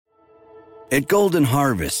At Golden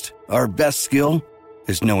Harvest, our best skill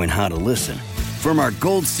is knowing how to listen. From our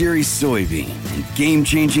Gold Series soybean and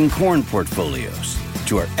game-changing corn portfolios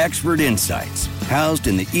to our expert insights housed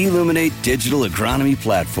in the Illuminate digital agronomy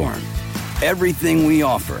platform, everything we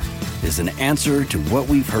offer is an answer to what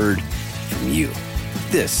we've heard from you.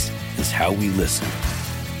 This is how we listen.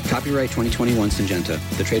 Copyright 2021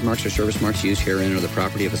 Syngenta. The trademarks or service marks used herein are the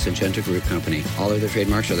property of a Syngenta Group company. All other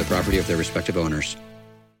trademarks are the property of their respective owners.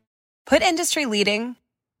 Put industry-leading,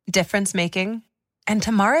 difference-making, and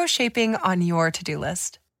tomorrow-shaping on your to-do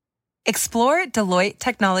list. Explore Deloitte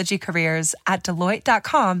Technology Careers at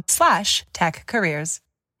Deloitte.com/tech-careers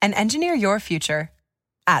and engineer your future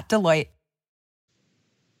at Deloitte.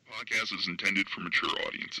 Podcast is intended for mature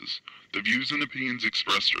audiences. The views and opinions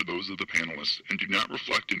expressed are those of the panelists and do not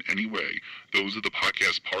reflect in any way those of the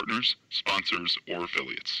podcast partners, sponsors, or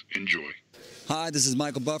affiliates. Enjoy. Hi, this is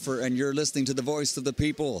Michael Buffer, and you're listening to The Voice of the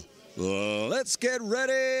People. Let's get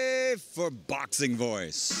ready for Boxing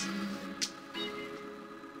Voice.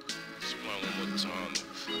 Explain one more time.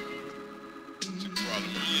 The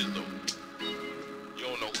problem is, though, you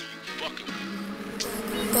don't know who you fucking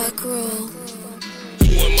with. Buck roll.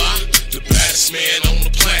 Who am I? The baddest man on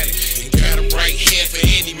the planet. Ain't got a right hand for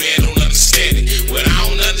any man, don't understand it. What I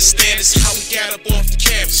don't understand is how we got up off the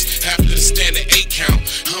canvas. After the standard 8 count,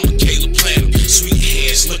 I'm a Caleb Planner. Sweet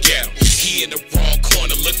hands, look at him. He in the wrong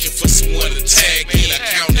corner looking for someone to tag. Man, I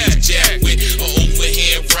count his jab with an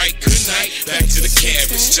overhand right. Good night, back to the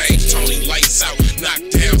canvas. James Tony, lights out,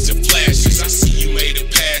 knockdowns and flashes. I see you made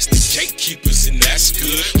it past the gatekeepers, and that's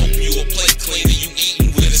good. Hope you a plate cleaner, you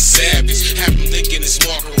eating with a savage. Have him thinking it's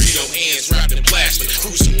Margarito hands wrapped in plastic.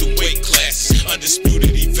 Cruising through weight classes,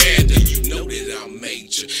 undisputed Evander. You know that I'm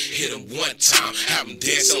major. Hit him one time, have him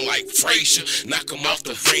dancing like Frazier. Knock him off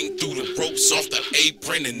the ring, through the ropes, off the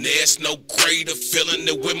apron, and there's no greater feeling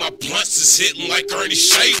than when my blunts is hitting like Ernie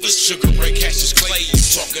Shavers. Sugar Ray catches clay, you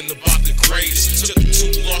talking about the greatest. Took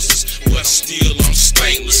 2 losses, but still I'm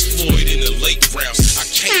stainless. Floyd in the late rounds, I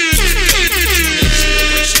can't do next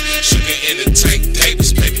generation. Sugar in the tank,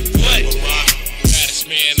 Davis, baby, what? Who am I? Baddest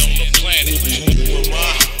man on the planet. Who am I?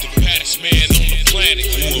 The baddest man on the planet.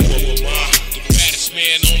 Who am I? The baddest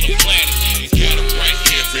man on the planet. Ain't got a right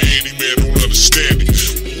hand for any man, don't understand it.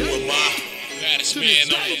 Who am I? Baddest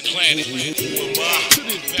man on the planet. Who am I?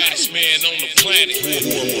 The baddest man on the planet. Who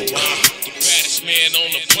am I? The baddest man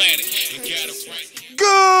on the planet. Ain't got a right hand. Good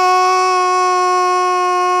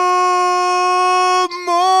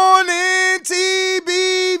morning,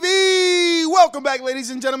 TBV. Welcome back, ladies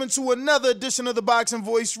and gentlemen, to another edition of the Boxing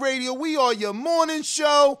Voice Radio. We are your morning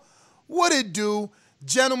show. What it do?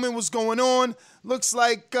 Gentlemen, what's going on? Looks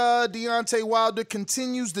like Deontay Wilder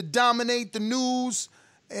continues to dominate the news.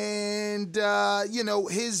 And,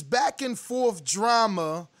 his back and forth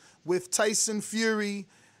drama with Tyson Fury,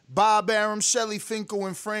 Bob Arum, Shelly Finkel,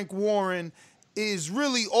 and Frank Warren is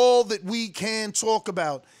really all that we can talk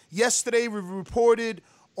about. Yesterday, we reported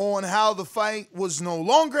on how the fight was no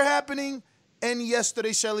longer happening. And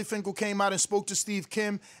yesterday, Shelly Finkel came out and spoke to Steve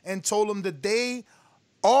Kim and told him that they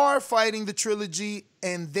are fighting the trilogy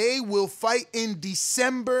and they will fight in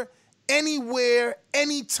December, anywhere,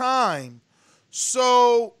 anytime.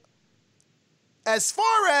 So, as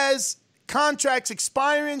far as contracts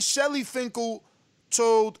expiring, Shelly Finkel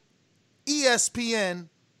told ESPN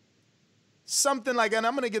something like, and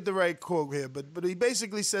I'm going to get the right quote here, but he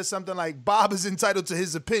basically says something like, Bob is entitled to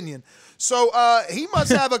his opinion. So he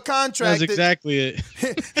must have a contract. That's exactly it.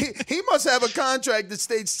 He must have a contract that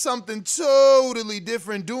states something totally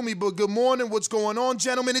different. Doomy, but good morning. What's going on,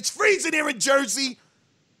 gentlemen? It's freezing here in Jersey.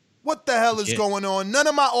 What the hell is going on? None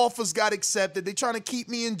of my offers got accepted. They're trying to keep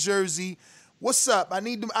me in Jersey. What's up? I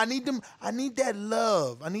need them. I need that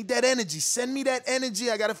love. I need that energy. Send me that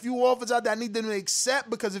energy. I got a few offers out there I need them to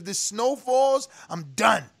accept because if this snow falls, I'm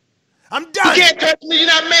done. I'm done. You can't touch me. You're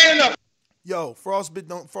not man enough. Yo, frostbite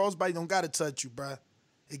don't gotta touch you, bruh.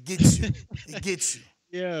 It gets you. It gets you.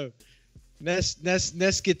 Yeah.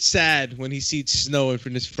 Ness gets sad when he sees snowing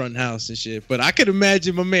from his front house and shit. But I could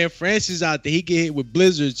imagine my man Francis out there. He get hit with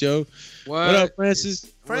blizzards, yo. What up, Francis?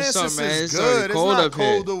 Francis What's up, man? is good. It's cold not up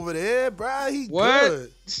cold here. over there, bruh. He What?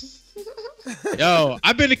 good. Yo,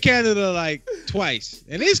 I've been to Canada like twice,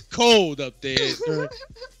 and it's cold up there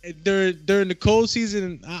during the cold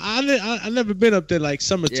season. I never been up there like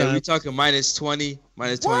summertime. Yeah, we talking minus 20,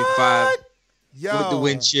 minus 25. Yo, with the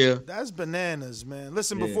wind chill. That's bananas, man.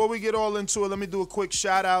 Listen, Yeah. before we get all into it, let me do a quick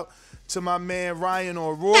shout out to my man Ryan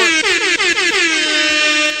O'Rourke.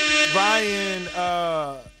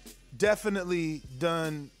 Ryan definitely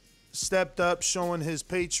stepped up, showing his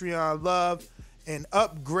Patreon love and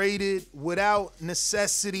upgraded without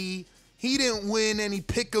necessity. He didn't win any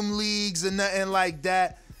pick'em leagues or nothing like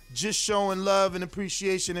that. Just showing love and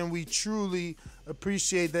appreciation, and we truly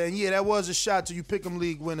appreciate that. And yeah, that was a shot to you pick'em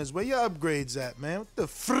league winners. Where your upgrades at, man? What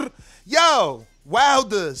the Yo,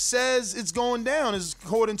 Wilder says it's going down, is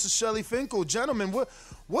according to Shelly Finkel. Gentlemen,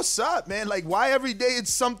 what's up, man? Like, why every day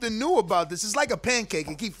it's something new about this? It's like a pancake.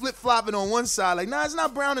 It keep flip-flopping on one side. Like, nah, it's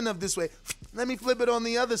not brown enough this way. Let me flip it on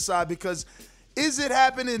the other side, because is it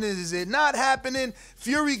happening? Is it not happening?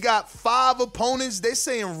 Fury got 5 opponents. They're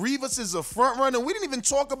saying Rivas is a front runner. We didn't even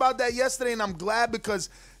talk about that yesterday, and I'm glad, because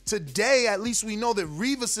today at least we know that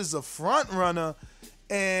Rivas is a front runner.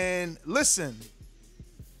 And listen,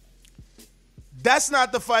 that's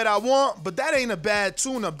not the fight I want, but that ain't a bad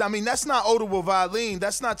tune-up. I mean, that's not Ottawa Violin.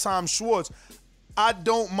 That's not Tom Schwartz. I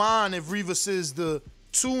don't mind if Rivas is the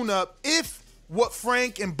tune-up if what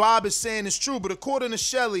Frank and Bob is saying is true. But according to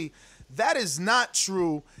Shelly, that is not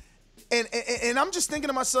true. And I'm just thinking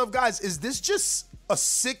to myself, guys, is this just a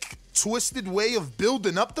sick, twisted way of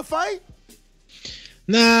building up the fight?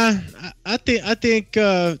 Nah, I think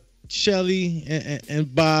Shelly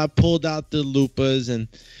and Bob pulled out the lupas, and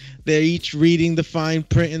they're each reading the fine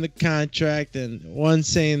print in the contract, and one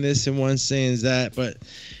saying this and one saying that. But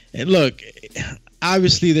and look,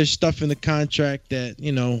 obviously there's stuff in the contract that,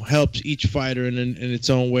 you know, helps each fighter in its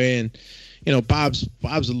own way. And you know, Bob's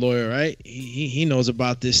a lawyer, right? He knows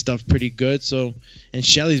about this stuff pretty good. So, and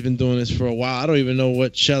Shelly's been doing this for a while. I don't even know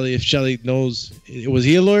if Shelly knows. Was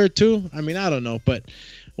he a lawyer too? I mean, I don't know. But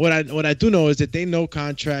what I do know is that they know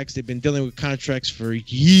contracts. They've been dealing with contracts for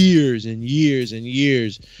years and years and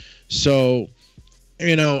years. So,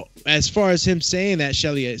 you know, as far as him saying that,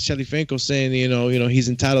 Shelly Finkel saying, you know, he's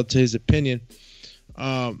entitled to his opinion.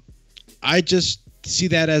 I just see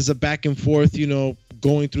that as a back and forth, you know,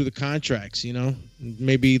 going through the contracts, you know,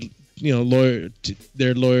 maybe, you know,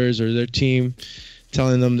 their lawyers or their team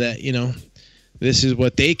telling them that, you know, this is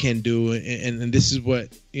what they can do and this is what,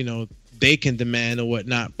 you know, they can demand or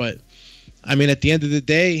whatnot. But I mean, at the end of the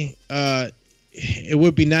day, it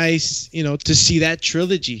would be nice, you know, to see that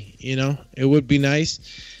trilogy, you know, it would be nice.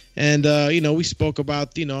 And, you know, we spoke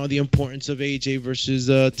about, you know, the importance of AJ versus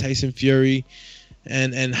Tyson Fury.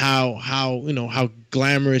 And how you know how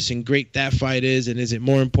glamorous and great that fight is, and is it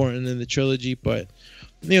more important than the trilogy? But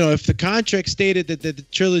you know, if the contract stated that the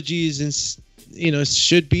trilogy is, you know,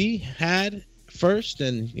 should be had first,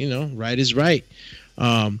 then you know, right is right.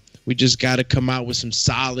 We just got to come out with some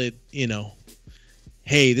solid, you know,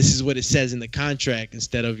 hey, this is what it says in the contract,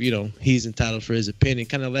 instead of, you know, he's entitled for his opinion.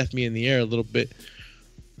 Kind of left me in the air a little bit.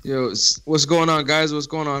 Yo, what's going on, guys? What's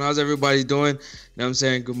going on? How's everybody doing? You know what I'm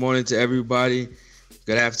saying? Good morning to everybody.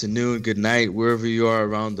 Good afternoon, good night, wherever you are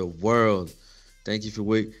around the world. Thank you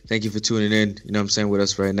for tuning in, you know what I'm saying, with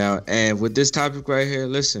us right now. And with this topic right here,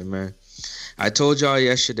 listen, man. I told y'all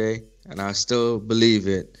yesterday, and I still believe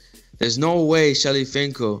it. There's no way Shelly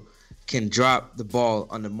Finkel can drop the ball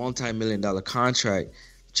on the multi-million-dollar contract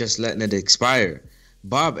just letting it expire.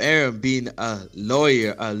 Bob Arum, being a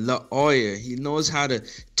lawyer, he knows how to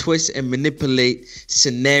twist and manipulate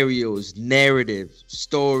scenarios, narratives,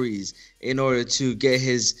 stories in order to get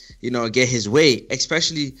his way,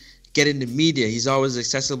 especially getting the media. He's always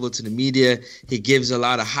accessible to the media. He gives a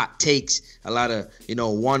lot of hot takes, a lot of, you know,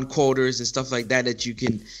 one quoters and stuff like that you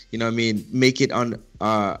can, you know what I mean, make it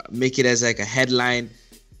as like a headline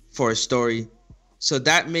for a story. So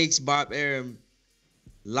that makes Bob Arum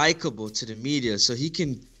likable to the media, so he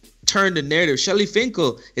can turn the narrative. Shelly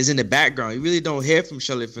Finkel is in the background. You really don't hear from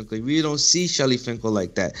Shelly Finkel. You really don't see Shelly Finkel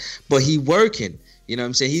like that. But he working. You know what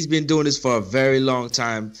I'm saying? He's been doing this for a very long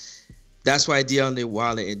time. That's why Deontay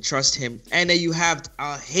Wilder entrust him. And then you have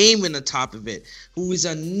Heyman on top of it, who is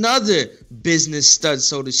another business stud,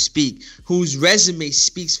 so to speak, whose resume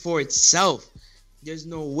speaks for itself. There's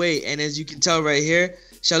no way. And as you can tell right here,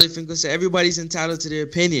 Shelly Finkel said everybody's entitled to their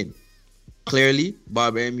opinion. Clearly,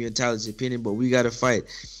 Bob Arum, you're entitled to your opinion, but we got to fight.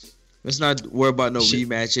 Let's not worry about no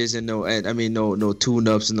rematches and no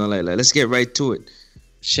tune-ups and all like that. Let's get right to it.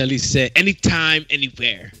 Shelly said, anytime,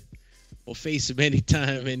 anywhere. We'll face him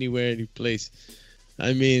anytime, anywhere, any place.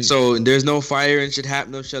 I mean... So there's no firing should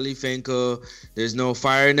happen of Shelly Finkel. There's no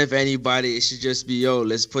firing of anybody. It should just be, yo,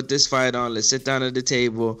 let's put this fight on. Let's sit down at the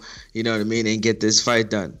table, you know what I mean, and get this fight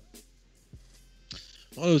done.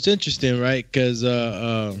 Well, it's interesting, right? Because,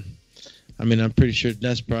 I mean, I'm pretty sure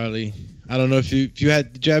that's probably... I don't know if did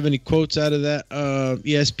you have any quotes out of that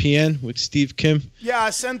ESPN with Steve Kim? Yeah, I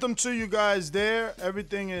sent them to you guys there.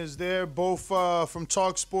 Everything is there, both from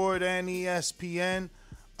TalkSport and ESPN.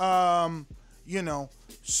 You know,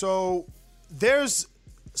 so there's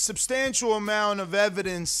substantial amount of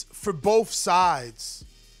evidence for both sides.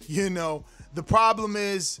 You know, the problem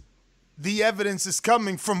is the evidence is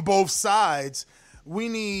coming from both sides. We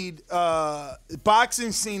need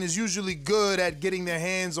boxing scene is usually good at getting their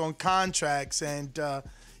hands on contracts, and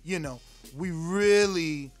we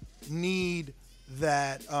really need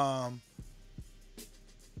that. I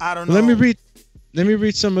don't know. Let me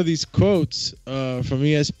read some of these quotes from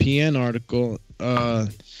ESPN article.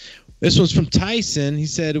 This one's from Tyson. He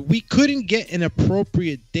said, "We couldn't get an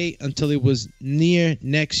appropriate date until it was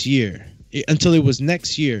next year.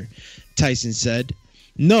 Tyson said,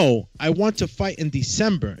 "No, I want to fight in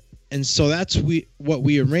December, and so that's what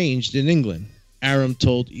we arranged in England," Arum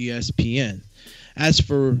told ESPN. As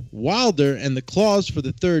for Wilder and the clause for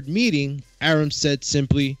the third meeting, Arum said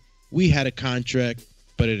simply, "We had a contract,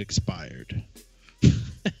 but it expired."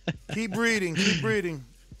 Keep reading.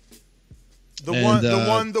 The one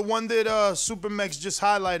that Supermax just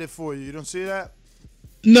highlighted for you. You don't see that?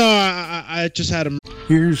 No, I just had him.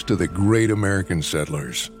 Here's to the great American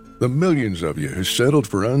settlers. The millions of you who settled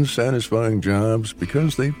for unsatisfying jobs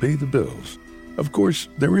because they pay the bills. Of course,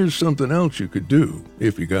 there is something else you could do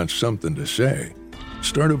if you got something to say.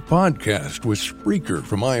 Start a podcast with Spreaker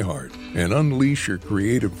from iHeart and unleash your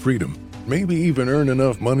creative freedom. Maybe even earn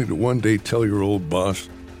enough money to one day tell your old boss,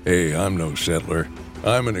 "Hey, I'm no settler.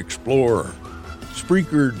 I'm an explorer."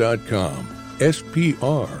 Spreaker.com.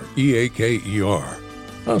 Spreaker.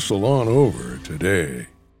 Hustle on over today.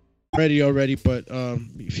 Ready already, but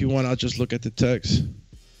if you want, I'll just look at the text.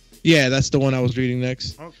 Yeah, that's the one I was reading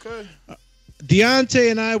next. Okay.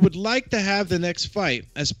 Deontay and I would like to have the next fight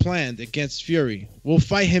as planned against Fury. We'll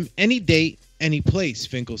fight him any date, any place,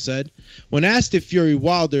 Finkel said. When asked if Fury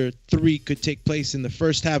Wilder 3 could take place in the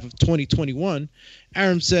first half of 2021,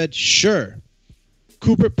 Arum said, "Sure.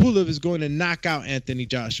 Kubrat Pulev is going to knock out Anthony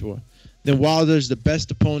Joshua. Then Wilder's the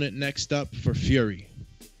best opponent next up for Fury."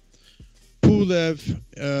 Pulev,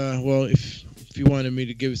 well, if you wanted me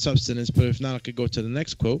to give substance, but if not, I could go to the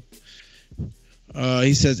next quote.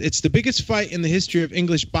 He says, "It's the biggest fight in the history of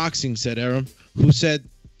English boxing," said Arum, who said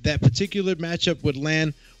that particular matchup would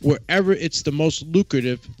land wherever it's the most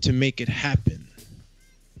lucrative to make it happen.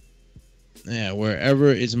 Yeah,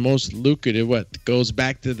 wherever it's most lucrative. What, goes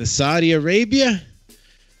back to the Saudi Arabia?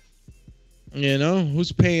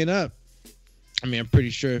 Who's paying up? I mean, I'm pretty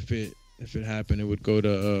sure if it happened, it would go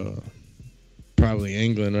to probably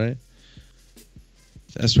England, right?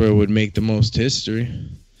 That's where it would make the most history.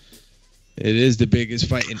 It is the biggest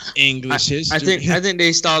fight in English history. I think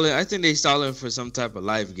they stalling. I think they stalling for some type of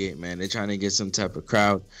live gate, man. They're trying to get some type of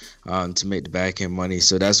crowd to make the back end money.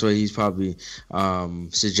 So that's what he's probably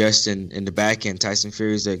suggesting in the back end. Tyson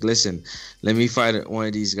Fury's like, "Listen, let me fight one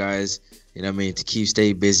of these guys. To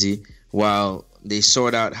stay busy while they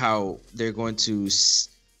sort out how they're going to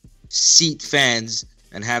seat fans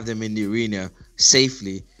and have them in the arena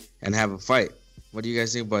safely and have a fight." What do you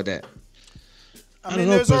guys think about that? I mean,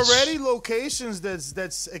 there's already locations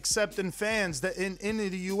that's accepting fans that in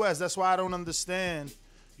the U.S. That's why I don't understand.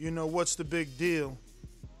 What's the big deal?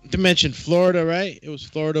 To mention Florida, right?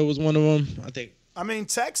 Florida was one of them. I mean,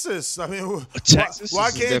 Texas. I mean, Texas.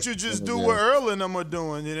 Why can't you just do what Earl and them are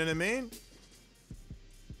doing? You know what I mean?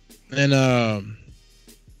 And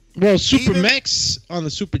Supermax on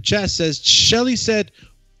the Super Chat says Shelly said,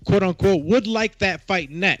 "quote unquote," would like that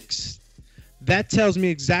fight next. That tells me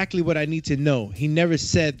exactly what I need to know. He never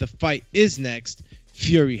said the fight is next.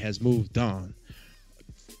 Fury has moved on.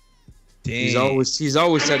 Damn. He's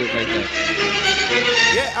always said it like that.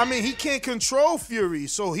 Yeah, I mean, he can't control Fury,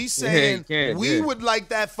 so he's saying we would like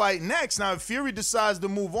that fight next. Now, if Fury decides to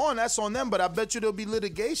move on, that's on them, but I bet you there'll be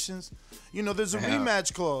litigations. There's a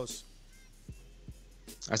rematch clause.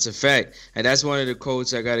 That's a fact. And that's one of the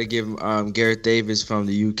quotes I got to give Gareth Davis from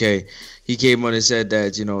the UK. He came on and said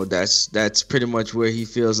that, that's pretty much where he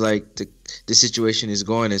feels like the situation is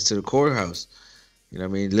going, is to the courthouse.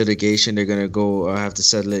 Litigation, they're going to go have to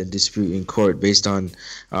settle it in dispute in court based on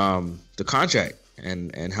the contract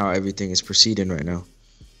and how everything is proceeding right now.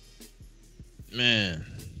 Man.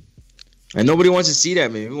 And nobody wants to see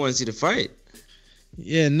that, man. We want to see the fight.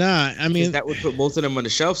 Yeah, nah. I mean, that would put both of them on the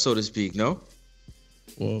shelf, so to speak, no?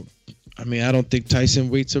 Well, I mean, I don't think Tyson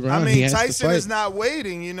waits around. I mean, Tyson is not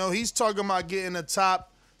waiting. He's talking about getting a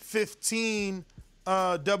top 15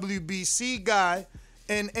 WBC guy.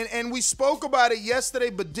 And we spoke about it yesterday,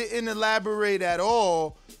 but didn't elaborate at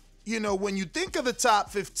all. When you think of the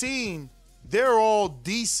top 15, they're all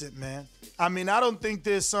decent, man. I mean, I don't think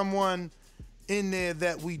there's someone in there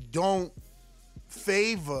that we don't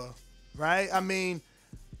favor, right? I mean,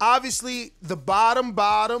 obviously, the bottom,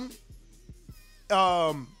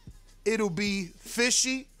 it'll be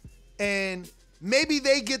fishy, and maybe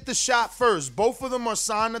they get the shot first. Both of them are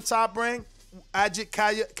signed to Top Rank,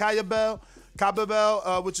 Ajit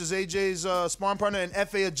Kababel, which is AJ's sparring partner, and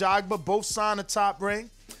Efe Ajagba, both signed a top rank.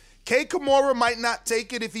 Kei Kimura might not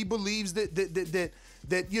take it if he believes that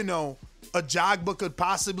Ajagba could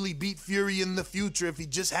possibly beat Fury in the future if he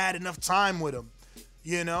just had enough time with him.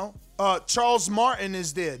 Charles Martin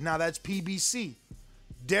is there. Now that's PBC.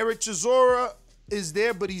 Derek Chisora is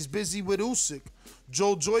there, but he's busy with Usyk.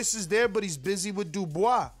 Joe Joyce is there, but he's busy with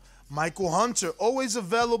Dubois. Michael Hunter, always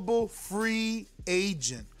available, free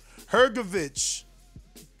agent. Hrgovic,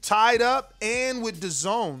 tied up and with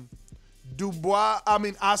DAZN.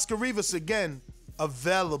 Oscar Rivas, again,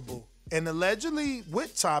 available. And allegedly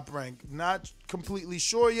with Top Rank. Not completely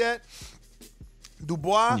sure yet.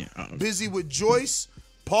 Dubois, busy with Joyce.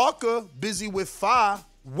 Parker, busy with Fa.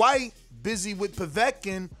 White, busy with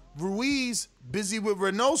Povetkin. Ruiz, busy with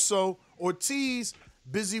Reynoso. Ortiz,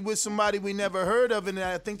 busy with somebody we never heard of, and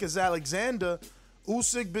I think is Alexander.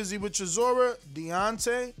 Usyk, busy with Chisora.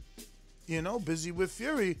 Deontay, busy with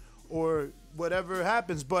Fury or whatever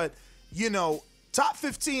happens. But, top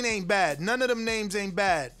 15 ain't bad. None of them names ain't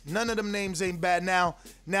bad.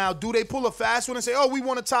 Now, do they pull a fast one and say, oh, we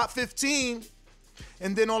want a top 15?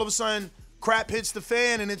 And then all of a sudden, crap hits the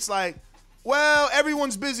fan, and it's like, well,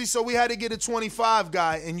 everyone's busy, so we had to get a 25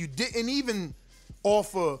 guy, and you didn't even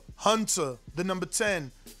offer Hunter, the number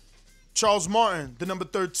 10, Charles Martin, the number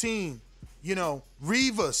 13,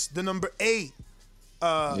 Rivas, the number 8,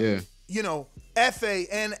 Efe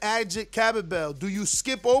and Ajit Kababel. Do you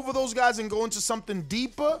skip over those guys and go into something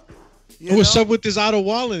deeper? What's up with this Otto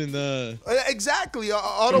Wallen? Exactly.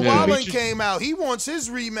 Otto Wallen came out. He wants his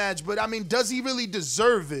rematch, but, does he really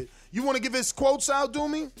deserve it? You want to give his quotes out,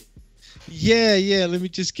 Doomy? Yeah. Let me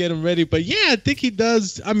just get him ready. But, yeah, I think he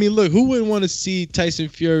does. Look, who wouldn't want to see Tyson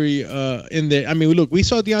Fury in there? Look, we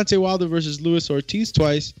saw Deontay Wilder versus Luis Ortiz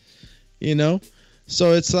twice,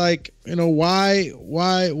 So it's like, why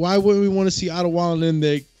wouldn't we want to see Otto Wallen in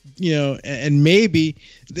there, and maybe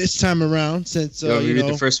this time around since, you read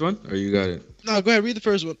the first one, or you got it? No, go ahead, read the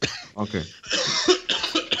first one. Okay.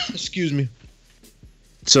 Excuse me.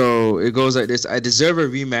 So it goes like this. I deserve a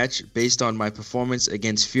rematch based on my performance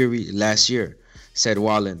against Fury last year, said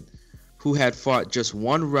Wallen, who had fought just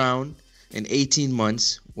one round in 18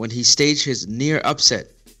 months when he staged his near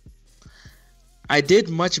upset. I did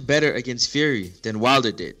much better against Fury than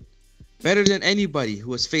Wilder did. Better than anybody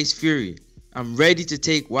who has faced Fury. I'm ready to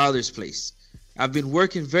take Wilder's place. I've been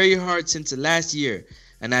working very hard since the last year,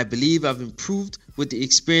 and I believe I've improved with the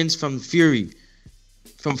experience from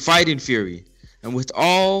fighting Fury, and with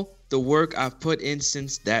all the work I've put in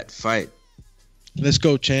since that fight. Let's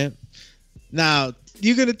go, champ. Now,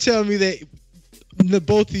 you're going to tell me that the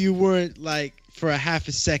both of you weren't like, for a half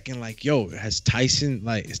a second, like, yo, is Tyson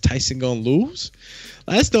gonna lose?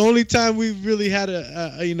 That's the only time we've really had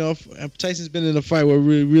Tyson's been in a fight where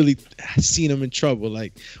we really seen him in trouble.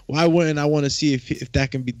 Like, why wouldn't I want to see if that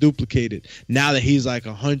can be duplicated now that he's like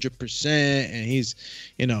 100% and he's,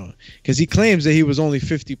 because he claims that he was only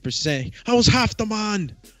 50%. I was half the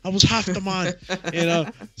man.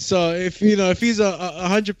 So if he's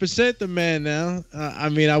 100% the man now,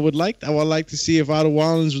 I would like to see if Otto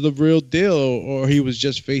Wallen's the real deal or he was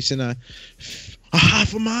just facing a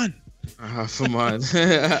half a man. Half a man.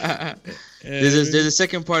 There's a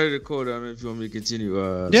second part of the quote. I don't know if you want me to continue.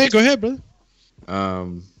 Yeah, go ahead, brother.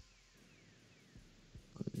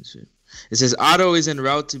 It says Otto is en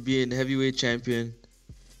route to being heavyweight champion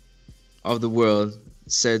of the world,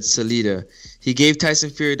 said Salida. He gave Tyson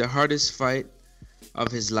Fury the hardest fight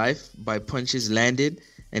of his life by punches landed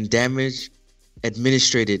and damage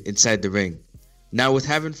administered inside the ring. Now, with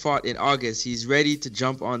having fought in August, he's ready to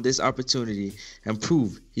jump on this opportunity and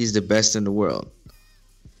prove he's the best in the world.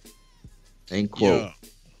 End quote. Yeah.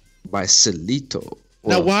 By Salito.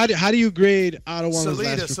 Now, how do you grade Otto Wallen's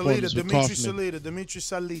last performance with Kaufman? Dimitri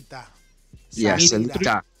Salita. Yeah,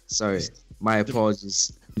 Salita. Sorry. My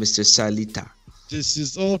apologies, Mr. Salita. This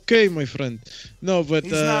is okay, my friend. No, but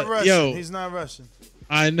he's not Russian. He's not Russian.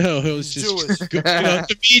 I know. It was just Jewish.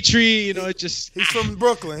 Dimitri, it just... He's from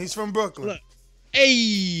Brooklyn. Look,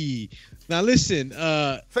 hey, now listen.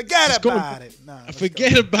 Forget about it.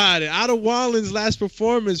 Forget about it. Otto Wallen's last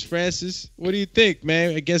performance, Francis. What do you think,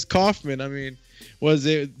 man? Against Kaufman. Was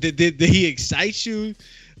it? Did he excite you?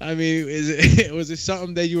 Was it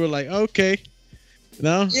something that you were like, okay?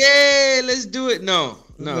 No. Yeah, let's do it. No.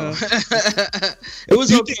 It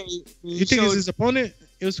was okay. You think it's his opponent?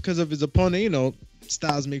 It was because of his opponent,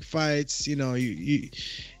 styles make fights.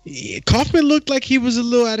 Kaufman looked like he was a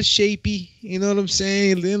little out of shapey. You know what I'm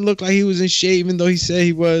saying? It didn't look like he was in shape, even though he said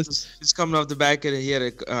he was. He's coming off the back of it. He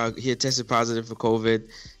had tested positive for COVID. You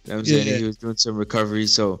know what I'm saying? Yeah. He was doing some recovery,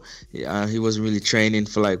 so he wasn't really training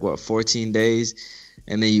for 14 days.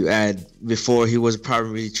 And then you add before he was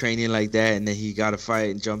probably training like that, and then he got a fight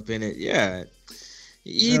and jump in it. Yeah,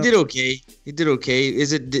 he did okay. He did okay.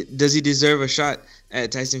 Does he deserve a shot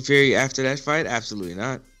at Tyson Fury after that fight? Absolutely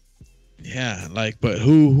not. Yeah, but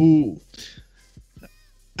who?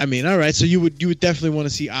 I mean, all right. So you would definitely want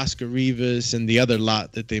to see Oscar Rivas and the other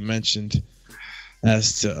lot that they mentioned.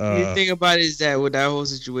 As to the thing about it is that with that whole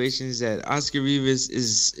situation is that Oscar Rivas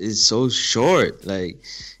is so short. Like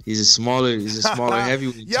he's a smaller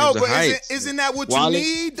heavyweight. In terms of height. Isn't that what you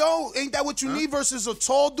need though? Ain't that what you need versus a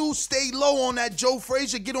tall dude? Stay low on that Joe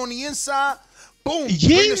Frazier. Get on the inside. Boom.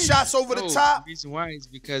 Bring the shots over the top. The reason why is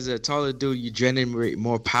because a taller dude, you generate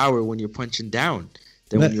more power when you're punching down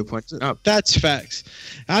than when you're punching up. That's facts.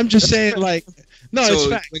 I'm just saying it's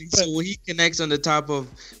facts. When he connects on the top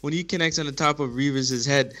of Rivas'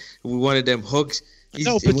 head with one of them hooks, he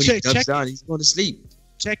jumps down, he's going to sleep.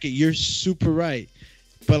 Check it. You're super right.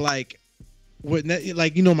 But Mike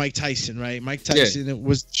Tyson, right? Mike Tyson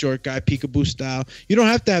was short guy, peekaboo style. You don't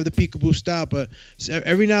have to have the peekaboo style, but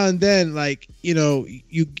every now and then,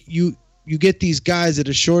 you get these guys that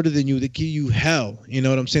are shorter than you that give you hell. You know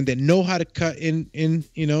what I'm saying? That know how to cut in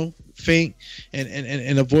feint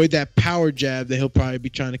and avoid that power jab that he'll probably be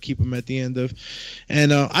trying to keep him at the end of.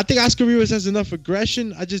 And I think Oscar Rivas has enough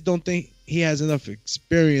aggression. I just don't think he has enough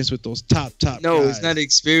experience with those top No, guys. It's not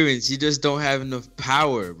experience. You just don't have enough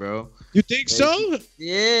power, bro. You think so?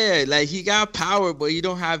 Yeah, he got power, but you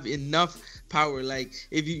don't have enough power. Like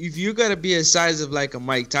if you gotta be a size of like a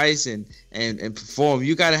Mike Tyson and perform,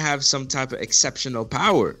 you gotta have some type of exceptional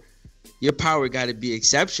power. Your power gotta be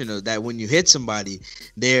exceptional. That when you hit somebody,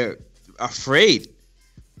 they're afraid.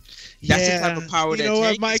 That's the type of power that. You know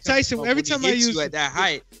what, Mike Tyson? Every time I use you at that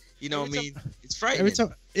height, it's frightening.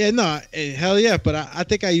 Hell yeah, but I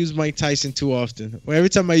think I use Mike Tyson too often. Every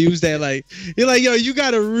time I use that, you're like, yo, you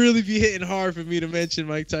gotta really be hitting hard for me to mention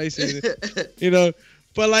Mike Tyson,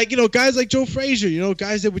 But guys like Joe Frazier,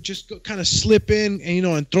 guys that would just kind of slip in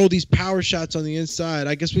and throw these power shots on the inside.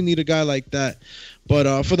 I guess we need a guy like that.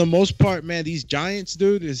 But for the most part, man, these giants,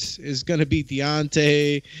 dude, is gonna be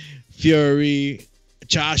Deontay, Fury,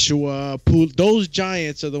 Joshua, Poole. Those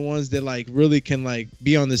giants are the ones that really can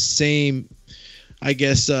be on the same, I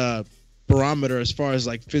guess, barometer as far as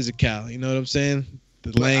physical. You know what I'm saying?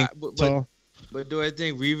 The length, tall. But do I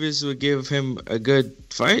think Rivas would give him a good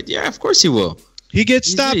fight? Yeah, of course he will. He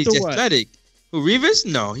gets stopped he's or athletic. What? Who, Rivas?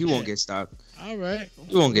 No, he won't get stopped. All right.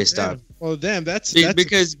 He won't get stopped. Well, damn, that's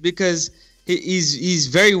because he's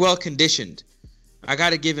very well conditioned. I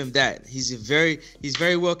gotta give him that. He's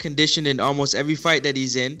very well conditioned in almost every fight that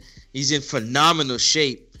he's in. He's in phenomenal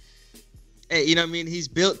shape. Hey, you know what I mean? He's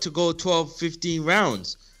built to go 12, 15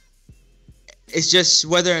 rounds. It's just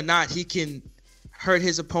whether or not he can hurt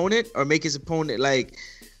his opponent or make his opponent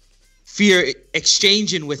fear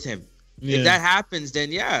exchanging with him. Yeah. If that happens,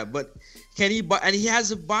 then yeah. But can he? And he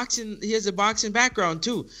has a boxing background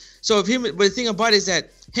too. So but the thing about it is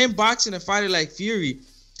that him boxing a fighter like Fury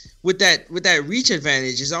with that reach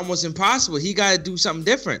advantage is almost impossible. He got to do something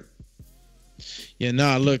different.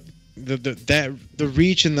 Yeah, look, the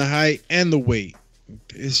reach and the height and the weight.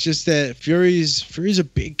 It's just that Fury's a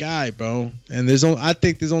big guy, bro, and I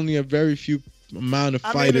think there's only a very few amount of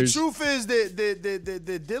fighters. The truth is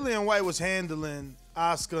that Dillian White was handling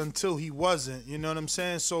Oscar until he wasn't. You know what I'm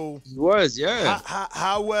saying? So he was, yeah.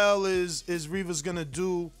 How well is Rivas gonna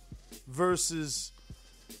do versus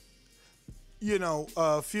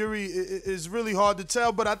Fury is really hard to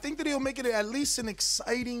tell, but I think that he'll make it at least an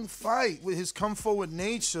exciting fight with his come forward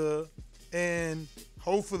nature, and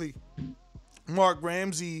hopefully Mark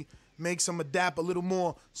Ramsey makes him adapt a little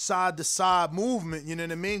more side to side movement. You know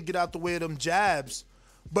what I mean? Get out the way of them jabs.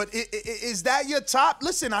 But is that your top?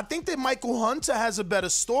 Listen, I think that Michael Hunter has a better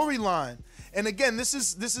storyline. And again, this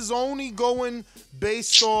is only going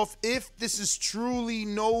based off if this is truly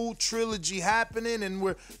no trilogy happening, and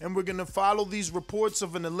we're gonna follow these reports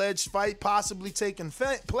of an alleged fight possibly taking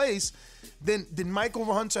place. Then Michael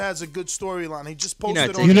Hunter has a good storyline. He just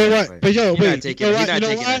posted on. You know what? But yo, you're wait. You're not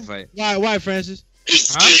taking that fight. Why, Francis?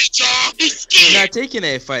 He's not taking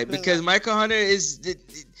that fight because Michael Hunter is.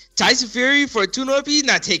 Tyson Fury for a tune-up, he's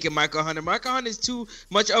not taking Michael Hunter. Michael Hunter is too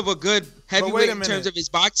much of a good heavyweight in terms of his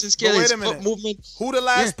boxing skill, his foot movement. Who the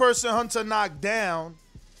last person Hunter knocked down?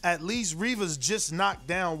 At least Rivas just knocked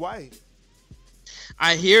down White.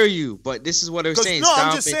 I hear you, but this is what I'm saying. No,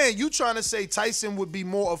 I'm just saying, you trying to say Tyson would be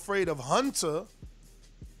more afraid of Hunter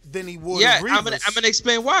than he would of Rivas. I'm gonna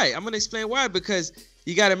explain why. Because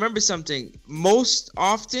you got to remember something. Most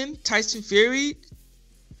often, Tyson Fury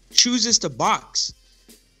chooses to box.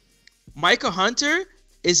 Michael Hunter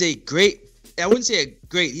is I wouldn't say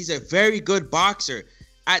he's a very good boxer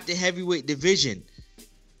at the heavyweight division.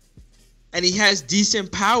 And he has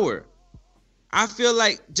decent power. I feel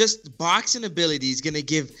like just boxing ability is going to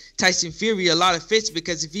give Tyson Fury a lot of fits,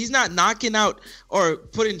 because if he's not knocking out or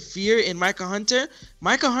putting fear in Michael Hunter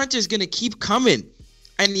is going to keep coming.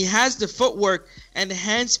 And he has the footwork and the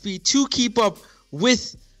hand speed to keep up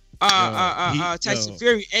with Tyson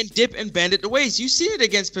Fury and dip and bend at the waist. You see it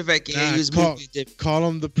against Povetkin. Call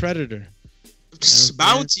him the Predator.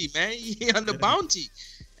 Bounty, man. He on the bounty.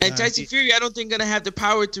 And Tyson Fury, I don't think, going to have the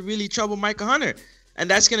power to really trouble Michael Hunter. And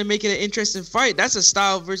that's going to make it an interesting fight. That's a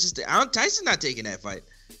style versus Tyson's not taking that fight.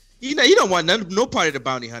 You don't want no part of the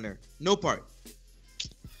bounty hunter. No part.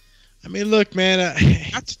 I mean, look, man.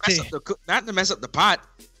 Not to mess up the pot.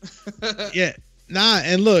 Yeah. Nah,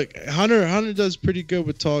 and look, Hunter does pretty good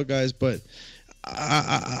with tall guys, but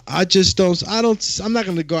I just don't. I'm not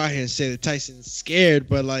gonna go out here and say that Tyson's scared,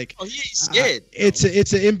 but like, he's scared. It's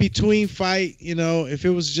an in between fight. If it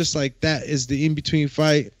was just like that is the in between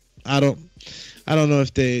fight, I don't know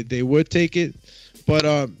if they would take it. But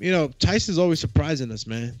Tyson's always surprising us,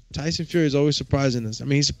 man. Tyson Fury is always surprising us. I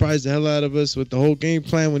mean, he surprised the hell out of us with the whole game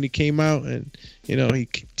plan when he came out, and he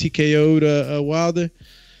TKO'd Wilder.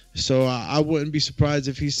 So I wouldn't be surprised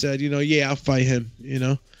if he said, I'll fight him.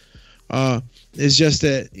 It's just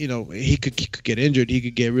that he could get injured. He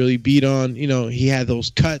could get really beat on. He had those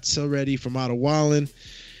cuts already from out of Wallen.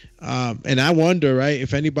 And I wonder, right,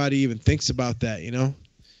 if anybody even thinks about that.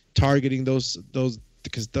 Targeting those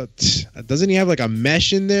because doesn't he have like a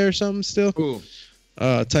mesh in there or something still? Cool.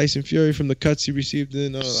 Tyson Fury from the cuts he received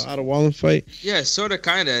in out of Wallen fight. Yeah, sort of,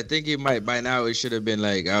 kind of. I think he might by now. It should have been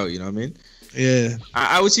like out. You know what I mean? Yeah.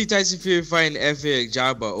 I would see Tyson Fury fighting Efe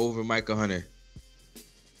Jabba over Michael Hunter.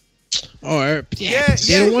 Oh, yeah.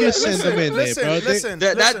 They don't want to send them in there, bro.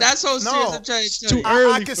 That's so serious. I'm trying to tell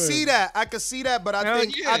you. I can see that. I can see that, but I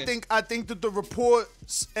think that the report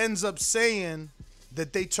ends up saying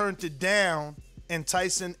that they turned it down, and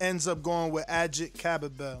Tyson ends up going with Ajit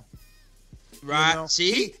Kababel. Right.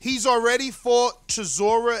 See? He's already fought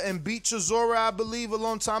Chisora and beat Chisora, I believe, a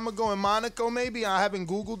long time ago in Monaco, maybe. I haven't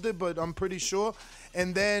Googled it, but I'm pretty sure.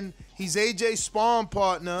 And then he's AJ's sparring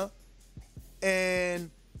partner,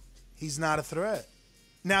 and he's not a threat.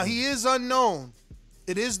 Now, he is unknown.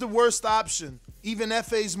 It is the worst option. Even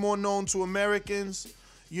Efe's more known to Americans.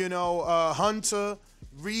 Hunter,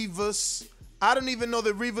 Rivas. I don't even know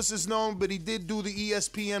that Rivas is known, but he did do the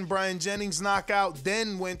ESPN Brian Jennings knockout,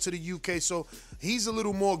 then went to the UK. So he's a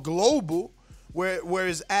little more global,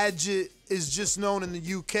 whereas Ajit is just known in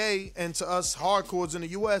the UK and to us hardcores in the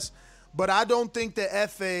US. But I don't think that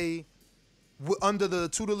Efe, under the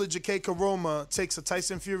tutelage of K. Karoma, takes a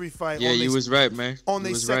Tyson Fury fight. Yeah, you was right, man. On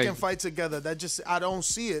their second fight together. I don't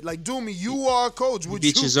see it. Like, Doomy, you are a coach. Would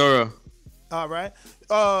you beat Chisora. All right.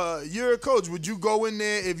 You're a coach. Would you go in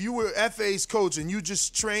there if you were FA's coach and you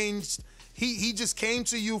just trained? He just came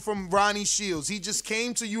to you from Ronnie Shields. He just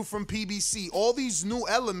came to you from PBC. All these new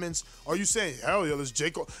elements. Are you saying, hell yeah, let's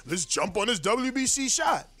jump on this WBC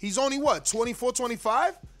shot? He's only what, 24,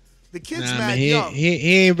 25? The kid's mad young.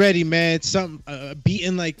 He ain't ready, man. Something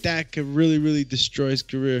beating like that could really, really destroy his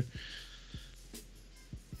career.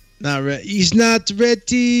 Not ready. He's not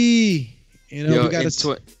ready. We got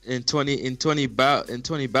in 20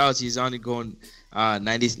 bouts, he's only going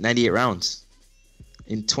 98 rounds.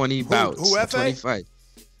 In 20 bouts. Who FA? 25.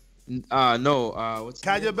 What's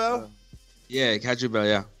Kababel? Yeah, Kababel,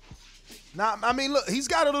 yeah. Nah, I mean, look, he's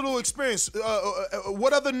got a little experience.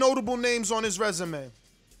 What other notable names on his resume?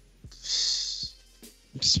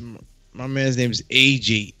 My man's name is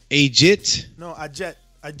Ajit. No, Ajit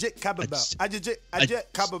Kababel. Ajit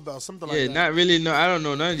Kababel, something like that. Yeah, not really. No, I don't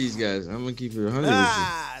know none of these guys. I'm gonna keep it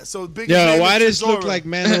 100. So big. Why does this look like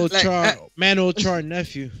Manuel Char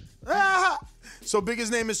nephew? So big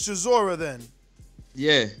his name is Chisora then.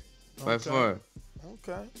 Yeah, by far.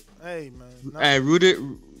 Okay. Hey man. And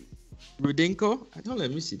Rudenko. Don't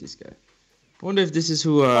let me see this guy. I wonder if this is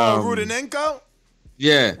who. Rudenko.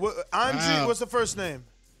 Yeah. Andre. What's the first name?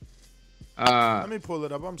 Let me pull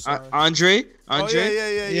it up. I'm sorry. Andre. Oh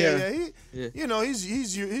yeah.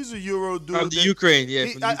 He's a Euro dude. From the Ukraine, yeah.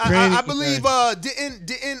 I believe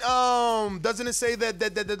doesn't it say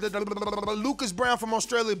that Lucas Brown from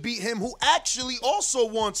Australia beat him, who actually also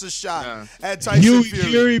wants a shot at Tyson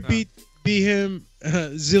Fury. Fury Be him.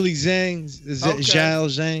 Zhilei Zhang. Zhao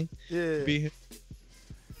Zhang. Yeah. Be him.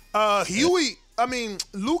 Huey. I mean,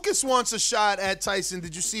 Lucas wants a shot at Tyson.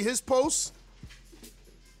 Did you see his post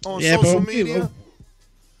on social media?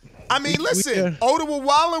 I mean, listen. Ottawa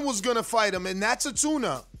Wallen was gonna fight him, and that's a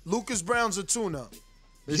tune-up. Lucas Brown's a tune-up.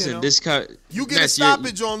 Listen, this guy. You get a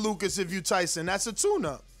stoppage on Lucas if you Tyson. That's a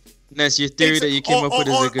tune-up. That's your theory that you came up with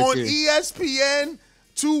is a good theory. On ESPN,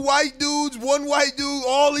 2 white dudes, 1 white dude,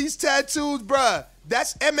 all these tattoos, bruh.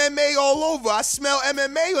 That's MMA all over. I smell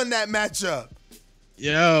MMA on that matchup.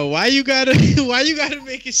 Yo, why you gotta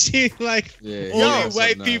make it seem like only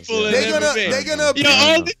white people in MMA? They're gonna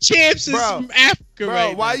all the champs is from Africa,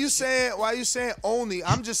 right? Why you saying only?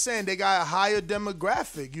 I'm just saying they got a higher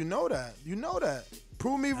demographic. You know that.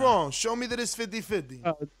 Prove me wrong. Show me that it's 50-50.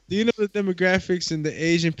 Do you know the demographics in the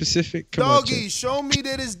Asian Pacific? Doggy, show me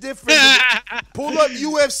that it's different. Pull up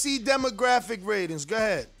UFC demographic ratings. Go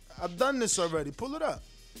ahead. I've done this already. Pull it up.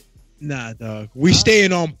 Nah, dog. We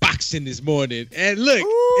staying on boxing this morning. And look, and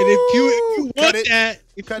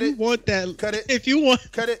if you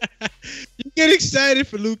get excited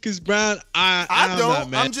for Lucas Brown, I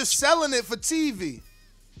don't. I'm just selling it for TV.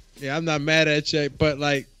 Yeah, I'm not mad at you, but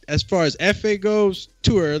like as far as FA goes,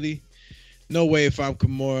 too early. No way if I'm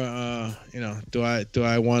Kimura, do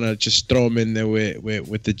I want to just throw him in there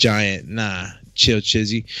with the giant? Nah, chill,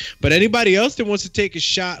 Chizzy. But anybody else that wants to take a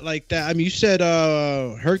shot like that, I mean, you said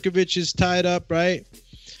Hrgović is tied up, right?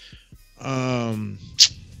 Yeah,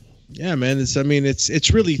 man.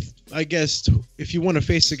 It's really, I guess, if you want to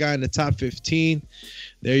face a guy in the top 15,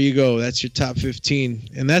 there you go. That's your top 15,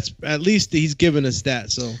 and that's at least he's given us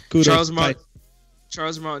that. So kudos.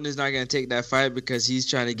 Charles Martin is not going to take that fight because he's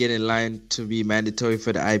trying to get in line to be mandatory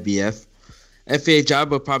for the IBF. FA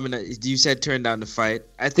Jabba probably not. You said turn down the fight.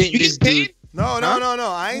 I think this dude. No.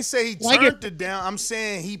 I ain't say he turned it down. I'm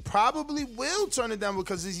saying he probably will turn it down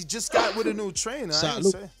because he just got with a new trainer. I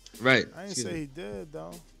ain't say he did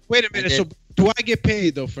though. Wait a minute. So do I get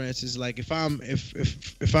paid though, Francis? Like if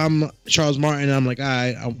I'm Charles Martin, I'm like, all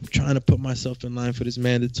right, I'm trying to put myself in line for this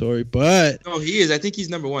mandatory, but no, he is. I think he's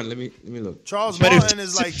number 1. Let me look. Charles Martin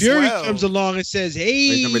is like Fury 12. comes along and says, hey,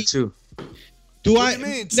 he's number 2. What do you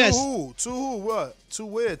mean? To who? What? To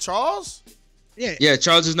where? Charles? Yeah.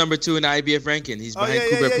 Charles is number 2 in the IBF ranking. He's behind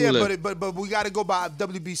Kubrat Pulev. But we got to go by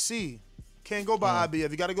WBC. Can't go by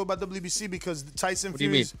IBF. You got to go by WBC because Tyson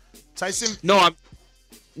Fury.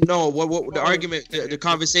 No, what the argument, the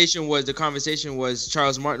conversation was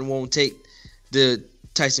Charles Martin won't take the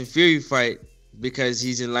Tyson Fury fight because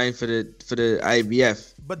he's in line for the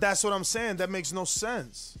IBF. But that's what I'm saying. That makes no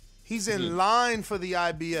sense. He's in line for the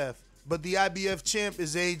IBF, but the IBF champ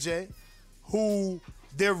is AJ, who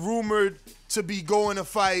they're rumored to be going to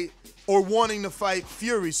fight or wanting to fight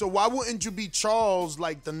Fury. So why wouldn't you be Charles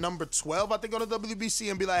like the number 12, I think, on the WBC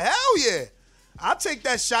and be like, hell yeah. I'll take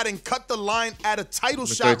that shot and cut the line at a title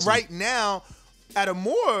shot right now at a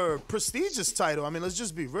more prestigious title. I mean, let's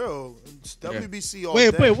just be real. It's WBC all day.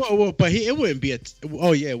 Wait, whoa. But it wouldn't be it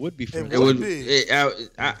would be. It would be.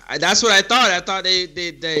 That's what I thought. I thought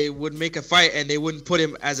they would make a fight and they wouldn't put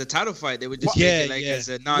him as a title fight. They would just make it as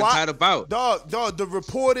a non-title bout. Dog, the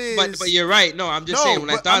report is... But you're right. No, I'm just saying when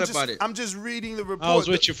I thought about it. I'm just reading the report. I was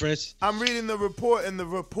with you, Francis. I'm reading the report, and the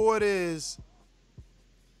report is...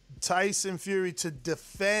 Tyson Fury to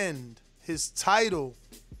defend his title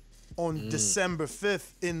on December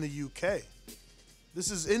 5th in the UK.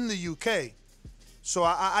 This is in the UK. So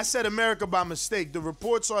I said America by mistake. The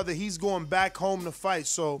reports are that he's going back home to fight.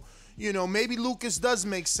 So, maybe Lucas does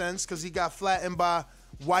make sense because he got flattened by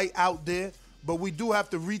White out there. But we do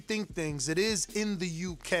have to rethink things. It is in the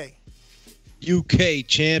UK. UK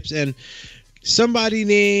champs. And somebody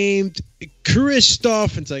named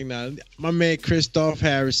Christoph, it's like, nah, my man Christoph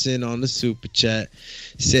Harrison on the super chat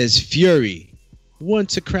says Fury,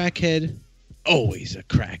 once a crackhead, always a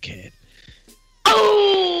crackhead.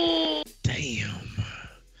 Oh, damn.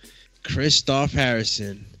 Christoph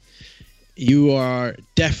Harrison, you are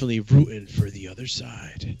definitely rooting for the other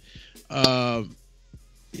side.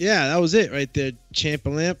 Yeah, that was it right there, Champ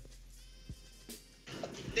and Lamp.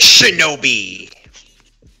 Shinobi.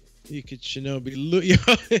 You could Shinobi.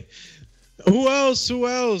 Who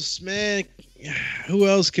else, man? Who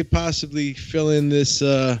else could possibly fill in this?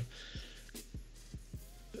 Nobody.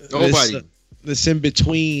 This in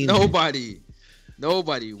between. Nobody.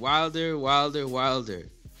 Wilder.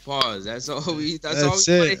 Pause. That's all we want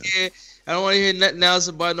to hear. I don't want to hear nothing else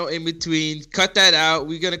about no in between. Cut that out.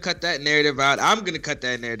 We're gonna cut that narrative out. I'm gonna cut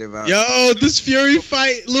that narrative out. Yo, this Fury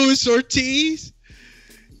fight Luis Ortiz.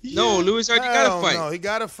 No, Luis already got to fight. No, he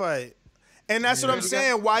got to fight. And that's what I'm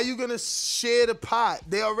saying. Why are you gonna share the pot?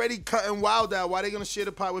 They already cutting Wild out. Why are they gonna share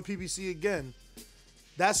the pot with PBC again?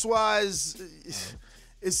 That's why it's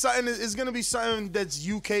something. It's gonna be something that's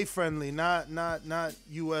UK friendly, not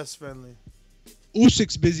US friendly.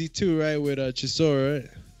 Usyk's busy too, right? With Chisora, right?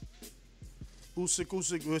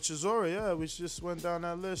 Usyk with Chisora, yeah. We just went down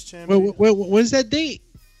that list, champion. When's that date?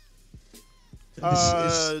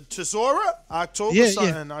 Chisora? October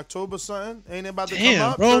something. October something. Ain't it about to come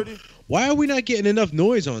up? Bro. 30? Why are we not getting enough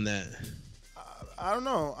noise on that? I don't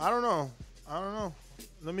know.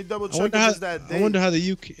 Let me double check if it's that date. I wonder how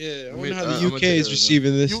the UK. Yeah, I wonder how the UK is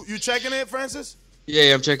receiving this. You checking it, Francis?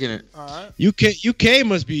 Yeah, I'm checking it. All right. UK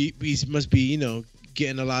must be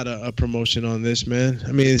getting a lot of promotion on this, man.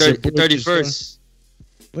 I mean, it's 31st.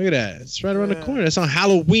 Look at that. It's right around the corner. It's on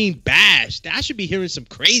Halloween Bash. I should be hearing some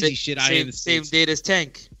crazy shit out here in the States. Same date as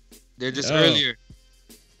Tank. They're just earlier.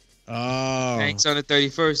 Oh. Tank's on the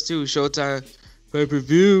 31st too. Showtime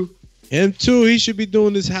pay-per-view. Him too. He should be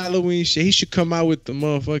doing this Halloween shit. He should come out with the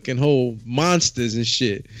motherfucking whole monsters and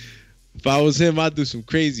shit. If I was him, I'd do some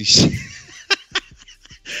crazy shit.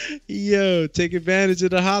 Yo, take advantage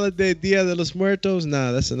of the holiday. Dia de los Muertos.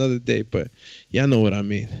 Nah, that's another day, but y'all know what I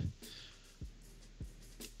mean.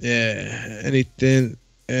 Yeah. Anything.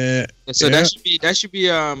 So that should be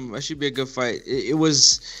a good fight. It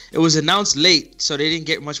was announced late, so they didn't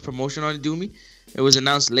get much promotion on Doomy. It was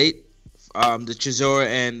announced late, the Chisora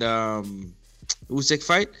and Usyk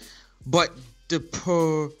fight, but the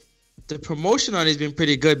promotion on it has been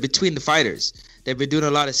pretty good between the fighters. They've been doing a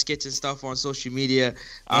lot of skits and stuff on social media.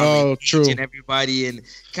 True. Everybody and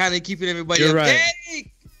kind of keeping everybody You're up. right.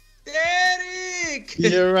 Derek!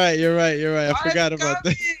 You're right. I forgot about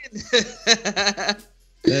that.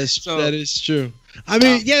 That is true. I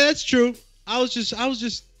mean, yeah, that's true. I was just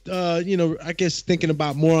I guess thinking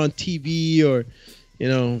about more on TV or,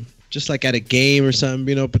 just like at a game or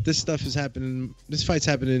something, but this stuff is happening. This fight's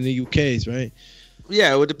happening in the UKs, right?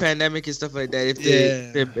 Yeah, with the pandemic and stuff like that.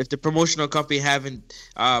 If the promotional company haven't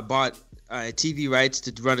bought TV rights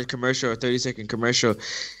to run a commercial or 30-second commercial,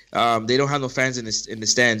 they don't have no fans in the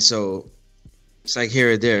stand, so it's like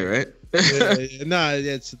here or there, right?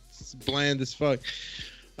 It's bland as fuck.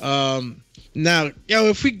 Now,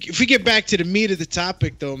 if we get back to the meat of the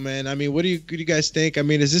topic, though, man, I mean, what do you guys think? I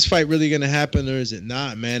mean, is this fight really going to happen or is it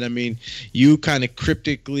not, man? I mean, you kind of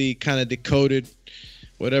cryptically decoded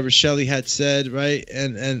whatever Shelly had said, right?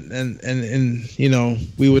 And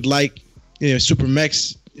we would like, Super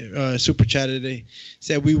Mex super chatted today,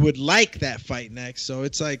 said we would like that fight next. So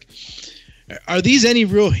it's like, are these any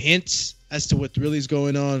real hints as to what really is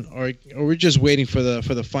going on, or we're just waiting for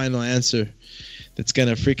the final answer that's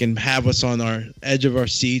gonna freaking have us on our edge of our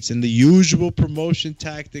seats and the usual promotion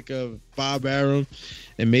tactic of Bob Arum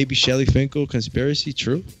and maybe Shelly Finkel conspiracy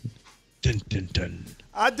true? Dun, dun, dun.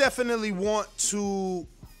 I definitely want to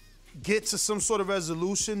get to some sort of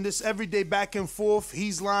resolution. This everyday back and forth.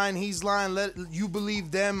 He's lying. Let you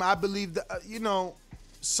believe them. I believe that.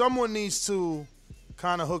 Someone needs to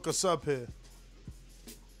kind of hook us up here.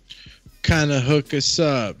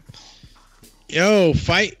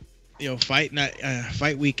 Fight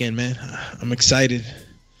weekend, man. I'm excited.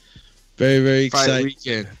 Very, very excited. Fight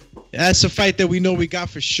weekend. That's a fight that we know we got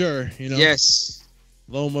for sure. Yes.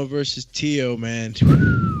 Loma versus Tio, man.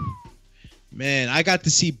 Man, I got to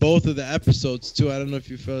see both of the episodes too. I don't know if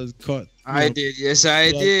you fellas caught. I did. Yes,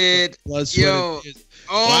 I did. Yo.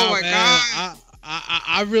 Oh my God.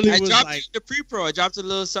 I really was dropped like the pre-pro. I dropped a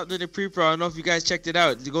little something in the pre-pro. I don't know if you guys checked it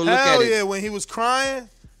out. Go look at Hell it. yeah, when he was crying,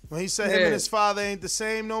 when he said him and his father ain't the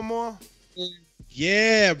same no more.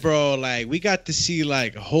 Yeah, bro. Like, we got to see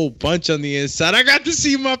like a whole bunch on the inside. I got to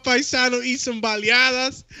see my paisano eat some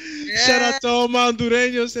baleadas. Yeah. Shout out to all my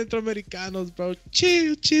Hondureños, Centroamericanos, bro.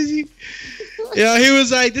 Chill, chizzy. He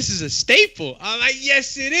was like, this is a staple. I'm like,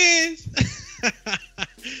 yes, it is.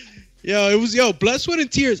 It was, blood, sweat,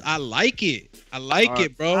 and tears. I like it. I like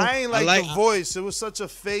it, bro. I ain't like the voice. It was such a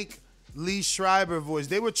fake Lee Schreiber voice.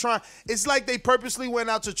 They were trying. It's like they purposely went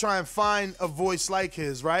out to try and find a voice like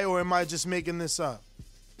his, right? Or am I just making this up?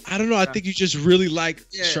 I don't know. I think you just really like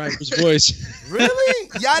Schreiber's voice. Really?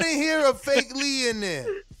 Y'all didn't hear a fake Lee in there?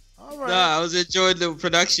 All right. Nah, I was enjoying the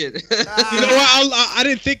production. You know what? I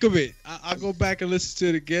didn't think of it. I'll go back and listen to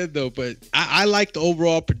it again, though. But I like the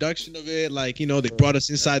overall production of it. Like, they brought us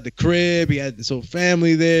inside the crib. He had his whole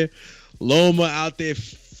family there. Loma out there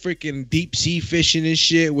freaking deep sea fishing and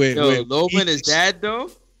shit. Loma and his dad,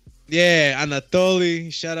 though? Yeah,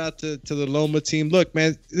 Anatoly. Shout out to the Loma team. Look,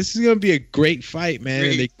 man, this is going to be a great fight,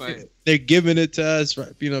 man. They're giving it to us,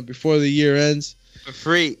 before the year ends. For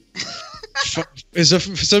free.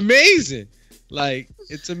 It's amazing. Like,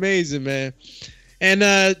 it's amazing, man. And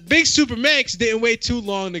Big Super Max didn't wait too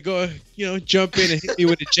long to go, jump in and hit me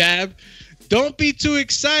with a jab. Don't be too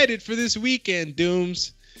excited for this weekend,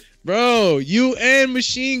 Dooms. Bro, you and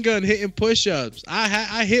Machine Gun hitting push-ups.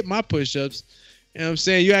 I hit my push-ups. You know what I'm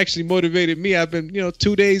saying? You actually motivated me. I've been,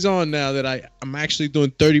 2 days on now that I'm actually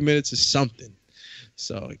doing 30 minutes of something.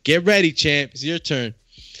 So get ready, champ. It's your turn.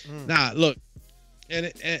 Nah, look.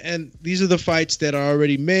 And these are the fights that are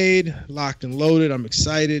already made, locked and loaded. I'm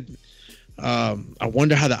excited. I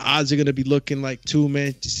wonder how the odds are going to be looking like, too,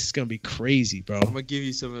 man. This is going to be crazy, bro. I'm going to give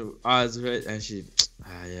you some odds, right? Actually,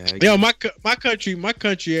 Yo, my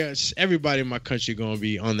country, everybody in my country going to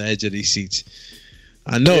be on the edge of these seats.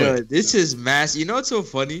 I know it. This is mass. You know what's so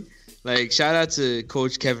funny? Like, shout out to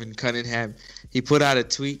Coach Kevin Cunningham. He put out a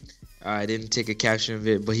tweet. I didn't take a caption of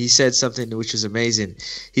it, but he said something which was amazing.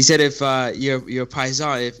 He said, if your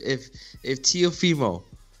paisan, if Teofimo,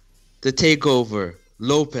 the Takeover,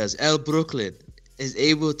 Lopez, El Brooklyn is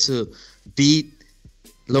able to beat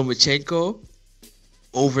Lomachenko,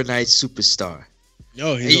 overnight superstar.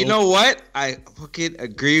 Yo, and you know what? I fucking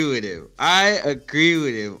agree with him.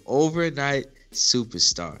 Overnight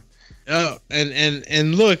superstar. Oh,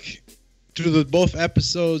 and look, through both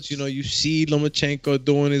episodes, you see Lomachenko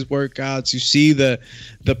doing his workouts. You see the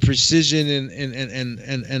precision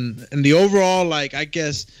and the overall, like, I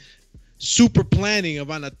guess, super planning of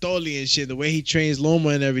Anatoly and shit. The way he trains Loma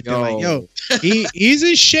and everything. He's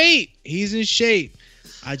in shape. He's in shape.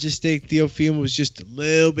 I just think Teofimo was just a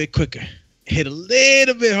little bit quicker, hit a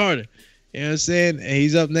little bit harder. You know what I'm saying? And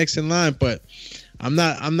he's up next in line, but I'm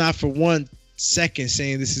not for 1 second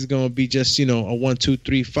saying this is gonna be just a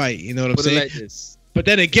 1-2-3 fight. You know what I'm saying? Like this. But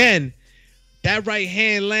then again, that right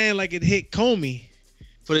hand land like it hit Comey.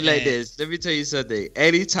 Put it like this. Let me tell you something.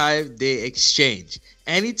 Anytime they exchange,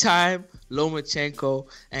 anytime Lomachenko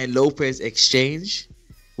and Lopez exchange,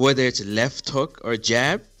 whether it's left hook or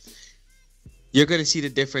jab, you're gonna see the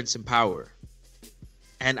difference in power.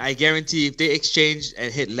 And I guarantee if they exchange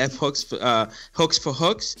and hit left hooks for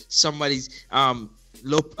hooks, somebody's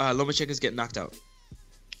Lomachenko's getting knocked out.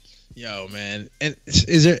 Yo, man. And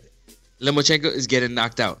is there... Lomachenko is getting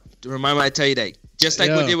knocked out. Remember, I tell you that. Just like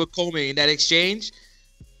what they did with Comey in that exchange.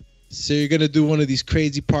 So you're going to do one of these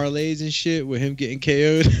crazy parlays and shit with him getting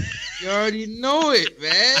KO'd? You already know it,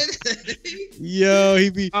 man. Yo,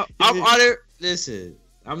 I'm on it. Listen,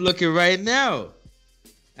 I'm looking right now.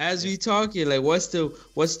 As we talking, like, what's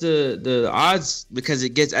the odds? Because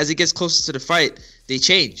as it gets closer to the fight, they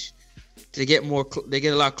change. They get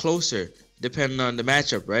a lot closer depending on the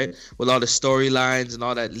matchup, right? With all the storylines and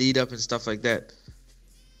all that lead up and stuff like that.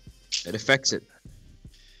 It affects it.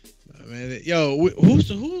 Man, yo,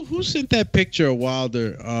 who sent that picture of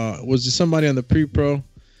Wilder? Was it somebody on the pre-pro?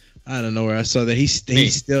 I don't know where I saw that. He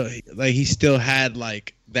still had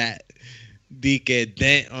like that Dike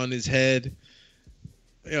dent on his head.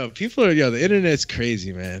 The internet's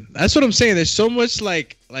crazy, man. That's what I'm saying. There's so much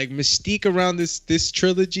like mystique around this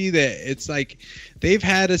trilogy that it's like they've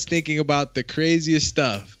had us thinking about the craziest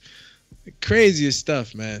stuff.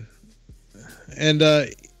 Man. And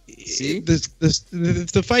see,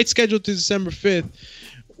 the fight scheduled to December 5th.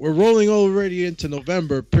 We're rolling already into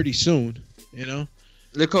November pretty soon.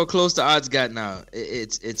 Look how close the odds got now.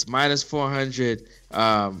 It's minus 400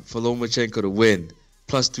 for Lomachenko to win.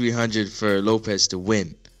 Plus 300 for Lopez to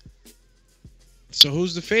win. So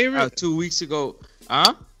who's the favorite? 2 weeks ago,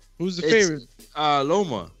 Who's the favorite?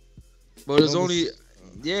 Loma. But it's only,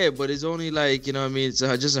 like, you know what I mean? It's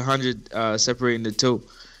just 100 separating the two.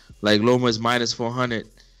 Like, Loma is minus 400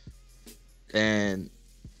 and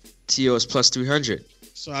Tio is plus 300.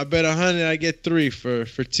 So I bet 100. I get 3 for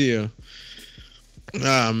Tio.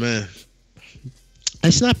 Ah, man,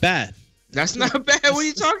 that's not bad. That's not bad. What are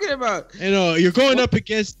you talking about? You're going up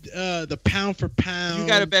against the pound for pound. You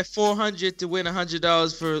got to bet 400 to win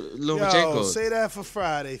 $100 for Lomachenko. Yo, say that for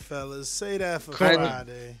Friday, fellas. Say that for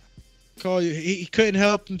Friday. Call you. He couldn't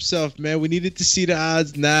help himself, man. We needed to see the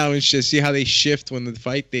odds now and shit. See how they shift when the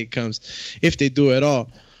fight day comes, if they do at all.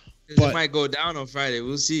 But it might go down on Friday.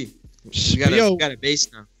 We'll see. We got a base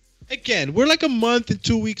now. Again, we're like a month and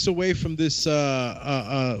 2 weeks away from this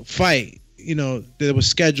fight. That was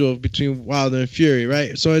scheduled between Wilder and Fury,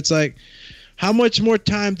 right? So it's like, how much more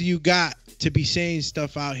time do you got to be saying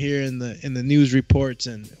stuff out here in the news reports,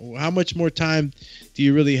 and how much more time do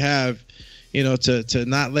you really have, to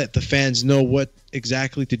not let the fans know what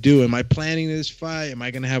exactly to do? Am I planning this fight? Am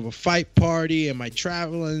I gonna have a fight party? Am I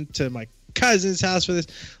traveling to my cousin's house for this?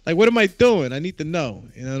 Like, what am I doing? I need to know.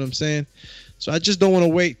 You know what I'm saying? So I just don't want to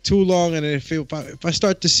wait too long. And if I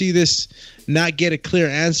start to see this not get a clear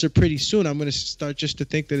answer pretty soon, I'm going to start just to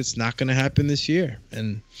think that it's not going to happen this year.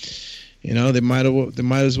 And they might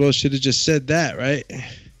as well should have just said that, right?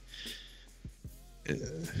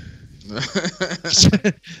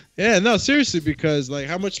 Yeah, no, seriously, because like,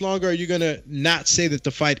 how much longer are you going to not say that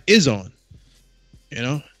the fight is on?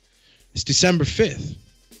 It's December 5th.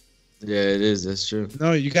 Yeah, it is. That's true.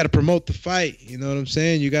 No, you got to promote the fight. You know what I'm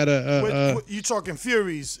saying? You got to. You talking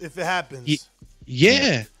Furies if it happens?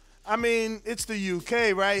 Yeah. I mean, it's the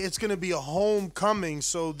UK, right? It's going to be a homecoming,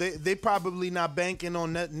 so they probably not banking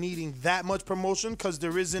on that needing that much promotion because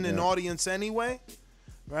there isn't an audience anyway,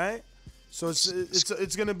 right? So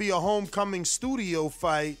it's going to be a homecoming studio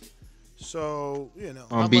fight. So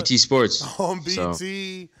on BT Sports. On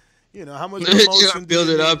BT. So. How much promotion build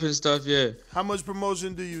it up and stuff, yeah. How much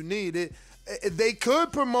promotion do you need? They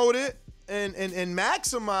could promote it and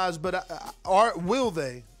maximize, but will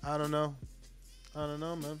they? I don't know,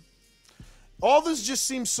 man. All this just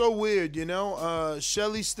seems so weird,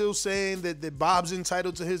 Shelly's still saying that Bob's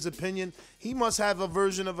entitled to his opinion. He must have a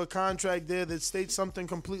version of a contract there that states something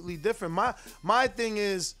completely different. My thing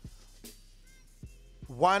is,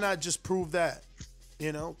 why not just prove that?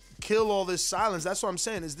 Kill all this silence. That's what I'm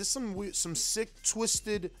saying. Is this some sick,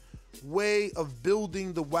 twisted way of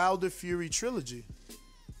building the Wilder Fury trilogy?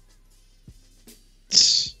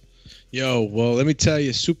 Yo, well, let me tell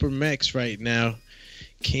you, Super Mex right now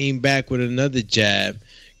came back with another jab.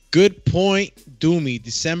 Good point, Doomy.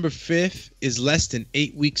 December 5th is less than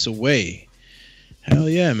 8 weeks away. Hell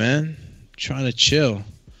yeah, man. Trying to chill.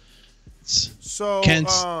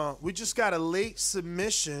 So we just got a late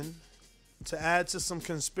submission to add to some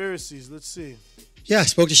conspiracies. Let's see. Yeah, I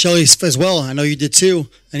spoke to Shelly as well. I know you did too.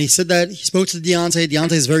 And he said that he spoke to Deontay.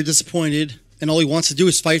 Deontay is very disappointed, and all he wants to do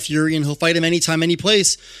is fight Fury, and he'll fight him anytime, any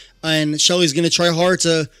place. And Shelly's going to try hard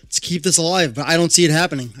to keep this alive, but I don't see it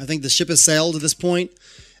happening. I think the ship has sailed at this point,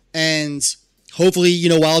 and hopefully,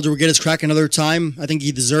 Wilder will get his crack another time. I think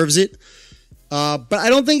he deserves it. But I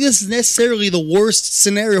don't think this is necessarily the worst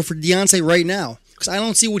scenario for Deontay right now, because I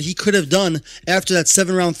don't see what he could have done after that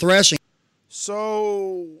 7-round thrashing.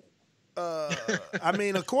 So, I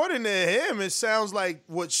mean, according to him, it sounds like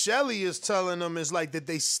what Shelly is telling him is like that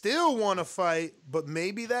they still want to fight, but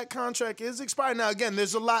maybe that contract is expired. Now, again,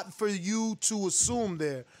 there's a lot for you to assume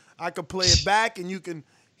there. I could play it back and you can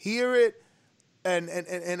hear it. And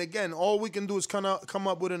again, all we can do is come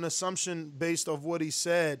up with an assumption based off what he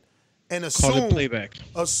said and assume, call it playback.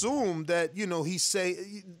 Assume that, he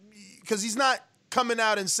say, because he's not coming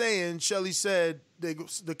out and saying Shelly said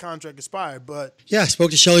the contract expired, but yeah, I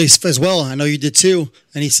spoke to Shelly as well. I know you did too,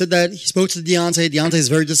 and he said that he spoke to Deontay. Deontay is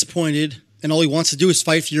very disappointed, and all he wants to do is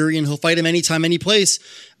fight Fury, and he'll fight him anytime, any place.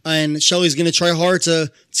 And Shelly's going to try hard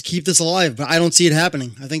to keep this alive, but I don't see it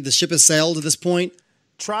happening. I think the ship has sailed at this point.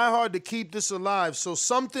 Try hard to keep this alive. So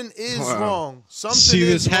something is wrong. Something see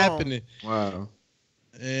is this wrong. happening. Wow.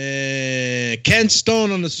 Ken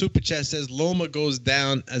Stone on the Super Chat says Loma goes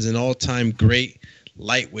down as an all-time great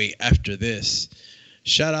lightweight after this.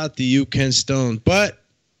 Shout out to you, Ken Stone. But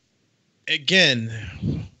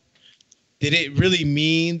again, did it really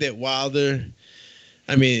mean that Wilder?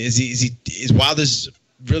 I mean, is Wilder's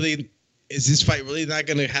really? Is this fight really not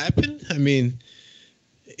going to happen? I mean,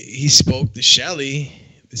 he spoke to Shelly.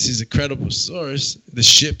 This is a credible source. The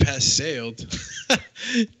ship has sailed.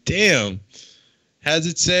 Damn, has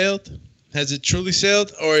it sailed? Has it truly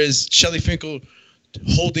sailed, or is Shelly Finkel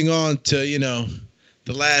holding on to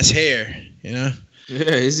the last hair? Yeah,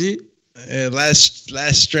 is he? Last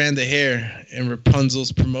strand of hair in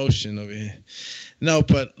Rapunzel's promotion over here. No,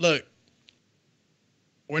 but look,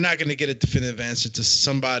 we're not going to get a definitive answer to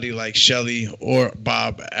somebody like Shelly or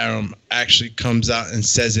Bob Arum actually comes out and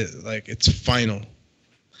says it like it's final.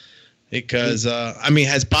 Because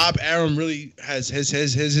has Bob Arum really has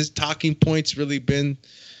his talking points really been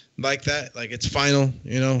like that? Like it's final,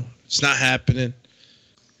 it's not happening.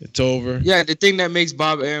 It's over. Yeah, the thing that makes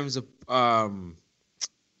Bob Arum's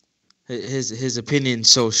his opinion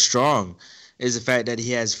so strong is the fact that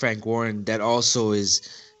he has Frank Warren that also is,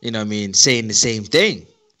 saying the same thing.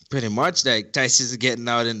 Pretty much like Tyson's getting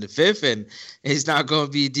out in the 5th and he's not going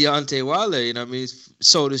to be Deontay Wilder,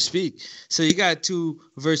 so to speak. So you got two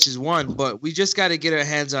versus 1, but we just got to get our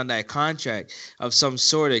hands on that contract of some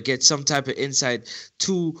sort, or get some type of insight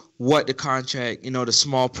to what the contract, the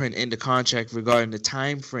small print in the contract regarding the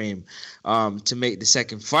time frame to make the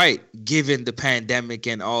second fight, given the pandemic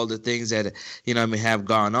and all the things that have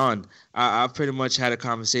gone on. I pretty much had a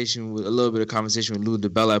little bit of conversation with Lou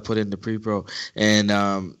DiBella I put in the pre-pro,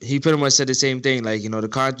 and he pretty much said the same thing. Like, you got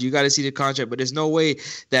to see the contract, but there's no way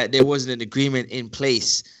that there wasn't an agreement in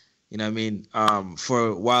place,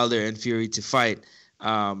 for Wilder and Fury to fight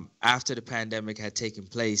after the pandemic had taken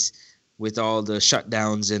place, with all the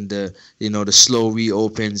shutdowns and the slow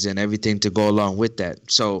reopens and everything to go along with that.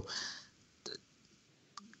 So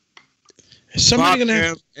Bob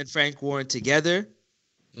Arum and Frank Warren together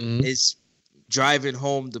is driving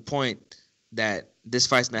home the point that this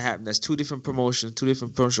fight's not happening. That's two different promotions, two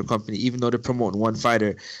different promotional companies, even though they're promoting one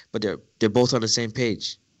fighter, but they're both on the same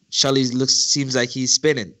page. Shelley seems like he's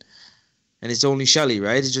spinning. And it's only Shelley,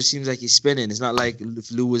 right? It just seems like he's spinning. It's not like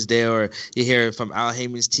if Lou was there, or you hear from Al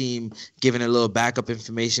Heyman's team giving a little backup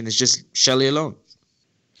information. It's just Shelley alone.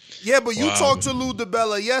 Yeah, but you talked to Lou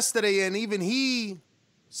DiBella yesterday, and even he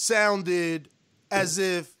sounded as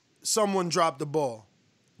if someone dropped the ball.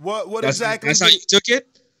 What exactly? That's how you took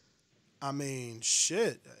it? I mean,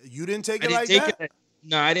 shit. You didn't take it like that?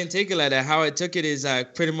 No, I didn't take it like that. How I took it is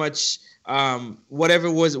pretty much whatever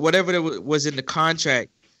was in the contract.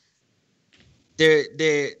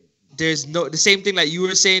 There's no the same thing like you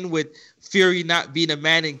were saying with Fury not being a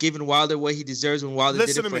man and giving Wilder what he deserves when Wilder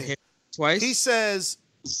did it for him twice. He says,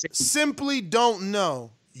 simply don't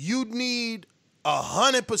know. You'd need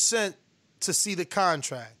 100% to see the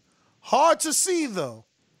contract. Hard to see, though.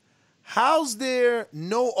 How's there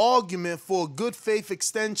no argument for a good faith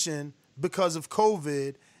extension because of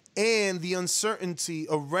COVID and the uncertainty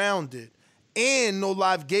around it? And no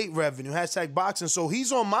live gate revenue, #boxing. So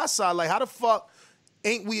he's on my side. Like, how the fuck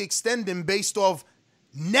ain't we extending based off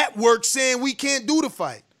network saying we can't do the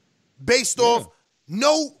fight? Based off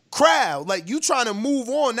no crowd. Like, you trying to move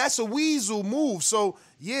on. That's a weasel move. So,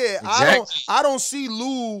 yeah, exactly. I don't see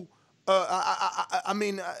Lou. I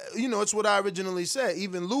mean, it's what I originally said.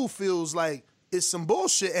 Even Lou feels like it's some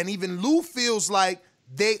bullshit. And even Lou feels like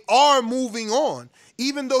they are moving on.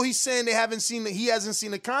 Even though he's saying he hasn't seen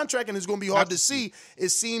the contract and it's going to be hard to see, it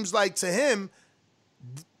seems like to him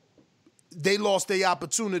they lost their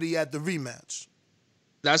opportunity at the rematch.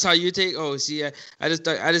 That's how you take. Oh, see, I just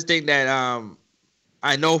think that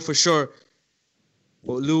I know for sure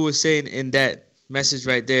what Lou was saying in that message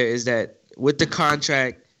right there is that with the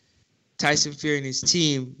contract, Tyson Fury and his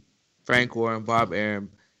team, Frank Warren, Bob Arum,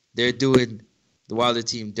 they're doing the Wilder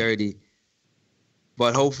team dirty.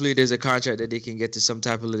 But hopefully there's a contract that they can get to some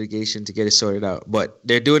type of litigation to get it sorted out. But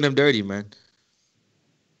they're doing them dirty, man.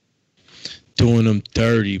 Doing them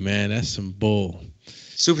dirty, man. That's some bull.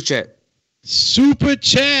 Super chat.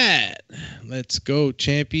 Let's go,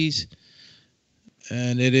 champies.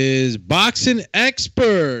 And it is Boxing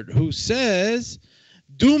Expert who says,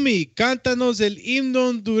 Dumi, cántanos el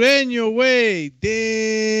himno hondureño, güey.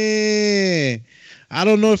 Damn. I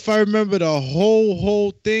don't know if I remember the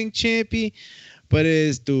whole thing, champy. But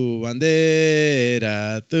es tu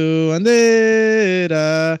bandera,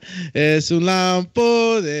 es un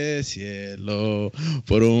lampo de cielo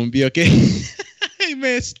por un que. Hey,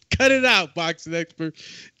 man, cut it out, Boxing Expert.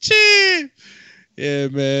 Chee! Yeah,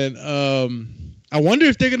 man. I wonder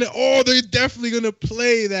if they're they're definitely gonna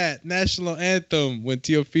play that national anthem when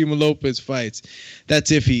Teofimo Lopez fights.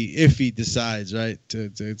 That's if he decides, right, to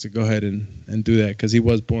go ahead and do that, because he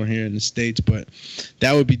was born here in the States, but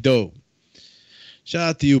that would be dope. Shout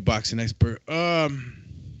out to you, Boxing Expert.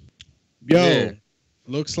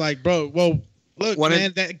 Looks like, bro. Well, look,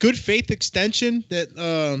 man, that good faith extension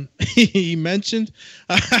that he mentioned,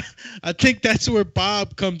 I think that's where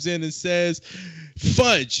Bob comes in and says,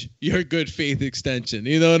 fudge your good faith extension.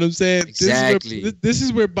 You know what I'm saying? Exactly. This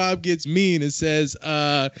is where Bob gets mean and says,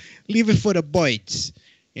 leave it for the boys.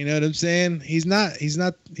 You know what I'm saying? He's not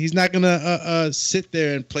gonna sit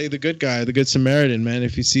there and play the good guy, the good Samaritan, man.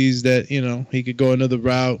 If he sees that, he could go another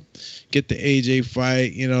route, get the AJ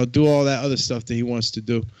fight, do all that other stuff that he wants to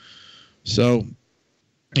do. So,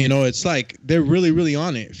 it's like they're really, really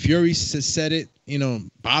on it. Fury said it,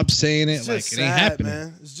 Bob's saying it, like it ain't happening.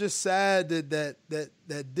 Man. It's just sad that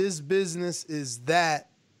this business is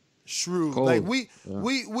that shrewd. Cold. Like we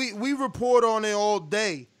report on it all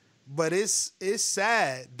day. But it's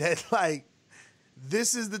sad that, like,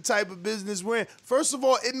 this is the type of business we're in. First of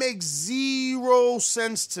all, it makes zero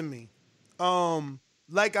sense to me.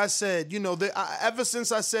 Like I said, ever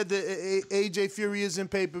since I said that AJ Fury is in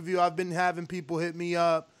pay-per-view, I've been having people hit me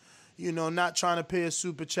up, not trying to pay a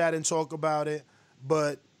super chat and talk about it.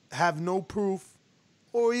 but have no proof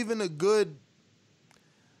or even a good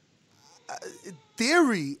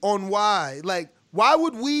theory on why. Like, why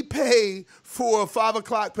would we pay for a 5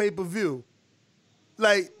 o'clock pay-per-view?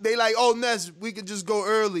 Like, they like, oh, Ness, we could just go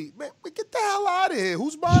early. Man, we get the hell out of here.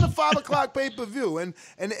 Who's buying a 5 o'clock pay-per-view? And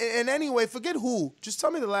anyway, forget who. Just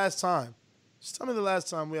tell me the last time. Just tell me the last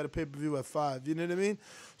time we had a pay-per-view at 5. You know what I mean?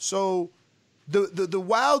 So the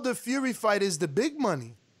Wilder Fury fight is the big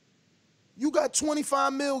money. You got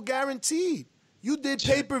 $25 million guaranteed. You did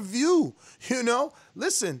pay-per-view, you know?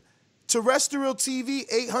 Listen, terrestrial TV,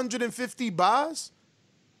 850 buys.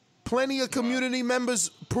 Plenty of community members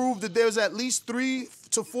prove that there's at least 300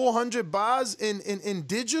 to 400 buys in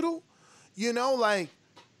digital. You know, like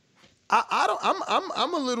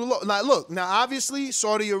I'm a little low. Like, look, now obviously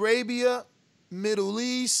Saudi Arabia, Middle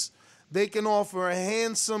East, they can offer a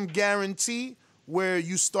handsome guarantee where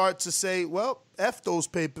you start to say, well, F those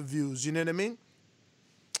pay-per-views, you know what I mean?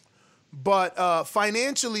 But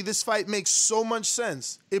financially, this fight makes so much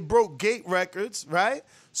sense. It broke gate records, right?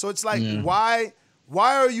 So it's like, why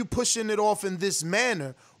are you pushing it off in this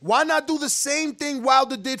manner? Why not do the same thing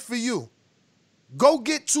Wilder did for you? Go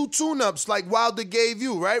get 2 tune-ups like Wilder gave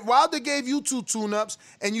you, right? Wilder gave you 2 tune-ups,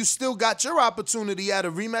 and you still got your opportunity at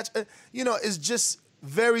a rematch. You know, it's just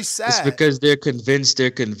very sad. It's because they're convinced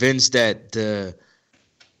that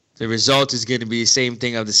the result is going to be the same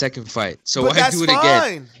thing of the second fight. So why do it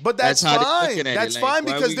again? But that's fine. That's fine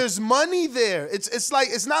because there's money there. It's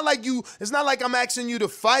not like I'm asking you to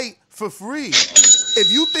fight for free.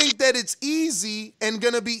 If you think that it's easy and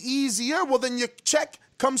gonna be easier, well then your check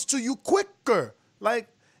comes to you quicker. Like,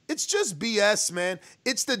 it's just BS, man.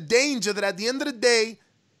 It's the danger that at the end of the day,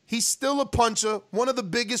 he's still a puncher, one of the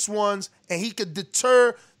biggest ones, and he could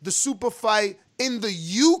deter the super fight in the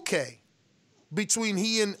UK between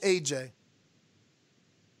he and AJ.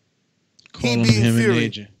 Him and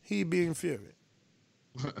AJ. He being Fury.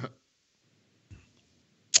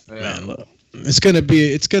 Man, look, it's gonna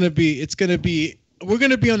be. We're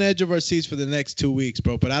gonna be on the edge of our seats for the next 2 weeks,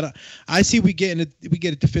 bro. But I see we get a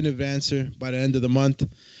definitive answer by the end of the month,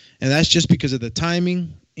 and that's just because of the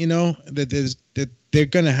timing. You know that they're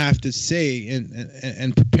gonna have to say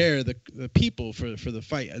and prepare the people for the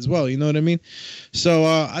fight as well. You know what I mean? So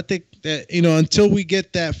I think that, you know, until we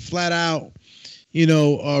get that flat out, you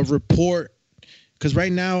know, report. Because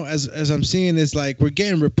right now, as I'm seeing, is like we're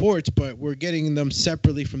getting reports, but we're getting them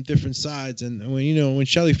separately from different sides. And when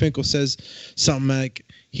Shelly Finkel says something like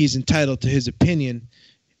he's entitled to his opinion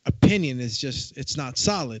is just, it's not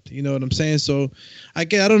solid. You know what I'm saying? So I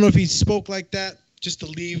don't know if he spoke like that just to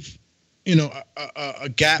leave, you know, a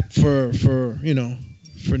gap for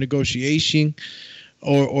negotiation,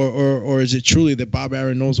 or is it truly that Bob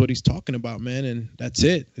Arum knows what he's talking about, man? And that's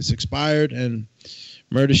it. It's expired and.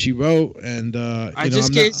 Murder, She Wrote, and I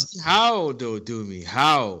just can't see how, though, Doomy.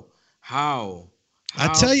 How? I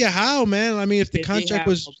tell you how, man. I mean, if the contract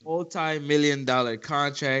was a multi-million-dollar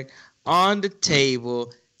contract on the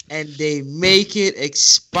table, and they make it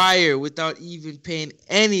expire without even paying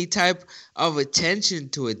any type of attention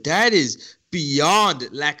to it, that is beyond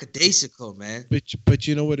lackadaisical, man. But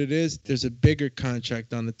you know what it is? There's a bigger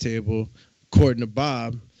contract on the table, according to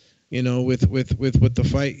Bob. You know, with what the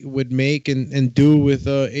fight would make and do with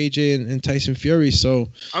AJ and Tyson Fury. So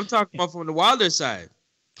I'm talking about from the Wilder side.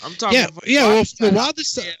 I'm talking from the Wilder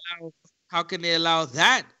side. How can they allow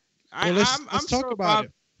that? Let's talk about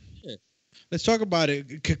it. Yeah. Let's talk about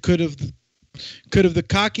it. Could have the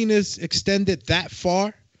cockiness extended that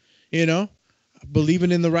far? You know,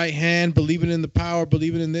 believing in the right hand, believing in the power,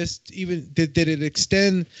 believing in this. Even did it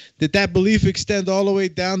extend? Did that belief extend all the way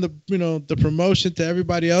down the promotion to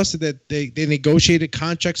everybody else? That they negotiated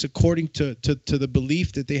contracts according to the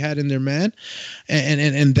belief that they had in their man,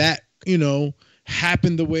 and that, you know,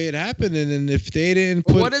 happened the way it happened. And if they didn't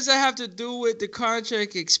put, what does that have to do with the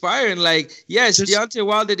contract expiring? Like, yes, Deontay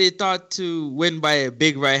Wilder, they thought to win by a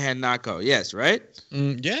big right hand knockout. Yes, right?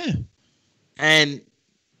 Yeah. And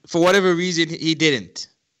for whatever reason, he didn't.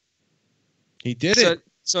 He did it.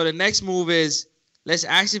 So the next move is, let's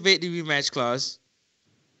activate the rematch clause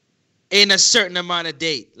in a certain amount of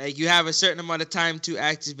date. Like, you have a certain amount of time to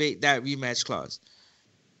activate that rematch clause.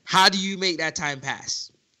 How do you make that time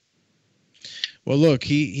pass? Well, look,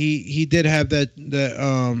 he did have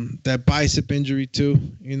that bicep injury too.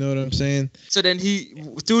 You know what I'm saying? So then he,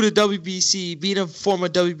 through the WBC, being a former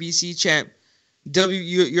WBC champ,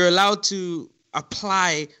 you're allowed to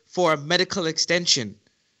apply for a medical extension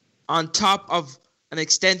on top of an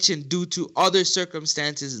extension due to other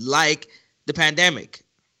circumstances like the pandemic.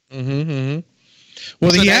 Well,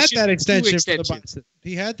 so he had that extension for the bicep.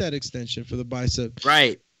 He had that extension for the bicep.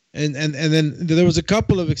 Right. And then there was a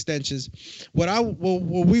couple of extensions. What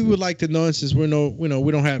we would like to know, since we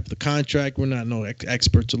don't have the contract, we're not no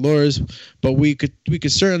experts or lawyers, but we could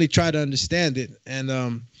certainly try to understand it. And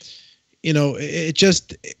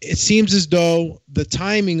it seems as though the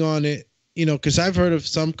timing on it, because I've heard of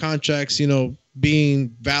some contracts,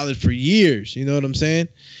 being valid for years. You know what I'm saying?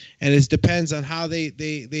 And it depends on how they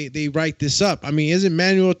write this up. I mean, isn't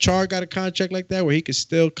Manuel Char got a contract like that where he could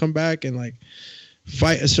still come back and like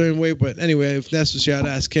fight a certain way? But anyway, if necessary, I'd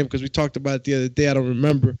ask him because we talked about it the other day. I don't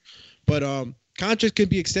remember. But contracts can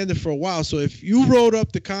be extended for a while. So if you wrote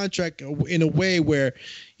up the contract in a way where,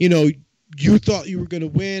 you thought you were going to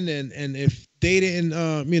win, and if they didn't,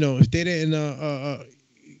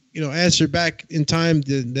 answer back in time,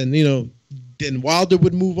 then Wilder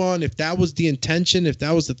would move on. If that was the intention, if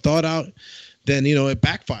that was the thought out, then, it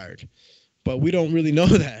backfired. But we don't really know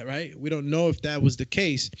that, right? We don't know if that was the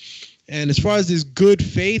case. And as far as this good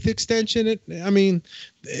faith extension, and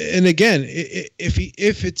again,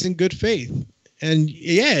 if it's in good faith, and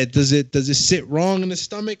yeah, does it sit wrong in the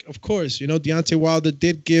stomach? Of course, Deontay Wilder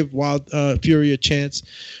did give Fury a chance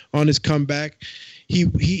on his comeback. He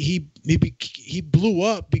blew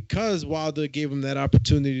up because Wilder gave him that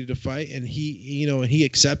opportunity to fight, and he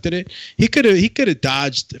accepted it. He could have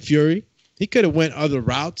dodged Fury. He could have went other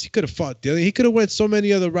routes. He could have fought Dillian. He could have went so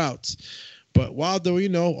many other routes. But Wilder,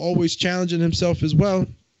 always challenging himself as well,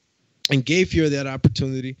 and gave Fury that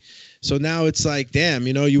opportunity. So now it's like, damn,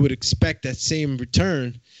 you would expect that same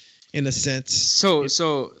return, in a sense. So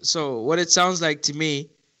what it sounds like to me,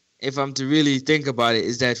 if I'm to really think about it,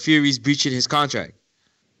 is that Fury's breaching his contract,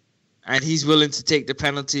 and he's willing to take the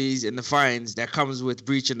penalties and the fines that comes with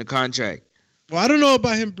breaching the contract. Well, I don't know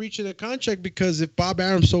about him breaching the contract, because if Bob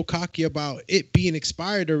Arum's so cocky about it being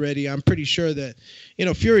expired already, I'm pretty sure that,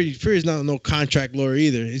 Fury's not no contract lawyer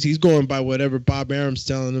either. He's going by whatever Bob Arum's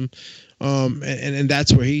telling him, and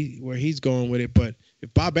that's where he's going with it. But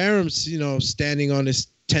if Bob Arum's, standing on his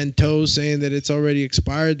 10 toes saying that it's already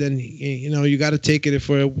expired, then you got to take it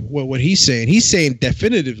for what he's saying. He's saying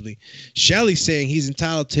definitively. Shelley's saying he's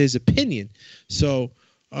entitled to his opinion. So.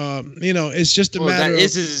 It's just a matter. That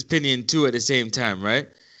is his opinion too. At the same time, right?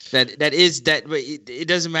 That is that. But it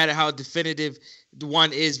doesn't matter how definitive the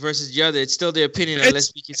one is versus the other. It's still their opinion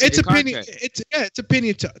unless we can see the contract. It's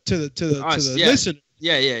opinion to the listener.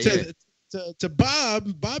 Yeah. To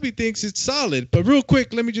Bobby thinks it's solid. But real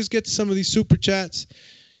quick, let me just get to some of these super chats.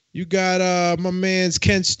 You got my man's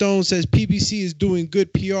Ken Stone says PBC is doing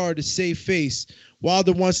good PR to save face.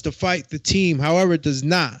 Wilder wants to fight the team, however, does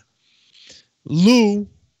not. Lou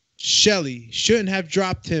Shelley shouldn't have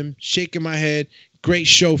dropped him. Shaking my head. Great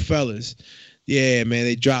show, fellas. Yeah, man,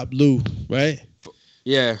 they dropped Lou, right?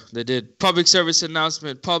 Yeah, they did. Public service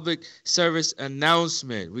announcement.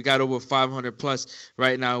 We got over 500 plus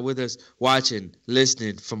right now with us watching,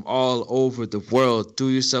 listening from all over the world. Do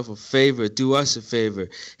yourself a favor. Do us a favor.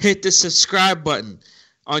 Hit the subscribe button.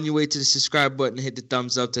 On your way to the subscribe button, hit the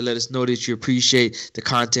thumbs up to let us know that you appreciate the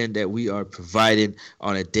content that we are providing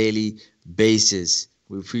on a daily basis.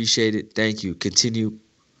 We appreciate it. Thank you. Continue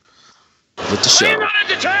with the show.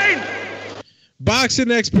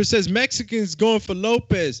 Boxing expert says Mexicans going for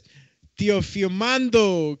Lopez.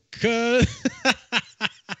 Teofimando.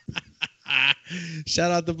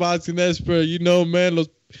 Shout out to Boxing expert. Man,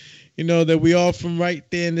 that we all from right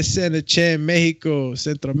there in the center, Mexico,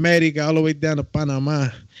 Central America, all the way down to Panama.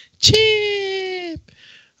 Chip.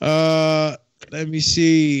 Let me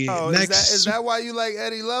see. Oh, is that why you like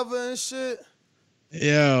Eddie Lover and shit?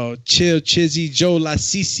 Yo, chill, Chizzy Joe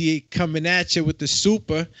Lasisi coming at you with the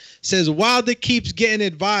super. Says Wilder keeps getting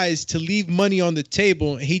advised to leave money on the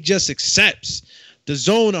table, and he just accepts. The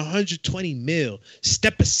zone 120 mil,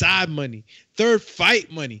 step aside money, third fight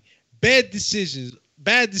money, bad decisions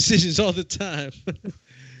all the time.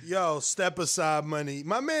 Yo, step aside money.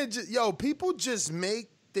 My man, people just make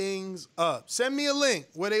things up. Send me a link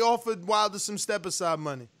where they offered Wilder some step aside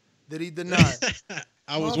money that he denied.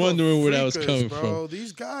 I was wondering where that was coming from.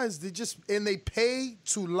 These guys, they pay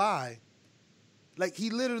to lie. Like, he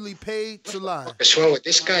literally paid to lie. What's wrong with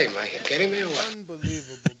this guy, man? You kidding me or what?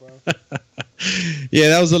 Unbelievable, bro. Yeah,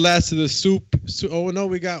 that was the last of the soup. Oh, no,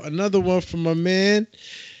 we got another one from my man,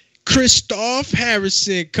 Christoph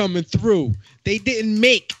Harrison, coming through. They didn't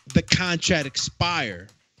make the contract expire,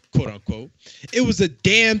 quote unquote. It was a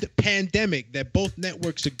damned pandemic that both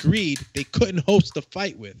networks agreed they couldn't host the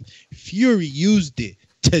fight with. Fury used it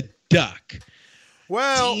to duck.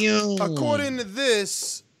 Well, according to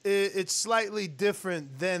this, it's slightly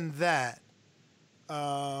different than that.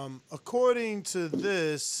 According to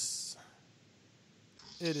this,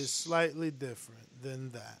 it is slightly different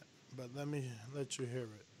than that. But let me let you hear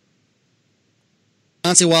it.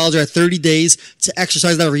 Deontay Wilder had 30 days to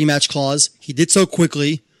exercise that rematch clause. He did so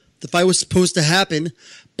quickly. The fight was supposed to happen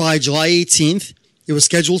by July 18th. It was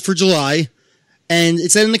scheduled for July. And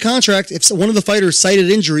it said in the contract, if one of the fighters cited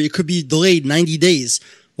injury, it could be delayed 90 days.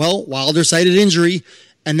 Well, Wilder cited injury,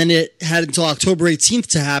 and then it had until October 18th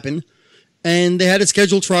to happen. And they had it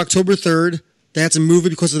scheduled for October 3rd. They had to move it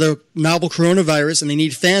because of the novel coronavirus, and they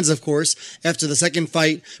need fans, of course, after the second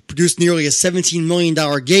fight produced nearly a $17 million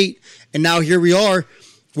gate. And now here we are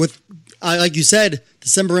with, like you said,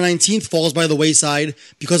 December 19th falls by the wayside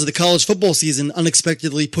because of the college football season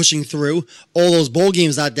unexpectedly pushing through all those bowl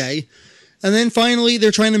games that day. And then finally, they're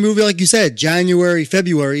trying to move it, like you said, January,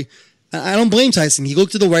 February. I don't blame Tyson. He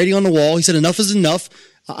looked at the writing on the wall. He said, enough is enough.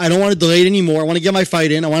 I don't want to delay it anymore. I want to get my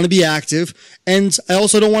fight in. I want to be active. And I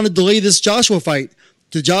also don't want to delay this Joshua fight.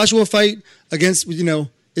 The Joshua fight against,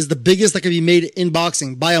 is the biggest that can be made in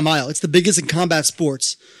boxing by a mile. It's the biggest in combat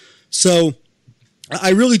sports. So I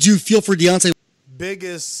really do feel for Deontay.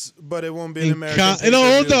 Biggest, but it won't be an American.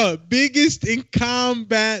 Hold on. Biggest in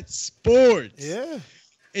combat sports. Yeah.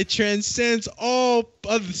 It transcends all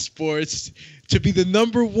other sports to be the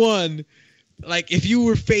number one. Like, if you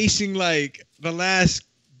were facing, like, the last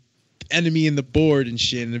enemy in the board and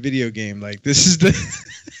shit in a video game, like, this is the...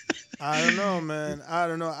 I don't know, man. I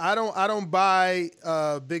don't know. I don't buy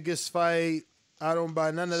biggest fight. I don't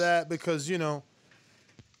buy none of that because,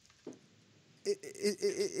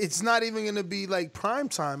 it's not even going to be, like, prime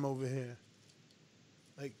time over here.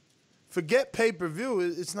 Like, forget pay-per-view.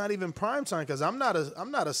 It's not even prime time because I'm not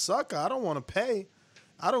a sucker. I don't want to pay.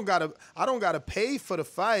 I don't gotta pay for the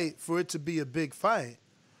fight for it to be a big fight.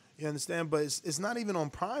 You understand? But it's not even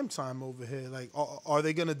on prime time over here. Like, are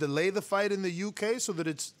they gonna delay the fight in the UK so that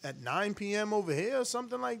it's at 9 p.m. over here or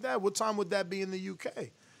something like that? What time would that be in the UK?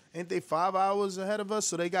 Ain't they 5 hours ahead of us?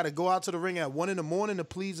 So they got to go out to the ring at 1 a.m. to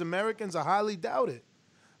please Americans? I highly doubt it.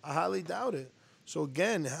 So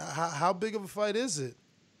again, how big of a fight is it?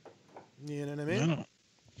 You know what I mean? No.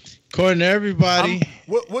 According to everybody.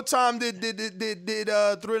 What time did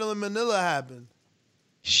Thriller in Manila happen?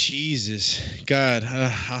 Jesus, God,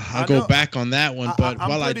 I'll go back on that one. But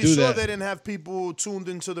while I do that, I'm pretty sure they didn't have people tuned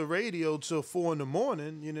into the radio till 4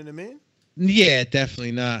 a.m. You know what I mean? Yeah,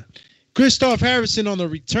 definitely not. Christoph Harrison on the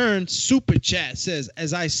return super chat says,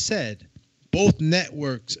 as I said, both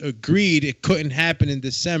networks agreed it couldn't happen in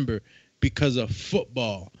December because of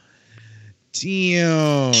football.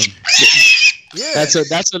 Damn. Yeah. That's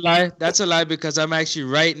a lie. That's a lie because I'm actually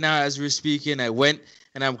right now as we're speaking. I went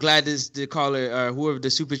and I'm glad the caller whoever the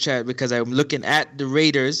super chat because I'm looking at the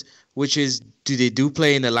Raiders, which is they do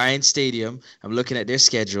play in the Lions Stadium. I'm looking at their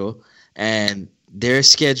schedule and they're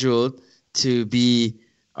scheduled to be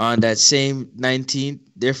on that same 19th.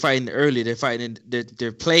 They're fighting early. They're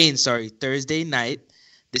playing Thursday night,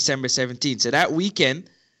 December 17th. So that weekend,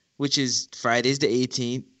 which is Friday's the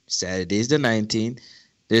 18th, Saturday's the 19th.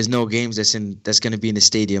 There's no games that's going to be in the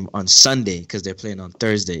stadium on Sunday because they're playing on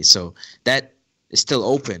Thursday. So that is still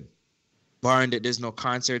open, barring that there's no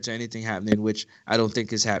concerts or anything happening, which I don't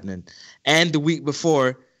think is happening. And the week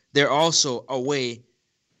before, they're also away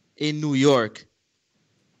in New York.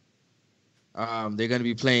 They're going to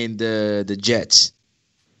be playing the Jets.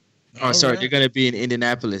 They're going to be in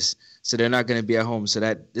Indianapolis. So they're not going to be at home. So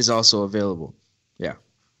that is also available. Yeah.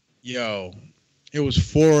 Yo, it was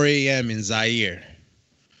 4 a.m. in Zaire.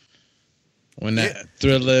 When that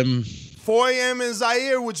Thriller... 4 a.m. in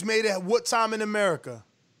Zaire, which made it what time in America?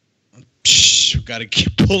 Got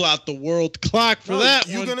to pull out the world clock for that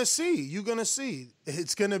one. You're going to see.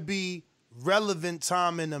 It's going to be relevant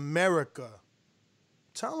time in America.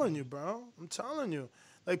 I'm telling you, bro. I'm telling you.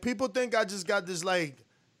 Like, people think I just got this, like,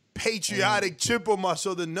 patriotic chip on my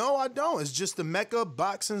shoulder. No, I don't. It's just the Mecca of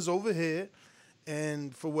boxing's over here.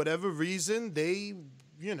 And for whatever reason, they,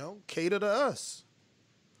 cater to us.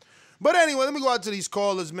 But anyway, let me go out to these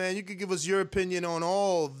callers, man. You can give us your opinion on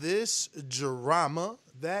all this drama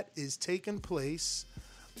that is taking place.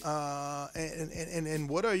 And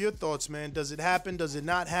what are your thoughts, man? Does it happen? Does it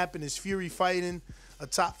not happen? Is Fury fighting a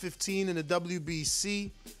top 15 in the WBC?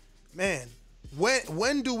 Man,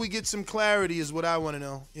 when do we get some clarity is what I want to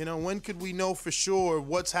know. When could we know for sure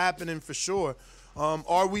what's happening for sure?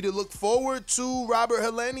 Are we to look forward to Robert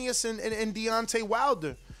Helenius and Deontay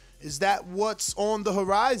Wilder? Is that what's on the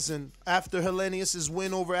horizon after Helenius'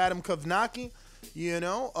 win over Adam Kovnacki?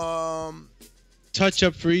 Touch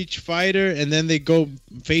up for each fighter and then they go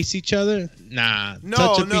face each other? Nah.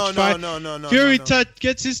 No. Fury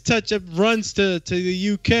gets his touch up, runs to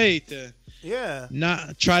the UK to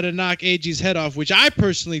try to knock AJ's head off, which I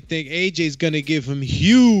personally think AJ's going to give him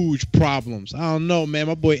huge problems. I don't know, man.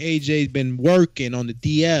 My boy AJ's been working on the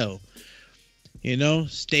DL.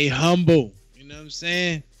 Stay humble. You know what I'm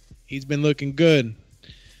saying? He's been looking good.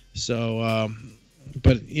 So,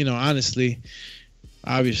 but, honestly,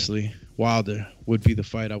 obviously, Wilder would be the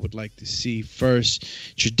fight I would like to see first.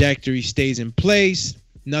 Trajectory stays in place.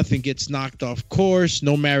 Nothing gets knocked off course.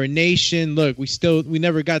 No marination. Look, we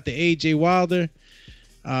never got the AJ Wilder.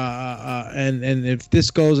 And if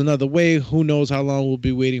this goes another way, who knows how long we'll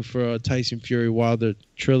be waiting for a Tyson Fury Wilder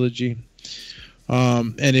trilogy.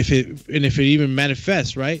 And if it even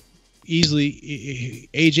manifests, right? Easily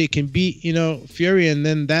AJ can beat, Fury, and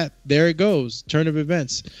then there it goes. Turn of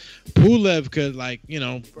events. Pulev could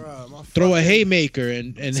throw a haymaker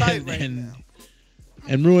and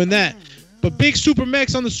ruin that. But Big Super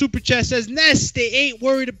Max on the super chat says, Ness, they ain't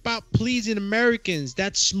worried about pleasing Americans.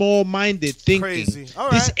 That's small-minded thinking. Crazy. All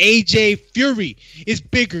right. This AJ Fury is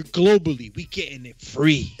bigger globally. We getting it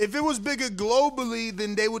free. If it was bigger globally,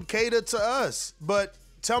 then they would cater to us. But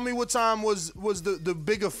tell me what time was the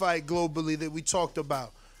bigger fight globally that we talked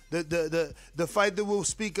about? The fight that we'll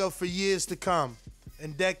speak of for years to come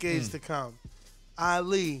and decades to come.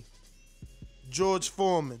 Ali, George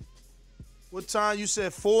Foreman. What time? You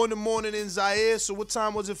said 4 in in Zaire, so what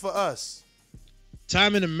time was it for us?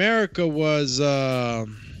 Time in America was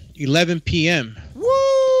 11 p.m.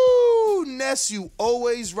 Woo! Ness, you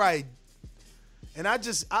always right. And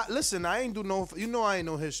listen, I ain't do no, I ain't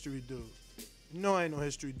no history dude.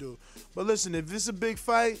 But listen, if it's a big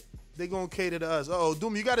fight, they gonna cater to us. Uh-oh,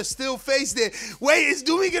 Doom, you got a still face there. Wait, is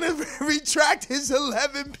Doomy gonna retract his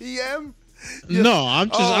 11 p.m.? No, I'm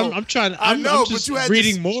trying. I'm just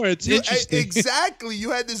reading more. It's interesting. Exactly. You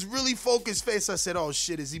had this really focused face. I said, "Oh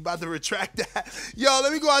shit, is he about to retract that?" Yo,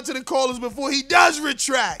 let me go out to the callers before he does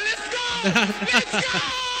retract. Let's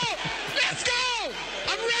go!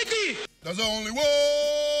 I'm ready! There's only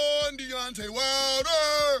one Deontay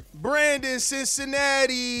Wilder. Brandon,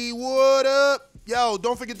 Cincinnati, what up? Yo,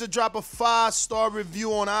 don't forget to drop a 5-star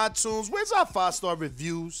review on iTunes. Where's our 5-star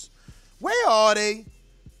reviews? Where are they?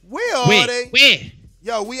 Where?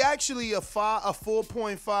 Yo, we actually a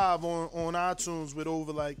 4.5 on iTunes with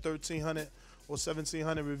over like 1,300 or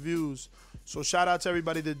 1,700 reviews. So shout out to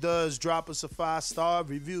everybody that does drop us a 5-star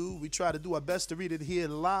review. We try to do our best to read it here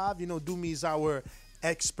live. Doomy's our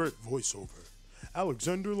expert voiceover.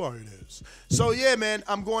 Alexander Lioness. So yeah, man,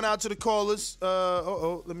 I'm going out to the callers.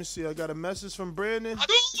 Let me see. I got a message from Brandon.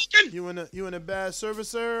 You in a bad service,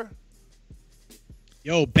 sir?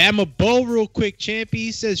 Yo, Bama Bo real quick, Champy.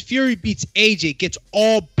 He says Fury beats AJ, gets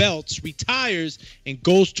all belts, retires, and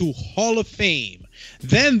goes to Hall of Fame.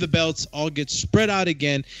 Then the belts all get spread out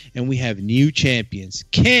again, and we have new champions.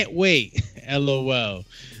 Can't wait. LOL.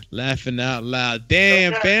 Laughing out loud.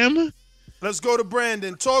 Damn, Bama. Let's go to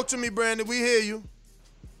Brandon. Talk to me, Brandon. We hear you.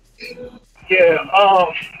 Yeah,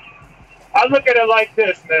 I look at it like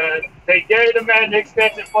this, man. They gave the man the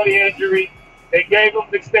extension for the injury. They gave him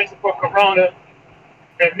the extension for Corona.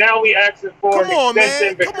 And now we asking for an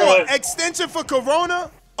extension because... Come on, extension for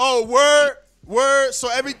Corona? Oh, word. So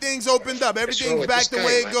everything's opened up. Everything's back the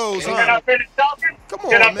way it goes, huh? Can I finish talking? Come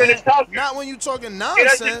on, man. Finish talking? Not when you talking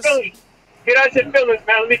nonsense. Get out your feelings,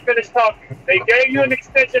 man. Let me finish talking. They gave you an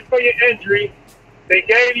extension for your injury. They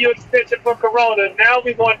gave you an extension for Corona. Now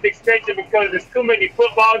we want the extension because there's too many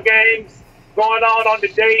football games going on the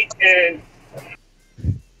date, and...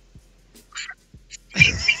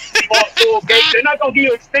 They're not gonna give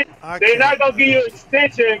you extension. They're not gonna give you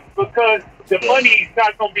extension because the money's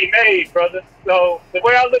not gonna be made, brother. So the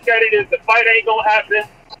way I look at it is the fight ain't gonna happen.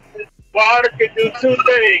 Wilder can do 2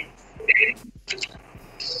 things.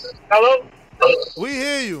 Hello? We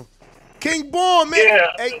hear you, King Born, man.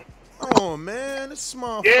 Yeah. Hey, oh man, this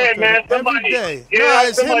motherfucker. Yeah, man. Every day. Yeah, nah,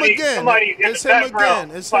 it's him again. It's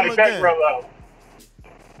him again.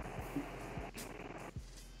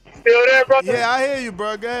 Still there, brother? Yeah, I hear you,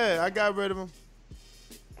 bro. Go ahead. I got rid of him.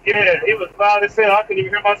 Yeah, he was loud as hell. I couldn't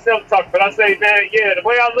even hear myself talk. But I say, man, yeah, the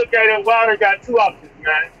way I look at it, Wilder got 2 options,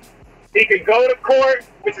 man. He could go to court,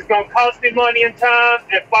 which is going to cost him money and time,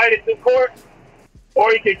 and fight it through court.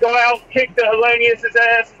 Or he could go out, kick the Hellenius'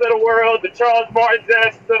 asses of the world, the Charles Martin's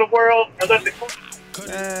asses of the world, and let the court...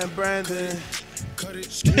 Man, Brandon,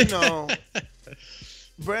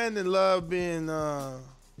 Brandon love being...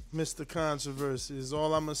 Mr. Controversy is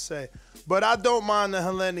all I'm going to say. But I don't mind the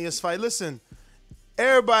Hellenius fight. Listen,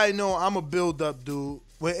 everybody know I'm a build-up dude.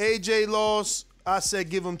 When AJ lost, I said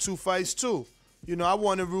give him 2 fights too. I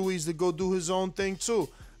wanted Ruiz to go do his own thing too.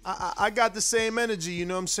 I got the same energy, you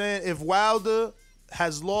know what I'm saying? If Wilder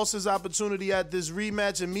has lost his opportunity at this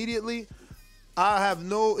rematch immediately, I have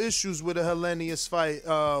no issues with a Hellenius fight.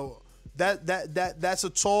 That's a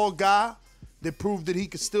tall guy that proved that he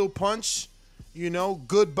could still punch.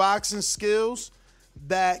 good boxing skills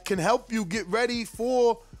that can help you get ready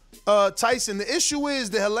for Tyson. The issue is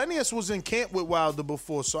that Helenius was in camp with Wilder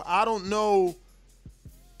before, so I don't know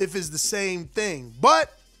if it's the same thing.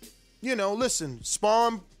 But, listen,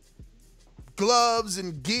 sparring gloves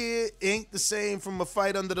and gear ain't the same from a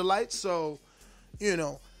fight under the lights, so,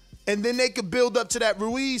 And then they could build up to that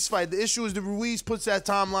Ruiz fight. The issue is that Ruiz puts that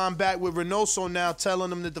timeline back with Reynoso now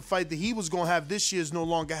telling him that the fight that he was going to have this year is no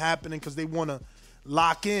longer happening because they want to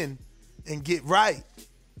lock in and get right.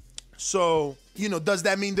 So, does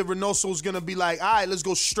that mean that Reynoso's going to be like, all right, let's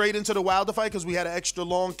go straight into the Wilder fight because we had an extra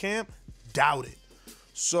long camp? Doubt it.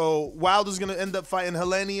 So Wilder's going to end up fighting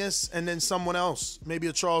Helenius and then someone else. Maybe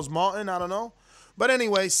a Charles Martin, I don't know. But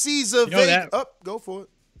anyway, Caesar go for it.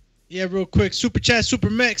 Yeah, real quick. Super Chat Super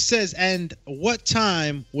Mex says, and what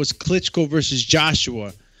time was Klitschko versus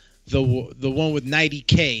Joshua? The one with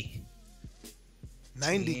 90K.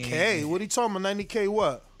 90K? What are you talking about? 90K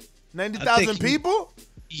what? 90,000 people?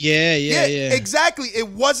 Yeah. Exactly. It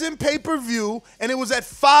wasn't pay-per-view, and it was at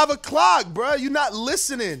 5 o'clock, bro. You're not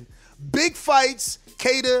listening. Big fights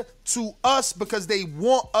cater to us because they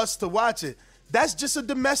want us to watch it. That's just a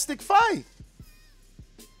domestic fight.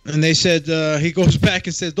 And they said, he goes back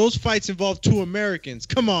and says, those fights involve 2 Americans.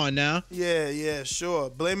 Come on now. Yeah, sure.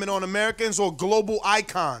 Blame it on Americans or global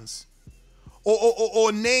icons.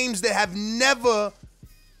 Or names that have never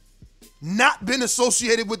not been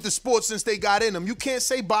associated with the sport since they got in them. You can't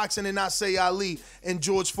say boxing and not say Ali and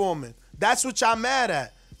George Foreman. That's what y'all mad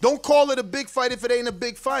at. Don't call it a big fight if it ain't a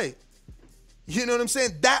big fight. You know what I'm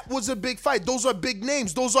saying? That was a big fight. Those are big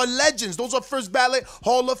names. Those are legends. Those are first ballot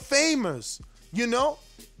Hall of Famers.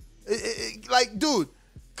 Like, dude,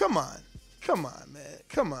 come on, man.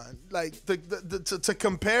 Come on. Like, to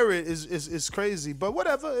compare it is crazy. But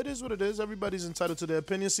whatever. It is what it is. Everybody's entitled to their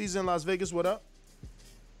opinion. Caesar in Las Vegas, what up?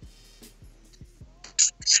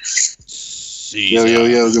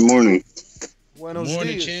 Yo, good morning. Buenos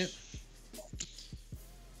dias. Champ.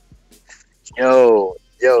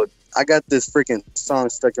 Yo, I got this freaking song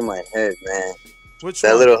stuck in my head, man. Which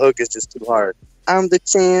that one? little hook is just too hard. I'm the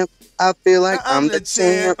champ. I feel like I'm the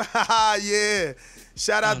champ. Yeah.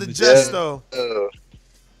 Shout out to Justo.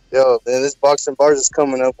 Yo, man, this Boxing Bars is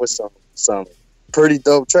coming up with some pretty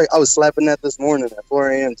dope track. I was slapping that this morning at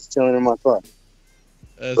 4 a.m. just chilling in my car.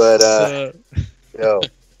 Yo,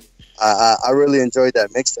 I really enjoyed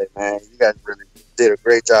that mixtape, man. You guys really did a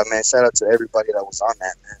great job, man. Shout out to everybody that was on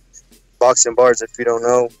that, man. Boxing Bars, if you don't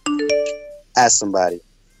know, ask somebody.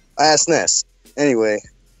 Ask Ness. Anyway,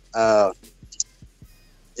 about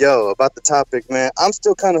the topic, man, I'm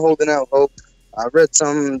still kind of holding out hope. I read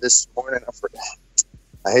something this morning. I forgot.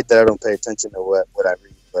 I hate that I don't pay attention to what I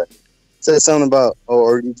read, but it said something about,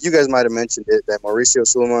 or you guys might have mentioned it, that Mauricio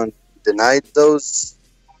Sulaiman denied those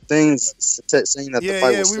things, saying that the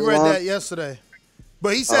fight was still on. Yeah, we read that yesterday.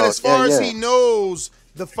 But he said as far as he knows,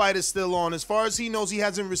 the fight is still on. As far as he knows, he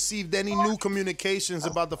hasn't received any new communications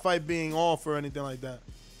about the fight being off or anything like that.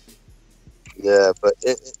 Yeah, but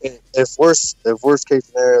if worst case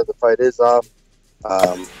scenario, the fight is off.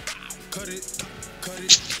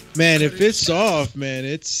 Man, if it's off, man,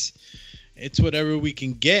 it's whatever we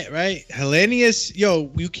can get, right? Helenius,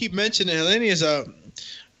 you keep mentioning Helenius.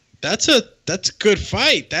 That's a good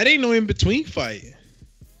fight. That ain't no in between fight.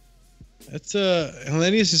 That's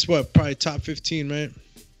Helenius is what, probably top 15, right?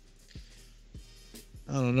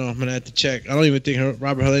 I don't know. I'm gonna have to check. I don't even think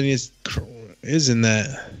Robert Helenius is in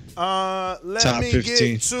that. Let top me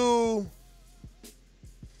 15. Get to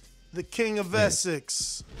the King of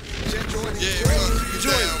Essex. Just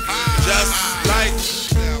like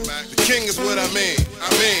the king is what I mean.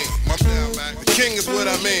 The king is what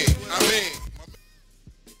I mean.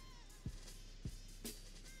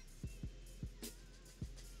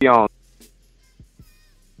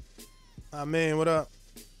 What up?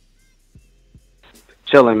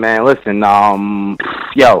 Chilling, man. Listen,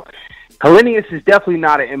 Helenius is definitely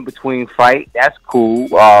not an in-between fight. That's cool.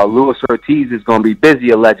 Luis Ortiz is going to be busy,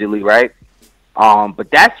 allegedly, right? But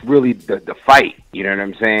that's really the fight. You know what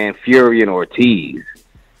I'm saying? Fury and Ortiz.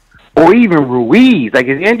 Or even Ruiz. Like,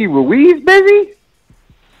 is Andy Ruiz busy?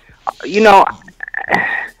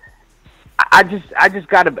 I just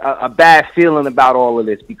got a bad feeling about all of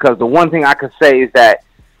this, because the one thing I could say is that,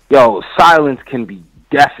 silence can be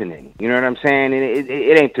deafening. You know what I'm saying? And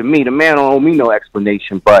it ain't to me. The man don't owe me no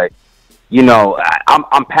explanation, but,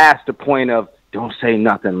 I'm past the point of don't say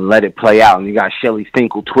nothing, let it play out. And you got Shelly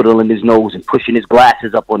Finkel twiddling his nose and pushing his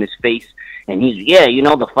glasses up on his face. And he's,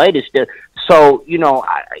 the fight is still. So,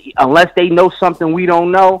 unless they know something we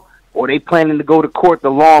don't know, or they planning to go to court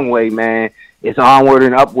the long way, man, it's onward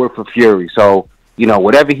and upward for Fury. So,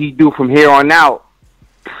 whatever he do from here on out,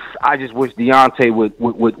 I just wish Deontay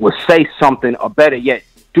would say something, or better yet,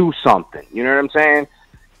 do something. You know what I'm saying?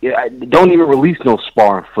 Yeah, don't even release no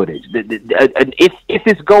sparring footage. If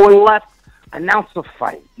it's going left, announce a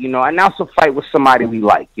fight. Announce a fight with somebody we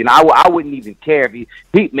like. I wouldn't even care if he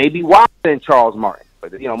maybe Wilder and Charles Martin.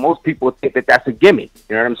 But most people think that that's a gimmick.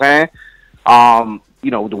 You know what I'm saying?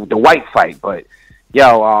 The white fight. But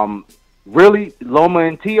really, Loma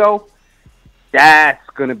and Tio, that's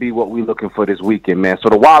gonna be what we're looking for this weekend, man. So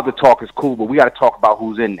the Wilder talk is cool, but we got to talk about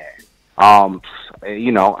who's in there. I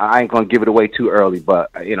ain't gonna give it away too early, but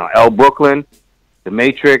El Brooklyn, The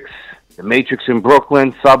Matrix in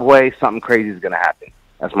Brooklyn, Subway, something crazy is gonna happen.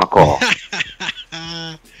 That's my call.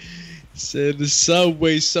 Said the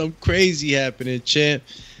Subway, something crazy happening, champ.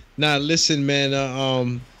 Nah, listen,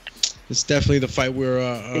 man. It's definitely the fight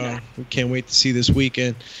we can't wait to see this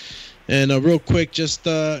weekend. And real quick, just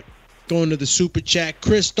going to the super chat,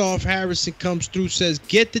 Christoph Harrison comes through, says,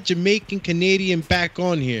 "Get the Jamaican Canadian back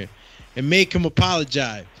on here and make him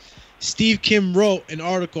apologize. Steve Kim wrote an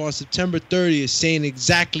article on September 30th saying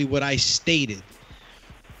exactly what I stated."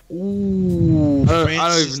 Ooh, I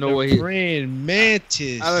don't even know what he. Brand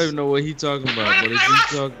Mantis. I don't even know what he's talking about. But if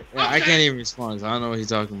he talk, I can't even respond. So I don't know what he's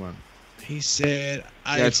talking about. He said,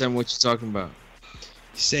 "That's him. What you talking about?"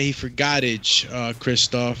 He said he forgot it,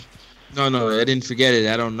 Christoph. No, I didn't forget it.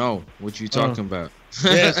 I don't know what you talking about.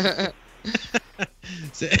 Yes.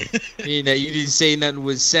 Meaning that you didn't say nothing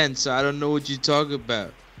with sense, so I don't know what you talking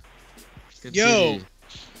about. Continue. Yo.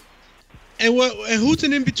 And who's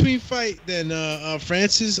an in-between fight then,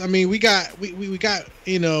 Francis? I mean, we got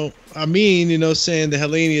saying that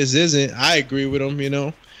Helenius isn't. I agree with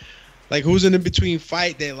him, Like, who's an in-between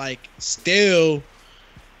fight that, like, still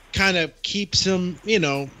kind of keeps him,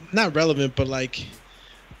 not relevant, but, like,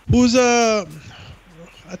 who's, I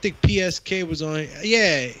think PSK was on.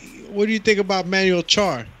 Yeah. What do you think about Manuel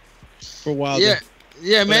Char for Wilder?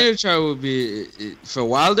 Yeah, Manuel Char would be for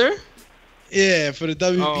Wilder? Yeah, for the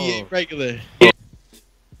WBA regular.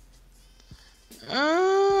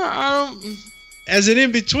 I don't. As an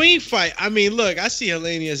in-between fight, I mean, look, I see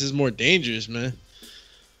Helenius as more dangerous, man.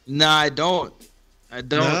 Nah, I don't.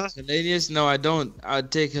 Nah? Helenius? No, I don't.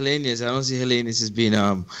 I'd take Helenius. I don't see Helenius as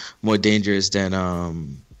being more dangerous than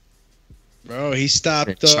Bro, he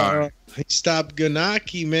stopped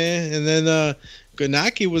Ganaki, man, and then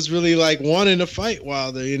Ganaki was really like wanting to fight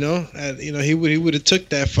Wilder, he would have took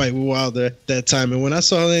that fight with Wilder at that time. And when I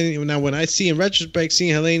saw Helenius, when I see in retrospect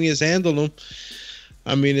seeing Helenius handle him,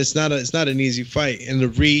 I mean, it's not an easy fight. And the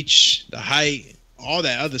reach, the height, all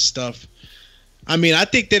that other stuff. I mean, I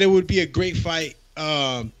think that it would be a great fight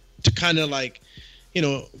to kind of like,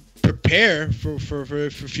 prepare for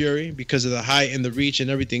Fury because of the height and the reach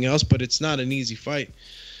and everything else. But it's not an easy fight.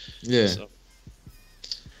 Yeah. So.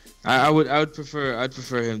 I would prefer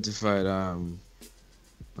him to fight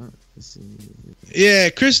Yeah,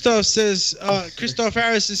 Christoph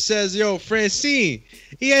Harrison says, "Yo, Francine,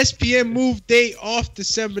 ESPN moved date off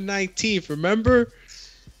December 19th, remember?"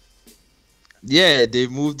 Yeah, they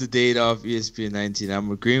moved the date off ESPN 19.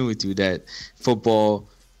 I'm agreeing with you that football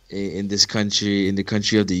in this country, in the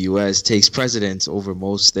country of the US, takes precedence over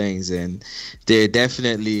most things, and they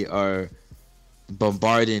definitely are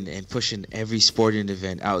bombarding and pushing every sporting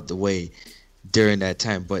event out the way during that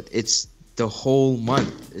time. But it's the whole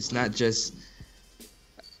month. It's not just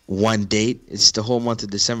one date. It's the whole month of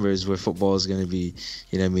December is where football is going to be,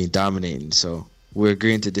 dominating. So we're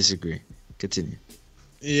agreeing to disagree. Continue.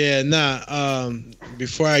 Yeah,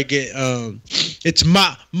 before I get it's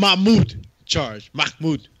Mahmoud charge.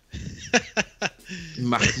 Mahmoud.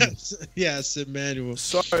 Yeah, I said Manuel.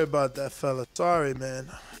 Sorry about that, fella. Sorry,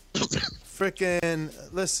 man. Freaking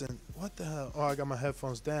listen, what the hell? Oh, I got my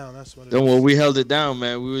headphones down. That's what it Don't is. worry, we held it down,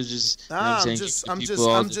 man. We was just I'm just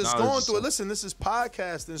going through it. Listen, this is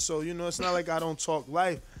podcasting, so it's not like I don't talk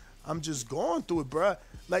life. I'm just going through it, bruh.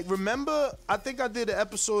 Like, remember, I think I did an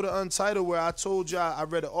episode of Untitled where I told y'all I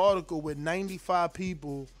read an article with 95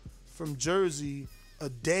 people from Jersey a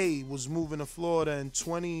day was moving to Florida and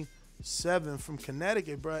 27 from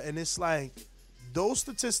Connecticut, bruh. And it's like, those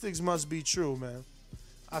statistics must be true, man.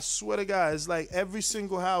 I swear to God, it's like every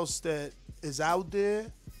single house that is out there,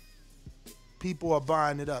 people are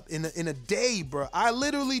buying it up. In a day, bro. I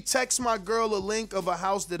literally text my girl a link of a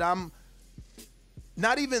house that I'm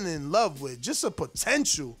not even in love with, just a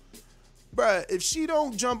potential. Bruh, if she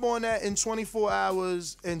don't jump on that in 24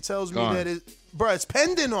 hours and tells me that it's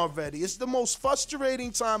pending already. It's the most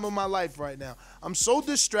frustrating time of my life right now. I'm so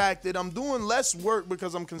distracted. I'm doing less work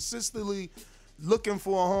because I'm consistently looking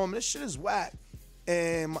for a home. This shit is whack.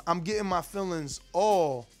 And I'm getting my feelings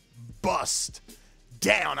all bust.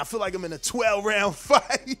 down. I feel like I'm in a 12-round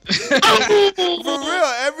fight. For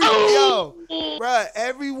real,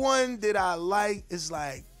 everyone that I like is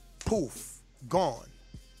like poof, gone.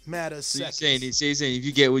 Matter of seconds. So you're saying if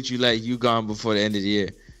you get what you like, you gone before the end of the year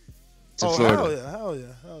to Florida. Hell yeah.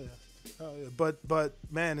 But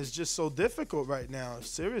man, it's just so difficult right now.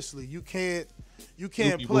 Seriously, you can't play.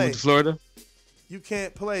 Moving to Florida? You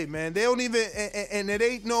can't play, man. They don't even, and it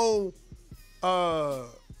ain't no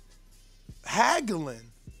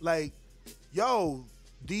haggling. Like, yo,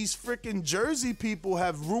 these freaking Jersey people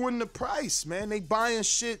have ruined the price, man. They buying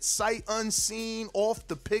shit sight unseen, off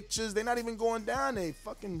the pictures. They're not even going down. They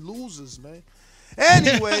fucking losers, man.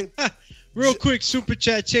 Anyway. Real quick, Super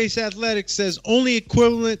Chat Chase Athletics says only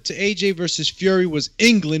equivalent to AJ versus Fury was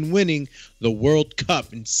England winning the World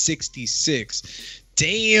Cup in '66.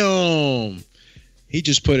 Damn. He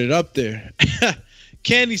just put it up there.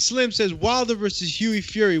 Candy Slim says Wilder versus Hughie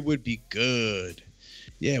Fury would be good.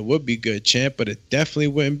 Yeah, it would be good, champ, but it definitely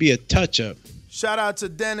wouldn't be a touch-up. Shout out to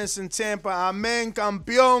Dennis in Tampa. Amen,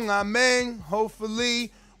 campeón. Amen.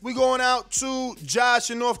 Hopefully. We going out to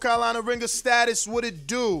Josh in North Carolina. Ringer status. What it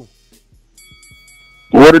do?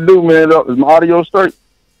 What it do, man? Is my audio straight?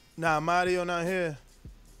 Nah, my audio not here.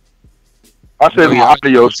 I said my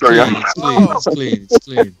audio straight. It's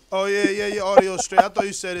clean. Oh, yeah, audio straight. I thought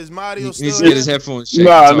you said is my audio still He here? get his headphones straight.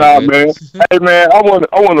 Nah, man. Hey, man, I want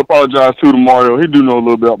to apologize to Mario. He do know a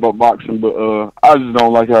little bit about boxing, but I just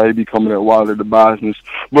don't like how he be coming at Wilder the biasness.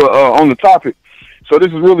 But on the topic, so this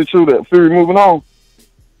is really true that Fury moving on?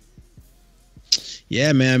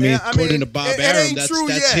 Yeah, man. I mean, according to Bob Arum,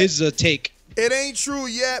 that's his take. It ain't true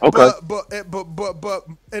yet, okay. but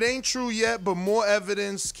it ain't true yet. But more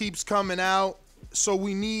evidence keeps coming out, so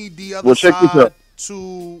we need the other side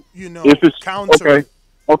to, counter.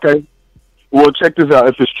 Okay. Well, check this out.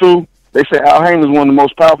 If it's true, they say Al Haymon is one of the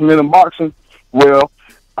most powerful men in boxing. Well,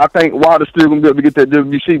 I think Wilder's still gonna be able to get that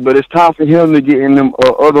WBC, but it's time for him to get in them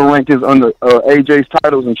other rankings under AJ's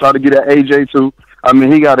titles and try to get at AJ too. I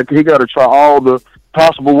mean, he gotta try all the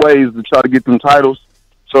possible ways to try to get them titles.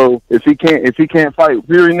 So if he can't fight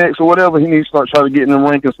Fury next or whatever, he needs to start trying to get in the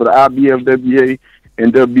rankings for the IBF, WBA,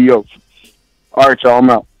 and WBO. All right, y'all, I'm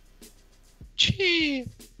out.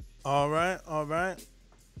 All right.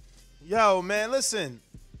 Yo, man, listen.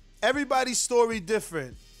 Everybody's story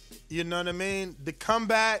different. You know what I mean? The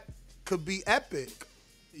comeback could be epic.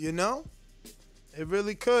 You know? It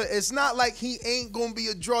really could. It's not like he ain't going to be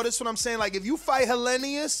a draw. That's what I'm saying. Like, if you fight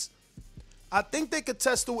Helenius, I think they could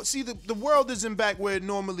test the... See, the world isn't back where it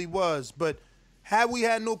normally was, but had we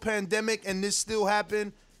had no pandemic and this still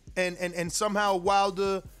happened and somehow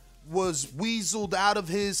Wilder was weaseled out of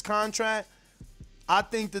his contract, I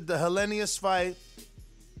think that the Helenius fight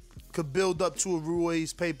could build up to a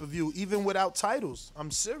Ruiz pay-per-view, even without titles.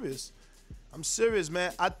 I'm serious,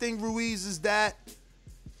 man. I think Ruiz is that...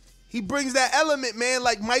 He brings that element, man,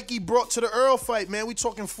 like Mikey brought to the Earl fight, man. We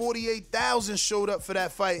talking 48,000 showed up for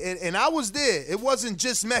that fight, and I was there. It wasn't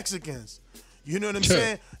just Mexicans. You know what I'm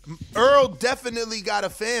saying? Earl definitely got a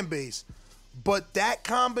fan base, but that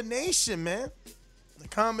combination, man,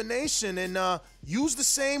 and use the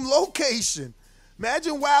same location.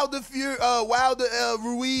 Imagine Wilder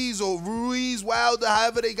Ruiz or Ruiz Wilder,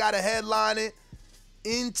 however they got to headline it,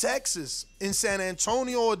 in Texas, in San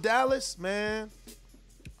Antonio or Dallas, man.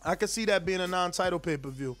 I could see that being a non-title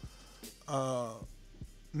pay-per-view.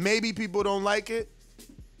 Maybe people don't like it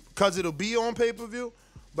because it'll be on pay-per-view,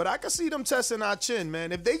 but I could see them testing our chin,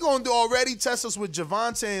 man. If they going to already test us with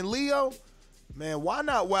Javante and Leo, man, why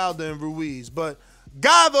not Wilder and Ruiz? But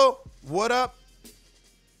Gavo, what up?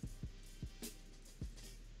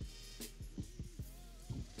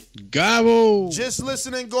 Gabo. Just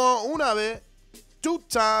listening, going una vez, two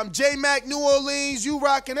time. J-Mac, New Orleans, you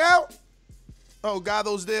rocking out? Oh,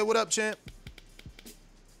 Gavo's there. What up, champ?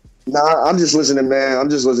 Nah, I'm just listening, man. I'm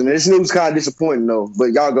just listening. This news kind of disappointing, though.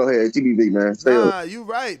 But y'all go ahead. TBV, man. Stay up. You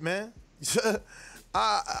right, man.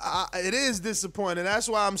 It is disappointing. That's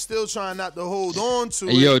why I'm still trying not to hold on to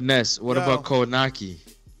it. Yo, Ness, what about Kownacki?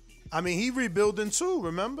 I mean, he rebuilding too,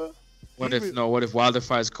 remember? What if Wilder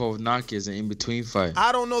fights Kownacki as an in-between fight?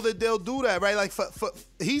 I don't know that they'll do that, right? Like,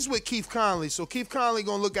 he's with Keith Conley, so Keith Conley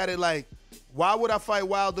going to look at it like, why would I fight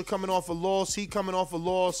Wilder coming off a loss? He coming off a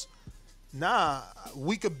loss. Nah,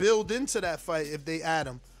 we could build into that fight if they add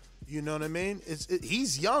him. You know what I mean?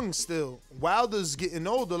 He's young still. Wilder's getting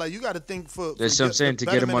older. Like, you got to think for that's what I'm saying, to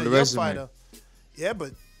get him on the resume. Fighter. Yeah,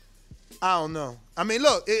 but I don't know. I mean,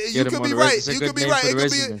 look, you could be right. You could be right. It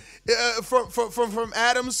could be from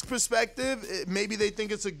Adam's perspective. Maybe they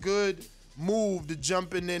think it's a good move to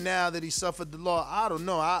jump in there now that he suffered the loss. I don't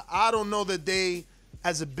know. I don't know that they,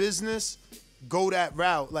 as a business, go that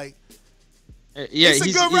route. Like, Yeah, it's a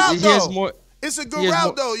he's- good he- route he though. has more- It's a he good has route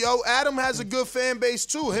more- though, yo. Adam has a good fan base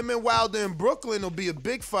too. Him and Wilder in Brooklyn will be a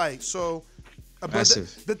big fight. So, but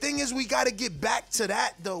Massive. the thing is, we got to get back to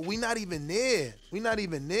that though. We not even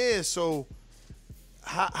there. So,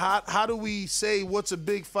 how do we say what's a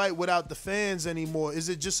big fight without the fans anymore? Is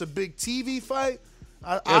it just a big TV fight?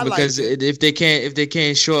 I Yeah, because like it. if they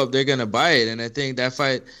can't show up, they're gonna buy it, and I think that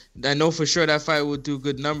fight, I know for sure that fight will do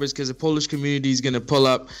good numbers because the Polish community is gonna pull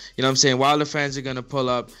up. You know what I'm saying? Wilder fans are gonna pull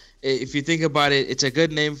up. If you think about it, it's a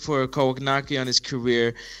good name for Kownacki on his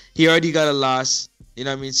career. He already got a loss. You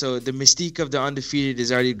know what I mean? So the mystique of the undefeated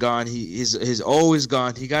is already gone. He's always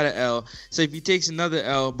gone. He got an L. So if he takes another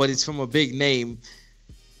L, but it's from a big name,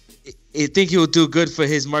 I think he'll do good for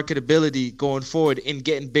his marketability going forward in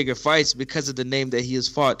getting bigger fights because of the name that he has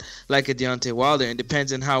fought, like a Deontay Wilder. And it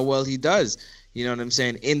depends on how well he does. You know what I'm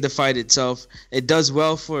saying? In the fight itself, it does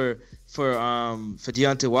well for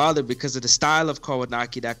Deontay Wilder because of the style of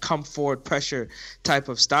Kownacki, that come forward pressure type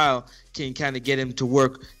of style can kind of get him to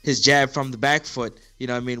work his jab from the back foot. You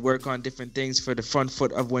know what I mean? Work on different things for the front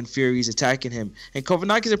foot of when Fury's attacking him. And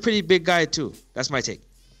Kownacki's a pretty big guy too. That's my take.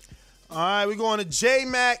 All right, we're going to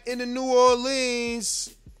J-Mac in the New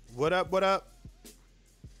Orleans. What up, what up?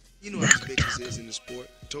 You know how these bitches is in the sport.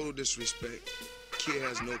 Total disrespect. Kid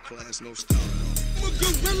has no class, no style. I'm a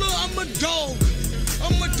gorilla, I'm a dog.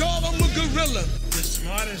 I'm a dog, I'm a gorilla. The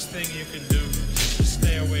smartest thing you can do is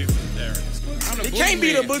stay away from Derek. It can't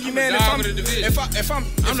be the boogeyman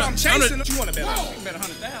if I'm chasing him. You want to bet on? Bet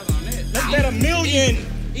 100,000 on that. Let's bet $1 million.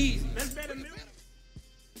 Easy. Let's bet $1 million.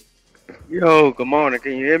 Yo, good morning.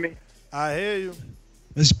 Can you hear me? I hear you.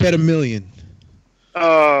 Let's bet $1 million.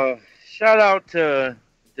 Shout out to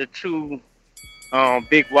the two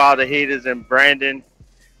big Wilder haters and Brandon,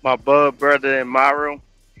 my Bud brother, and Myro.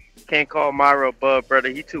 Can't call Myro Bud brother.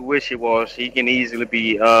 He too wishy-washy. He can easily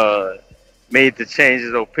be made to change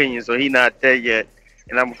his opinion, so he not there yet.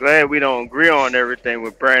 And I'm glad we don't agree on everything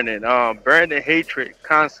with Brandon. Brandon hatred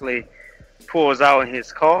constantly pours out in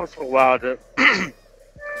his calls for Wilder.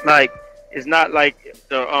 Like, it's not like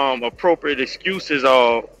the appropriate excuses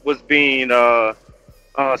are what's being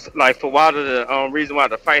like for Wilder. The reason why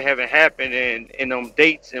the fight haven't happened and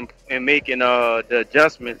dates and making the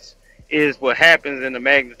adjustments is what happens in the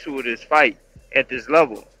magnitude of this fight at this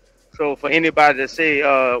level. So for anybody to say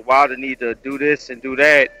Wilder need to do this and do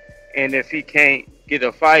that, and if he can't get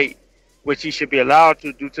a fight, which he should be allowed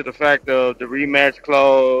to due to the fact of the rematch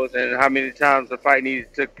clause and how many times the fight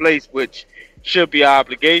needed to take place, which should be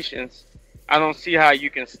obligations, I don't see how you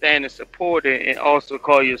can stand and support it and also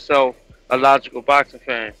call yourself a logical boxing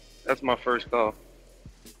fan. That's my first call.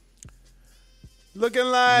 Looking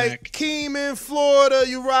like Keem in Florida.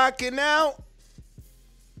 You rocking out?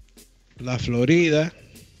 La Florida.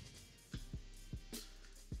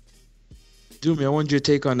 Doomy, I want your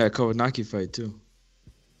take on that Kownacki fight too.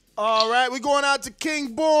 All right, we're going out to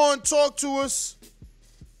King Born. Talk to us.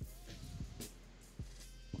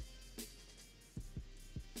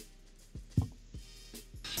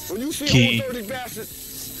 When you see King. old dirty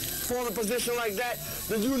bastards fall in a position like that,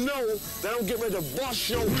 then you know that I'm getting ready to bust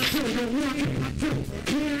your.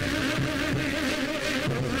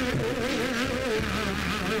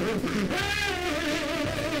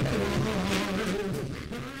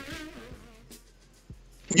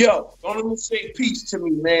 Yo, don't let me say peace to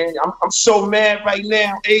me, man. I'm so mad right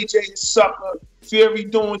now. AJ the sucker, Fury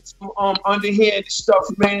doing some underhanded stuff,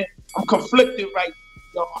 man. I'm conflicted right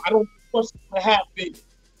now. I don't know what's gonna happen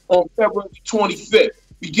on February 25th.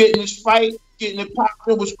 We getting this fight, getting it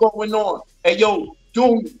popping, what's going on. Hey, yo,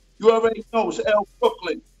 Doom, you already know it's L.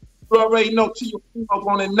 Brooklyn. You already know Tia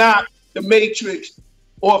gonna knock the Matrix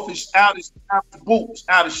off his out his boots,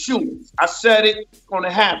 out his shoes. I said it, it's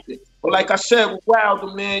gonna happen. But like I said with Wilder,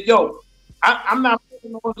 man, yo, I'm not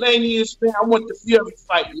putting on Lanius, man. I want the Fury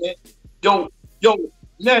fight, man. Yo,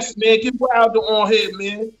 Ness, man, get Wilder on here,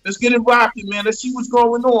 man. Let's get it rocking, man. Let's see what's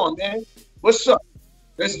going on, man. What's up?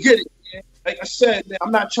 Let's get it, man. Like I said, man,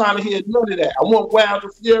 I'm not trying to hear none of that. I want Wilder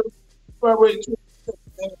Fury. February 25th,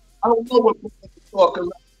 man. I don't know what we're talking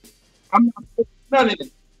about. I'm not putting none of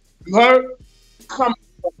it. You heard? Coming.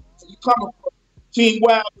 You coming for Team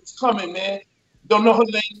Wilder's coming, man. Don't know her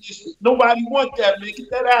name is. Nobody want that, man. Get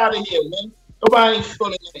that out of here, man. Nobody ain't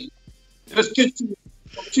feeling it. Let's get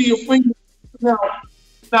to your finger now.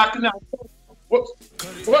 Knocking out.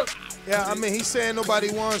 What? Yeah, I mean, he's saying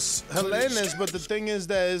nobody wants Helenius, but the thing is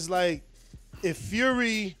that it's like if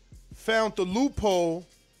Fury found the loophole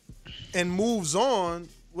and moves on,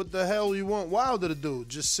 what the hell you want Wilder to do?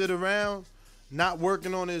 Just sit around, not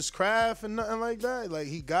working on his craft and nothing like that? Like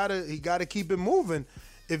he gotta keep it moving.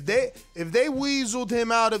 if they weaseled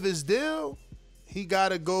him out of his deal, he got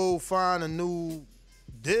to go find a new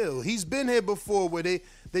deal. He's been here before where they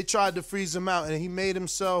tried to freeze him out, and he made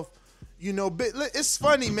himself, it's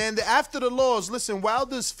funny, man. After the laws, listen,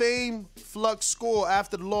 Wilder's fame flux score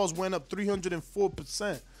after the laws went up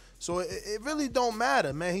 304%. So it really don't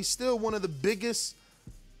matter, man. He's still one of the biggest,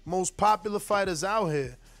 most popular fighters out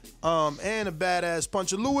here, and a badass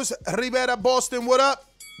puncher. Luis Rivera, Boston, what up?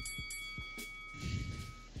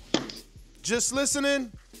 Just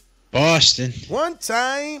listening. Boston. One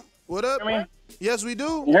time. What up? Hear me? Yes, we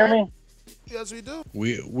do. You hear me? Yes, we do.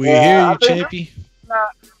 We hear you, champion.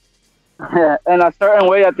 In a certain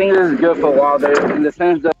way, I think this is good for Wilder in the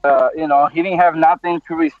sense that, he didn't have nothing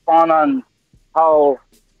to respond on how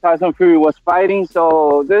Tyson Fury was fighting.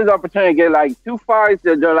 So there's an opportunity to get like 2 fights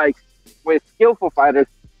that they're like with skillful fighters,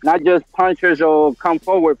 not just punchers or come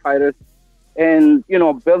forward fighters, and,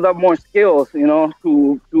 build up more skills,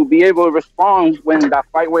 to be able to respond when that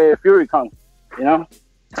fight with Fury comes, Then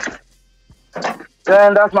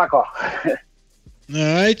that's my call. All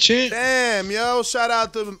right, champ. Damn, yo. Shout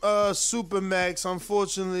out to Supermax.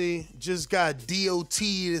 Unfortunately, just got DOT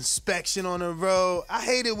inspection on the road. I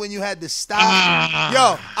hate it when you had to stop.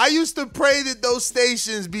 Yo, I used to pray that those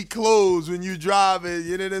stations be closed when you drive it.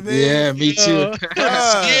 You know what I mean? Yeah, me too.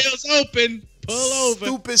 Scales open. Pull over.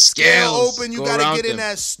 Stupid scale Scales. open. You Go got to around get in them.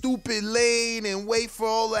 that stupid lane and wait for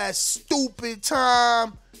all that stupid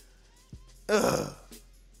time. Ugh.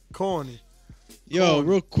 Corny. Yo,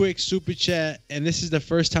 real quick, super chat, and this is the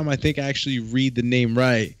first time I think I actually read the name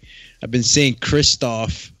right. I've been saying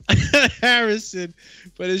Christoph Harrison,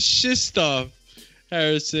 but it's Shistov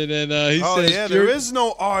Harrison, and he says, yeah, there is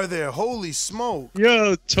no R there. Holy smoke.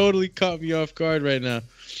 Yo, totally caught me off guard right now.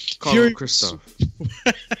 Call him Christoph.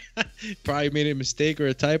 Probably made a mistake or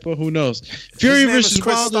a typo. Who knows? Fury name is versus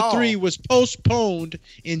Wilder Christoph. 3 was postponed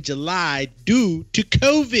in July due to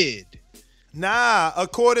COVID. Nah,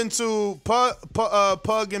 according to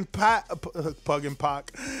Pug and Pac,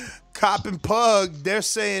 Cop and Pug, they're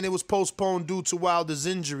saying it was postponed due to Wilder's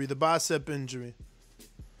injury, the bicep injury.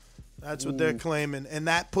 That's what they're claiming, and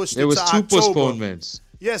that pushed it There was to 2 October. postponements.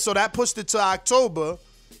 Yeah, so that pushed it to October,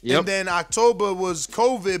 Yep. and then October was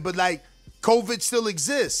COVID, but like COVID still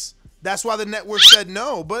exists. That's why the network said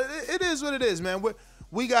no, but it is what it is, man.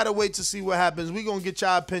 We got to wait to see what happens. We're going to get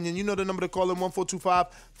your opinion. You know the number to call in,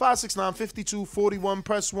 1-425-569-5241.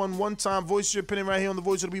 Press 1 one time. Voice your opinion right here on the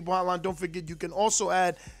Voice of the People hotline. Don't forget, you can also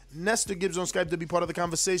add Nestor Gibbs on Skype to be part of the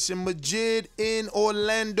conversation. Majid in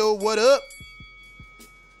Orlando, what up?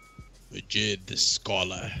 Majid the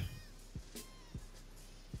Scholar.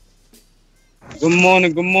 Good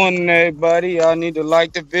morning, everybody. Y'all need to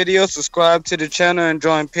like the video, subscribe to the channel, and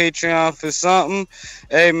join Patreon for something.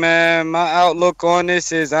 Hey, man, my outlook on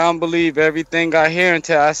this is I don't believe everything I hear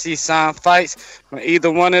until I see signed fights from either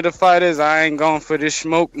one of the fighters. I ain't going for this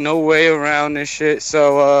smoke. No way around this shit.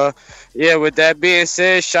 So, yeah, with that being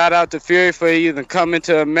said, shout out to Fury for even coming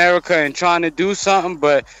to America and trying to do something,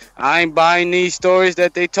 but I ain't buying these stories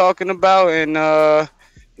that they talking about, and,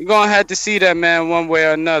 you're going to have to see that, man, one way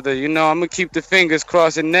or another. I'm going to keep the fingers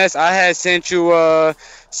crossed. And Ness, I had sent you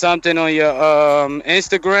something on your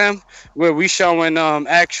Instagram where we showing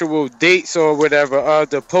actual dates or whatever,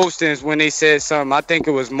 the postings when they said something. I think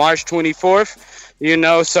it was March 24th,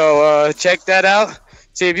 so check that out.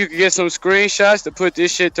 See if you can get some screenshots to put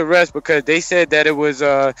this shit to rest, because they said that it was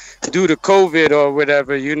due to COVID or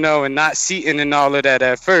whatever, and not seating and all of that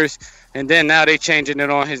at first. And then now they changing it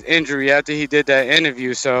on his injury after he did that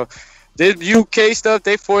interview. So this UK stuff,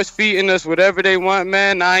 they force feeding us whatever they want,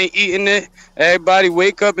 man. I ain't eating it. Everybody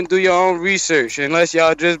wake up and do your own research. Unless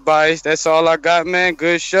y'all just biased. That's all I got, man.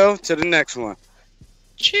 Good show. To the next one.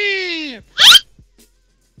 Champ.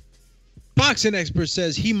 Boxing expert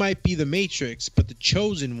says he might be the Matrix, but the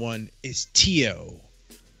chosen one is Tio.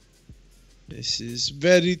 This is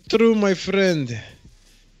very true, my friend.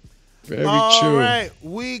 Very true. All right,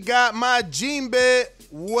 we got my Jimbe.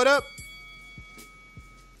 What up?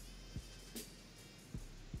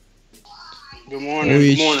 Good morning.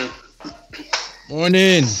 Good morning.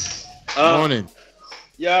 Morning. Morning.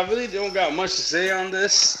 Yeah, I really don't got much to say on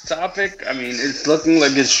this topic. I mean, it's looking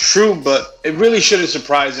like it's true, but it really shouldn't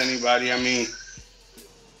surprise anybody. I mean,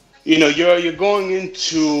 you're going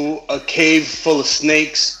into a cave full of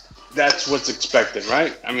snakes. That's what's expected,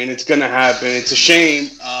 right? I mean, it's gonna happen. It's a shame,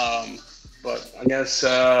 but I guess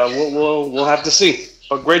we'll have to see.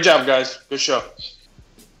 But great job, guys. Good show.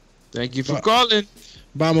 Thank you for calling.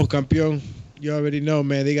 Vamos, campeón. You already know,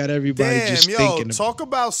 man. They got everybody just thinking. Talk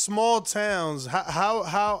about small towns.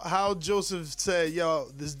 How Joseph said,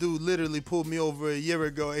 this dude literally pulled me over a year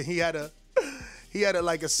ago, and he had he had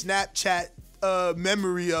like a Snapchat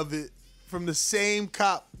memory of it from the same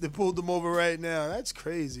cop that pulled him over right now. That's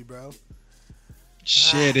crazy, bro.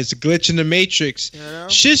 Shit, it's a glitch in the Matrix. You know?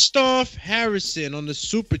 Shistov Harrison on the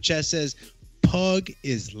super chat says, Pug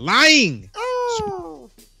is lying. Oh.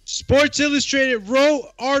 Sports Illustrated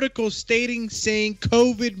wrote article saying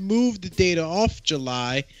COVID moved the data off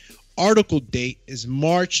July. Article date is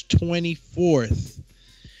March 24th.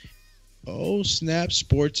 Oh, snap.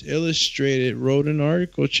 Sports Illustrated wrote an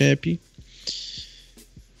article, Champy.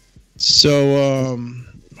 So,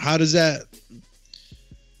 how does that...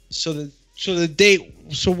 So the date...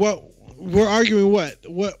 So what... We're arguing what?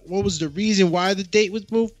 What was the reason why the date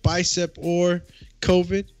was moved? Bicep or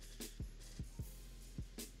COVID?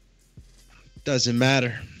 Doesn't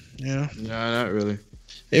matter. You know? No, not really.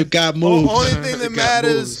 It got moved. Only thing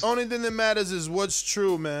that matters is what's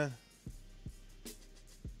true, man.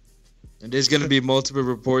 And there's going to be multiple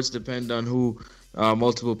reports depending on who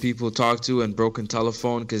multiple people talk to and broken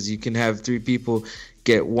telephone, because you can have three people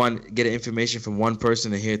get information from one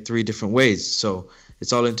person and hear three different ways. So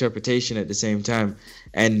it's all interpretation at the same time.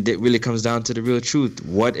 And it really comes down to the real truth.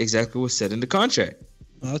 What exactly was said in the contract?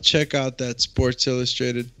 I'll check out that Sports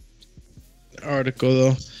Illustrated article,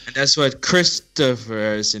 though. And that's what Christopher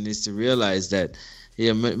Harrison needs to realize, that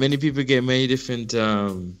many people get many different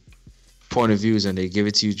point of views and they give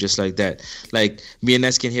it to you just like that. Like me and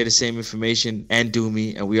Ness can hear the same information and do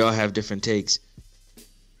me, and we all have different takes.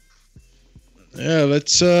 Yeah,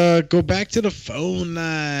 let's go back to the phone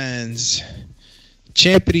lines.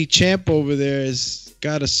 Champity Champ over there has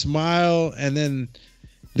got a smile, and then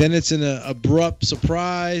it's an abrupt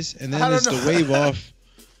surprise, and then it's the wave off.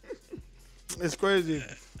 It's crazy.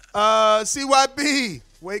 CYB,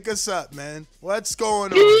 wake us up, man. What's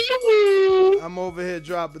going on? I'm over here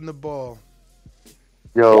dropping the ball.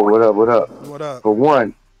 Yo, what up? What up? What up? For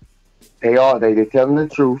one, they telling the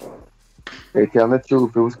truth. They telling the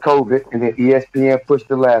truth. It was COVID, and then ESPN pushed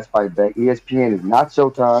the last fight back. ESPN is not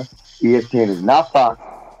Showtime. ESPN is not Fox.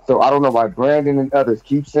 So I don't know why Brandon and others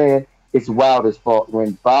keep saying it's Wilder's fault,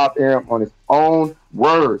 when Bob Arum, on his own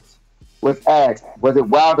words, was asked, was it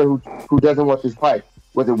Wilder who doesn't want this fight?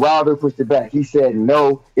 Was it Wilder who pushed it back? He said,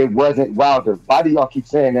 no, it wasn't Wilder. Why do y'all keep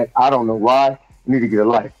saying that? I don't know why. You need to get a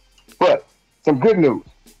life. But some good news.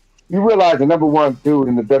 You realize the number one dude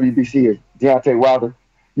in the WBC is Deontay Wilder.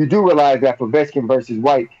 You do realize that Povetkin versus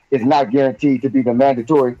White is not guaranteed to be the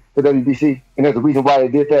mandatory for WBC. And there's a reason why they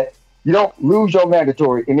did that. You don't lose your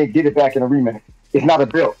mandatory and then get it back in a rematch. It's not a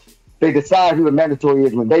belt. They decide who the mandatory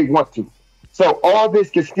is when they want to. So all this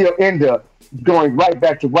can still end up going right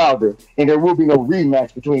back to Wilder, and there will be no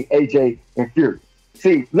rematch between AJ and Fury.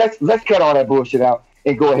 See, let's cut all that bullshit out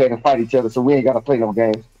and go ahead and fight each other, so we ain't got to play no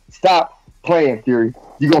games. Stop playing, Fury.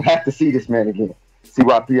 You're going to have to see this man again.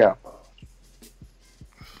 CYP out.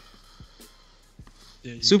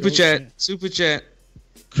 Super chat.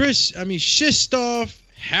 Shistov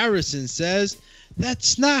Harrison says,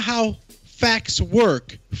 that's not how facts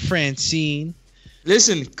work, Francine.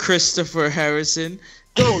 Listen, Christopher Harrison,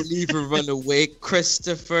 don't leave and run away,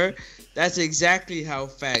 Christopher. That's exactly how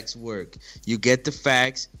facts work. You get the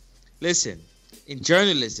facts. Listen, in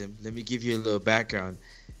journalism, let me give you a little background.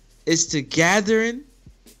 It's the gathering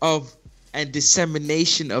of and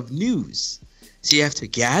dissemination of news. So you have to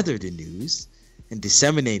gather the news and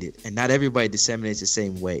disseminate it. And not everybody disseminates the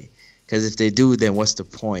same way. Because if they do, then what's the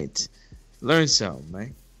point? Learn something,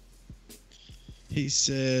 man. He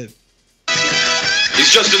said...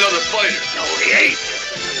 He's just another fighter. No, he ain't.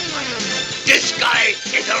 This guy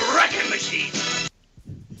is a wrecking machine.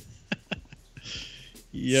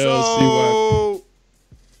 So,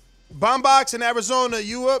 Bombox in Arizona,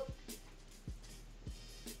 you up?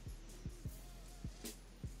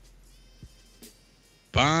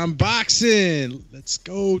 Bomboxing. Let's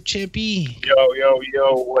go, Chimpy.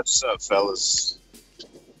 Yo, what's up, fellas?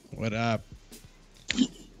 What up?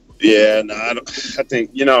 Yeah, no, I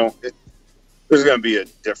think, there's going to be a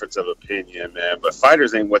difference of opinion, man. But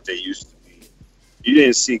fighters ain't what they used to be. You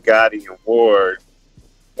didn't see Gotti and Ward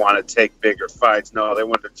want to take bigger fights. No, they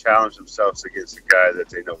wanted to challenge themselves against a guy that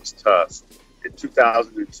they know was tough. In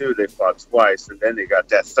 2002, they fought twice, and then they got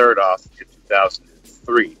that third off in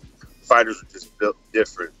 2003. Fighters were just built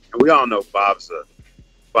different. And we all know Bob's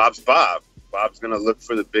Bob. Bob's going to look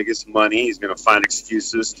for the biggest money. He's going to find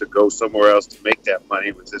excuses to go somewhere else to make that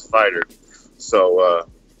money with this fighter. So,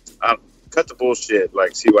 cut the bullshit,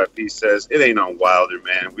 like CYP says. It ain't on Wilder,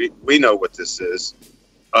 man. We know what this is.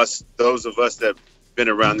 Those of us that have been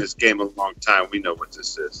around this game a long time, we know what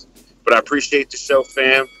this is. But I appreciate the show,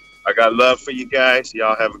 fam. I got love for you guys.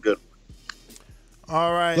 Y'all have a good one.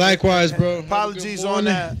 All right. Likewise, bro. Apologies on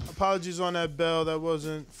that. Apologies on that, Bell. That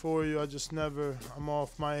wasn't for you. I'm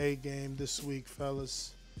off my A game this week,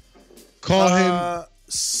 fellas. Call him.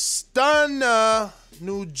 Stunner,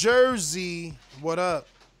 New Jersey. What up?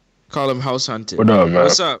 Call him House Hunted. What up, man?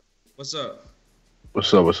 What's up? What's up?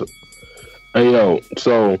 What's up? What's up? Hey, yo.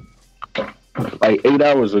 So, like 8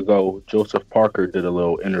 hours ago, Joseph Parker did a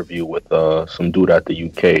little interview with some dude at the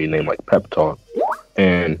UK named like Pep Talk,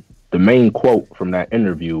 and the main quote from that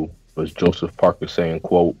interview was Joseph Parker saying,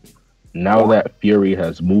 quote, "Now that Fury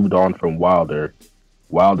has moved on from Wilder,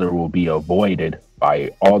 Wilder will be avoided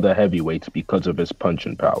by all the heavyweights because of his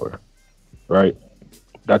punching power." Right?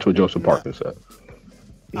 That's what Joseph Parker said.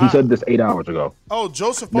 He said this 8 hours ago. Oh,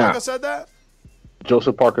 Joseph Parker said that?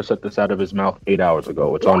 Joseph Parker said this out of his mouth 8 hours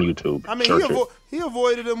ago. It's on YouTube. I mean, he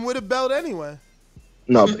avoided him with a belt anyway.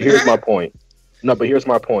 No, but here's my point.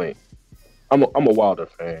 I'm a Wilder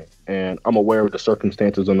fan, and I'm aware of the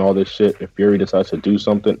circumstances and all this shit. If Fury decides to do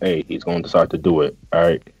something, hey, he's going to decide to do it. All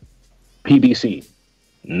right? PBC,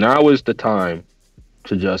 now is the time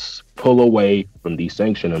to just pull away from these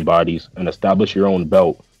sanctioning bodies and establish your own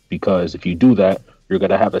belt, because if you do that, you're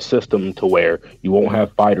going to have a system to where you won't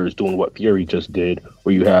have fighters doing what Fury just did,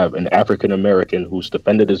 where you have an African-American who's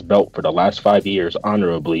defended his belt for the last 5 years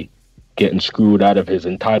honorably getting screwed out of his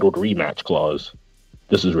entitled rematch clause.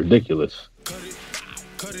 This is ridiculous.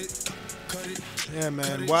 Yeah,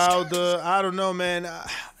 man. Wilder, I don't know, man.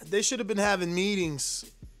 They should have been having meetings.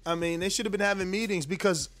 I mean, they should have been having meetings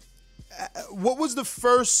because what was the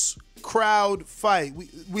first crowd fight?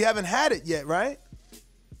 We haven't had it yet, right?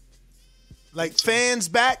 Like fans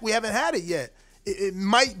back, we haven't had it yet. It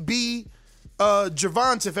might be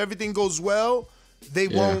Gervonta if everything goes well. They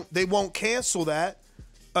won't cancel that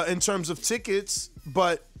in terms of tickets,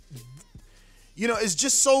 but you know, it's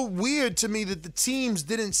just so weird to me that the teams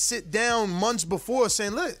didn't sit down months before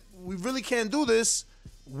saying, look, we really can't do this.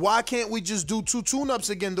 Why can't we just do 2 tune-ups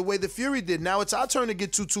again the way the Fury did? Now it's our turn to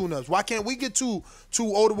get 2 tune-ups. Why can't we get two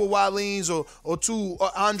Odawa Waleens or 2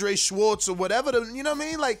 Andre Schwartz or whatever? You know what I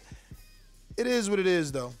mean? Like, it is what it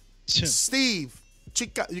is, though. Steve,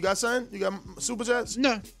 you got something? You got Super Chats?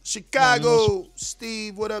 No. Chicago,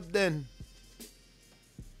 Steve, what up then?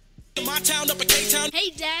 My town up in K-Town.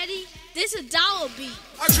 Hey, Daddy, this a dollar beat.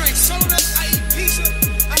 I drink soda, I eat pizza,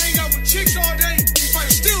 I hang out with chicks all day. These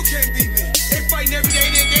fighters still can't beat me. They fighting every day,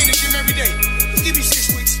 they in the gym every day. Just give me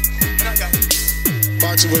 6 weeks, and I got it.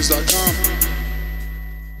 BoxingWiz.com.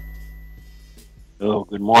 Oh,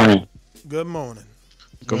 good morning. Good morning.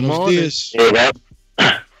 Good morning. Hey,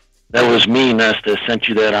 that was me, Nesta, sent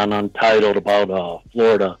you that on Untitled about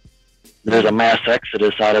Florida. There's a mass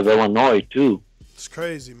exodus out of Illinois, too. It's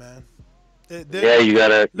crazy, man. Yeah, you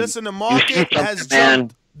gotta listen. The market has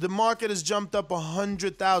jumped. The market has jumped up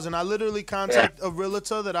 100,000. I literally contacted a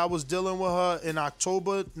realtor that I was dealing with her in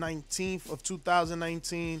October 19th of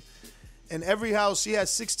 2019, and every house, she had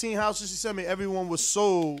 16 houses. She sent me, everyone was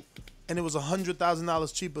sold, and it was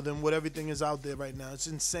 $100,000 cheaper than what everything is out there right now. It's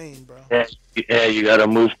insane, bro. Yeah, you gotta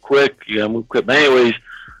move quick. But anyways,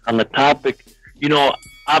 on the topic, you know,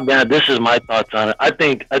 this is my thoughts on it. I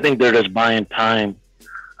think they're just buying time.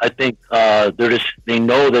 I think they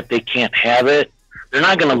know that they can't have it. They're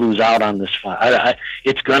not going to lose out on this fight.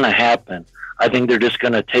 It's going to happen. I think they're just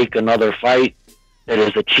going to take another fight that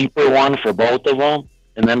is a cheaper one for both of them,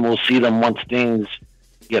 and then we'll see them once things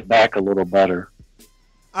get back a little better.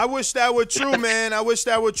 I wish that were true, man. I wish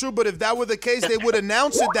that were true. But if that were the case, they would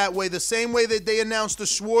announce it that way, the same way that they announced the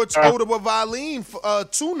Schwartz Odawa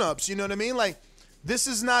Waleem tune-ups. You know what I mean? Like, this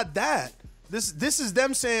is not that. This is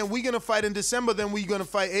them saying we're going to fight in December, then we're going to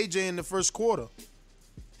fight AJ in the first quarter.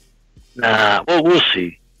 Nah, well, we'll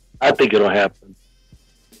see. I think it'll happen.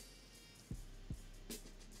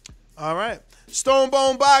 All right.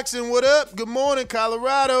 Stonebone Boxing, what up? Good morning,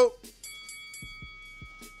 Colorado.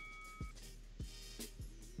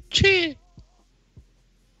 Cheer.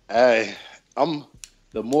 Hey,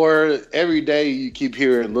 the more every day you keep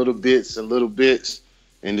hearing little bits, and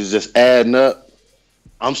it's just adding up.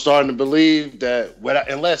 I'm starting to believe that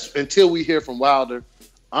until we hear from Wilder,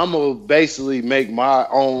 I'm gonna basically make my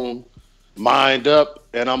own mind up,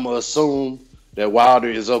 and I'm gonna assume that Wilder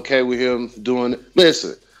is okay with him doing it.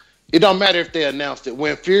 Listen, it don't matter if they announced it.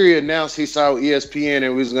 When Fury announced he signed with ESPN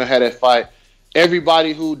and we was gonna have that fight,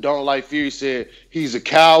 everybody who don't like Fury said he's a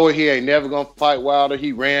coward. He ain't never gonna fight Wilder.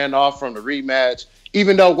 He ran off from the rematch,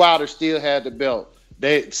 even though Wilder still had the belt.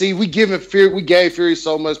 We gave Fury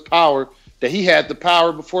so much power that he had the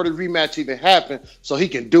power before the rematch even happened, so he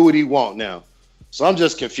can do what he want now. So I'm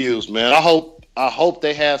just confused, man. I hope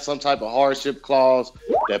they have some type of hardship clause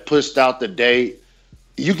that pushed out the date.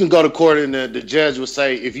 you can go to court and the judge will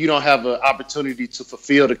say if you don't have an opportunity to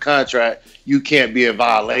fulfill the contract, you can't be in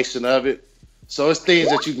violation of it. So it's things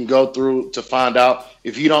that you can go through to find out.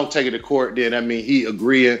 If you don't take it to court, then I mean he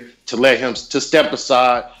agreeing to let him to step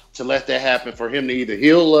aside to let that happen for him to either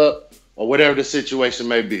heal up or whatever the situation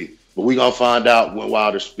may be. But we're gonna find out when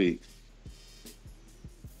Wilder speaks.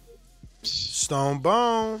 Stone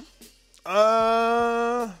Bone.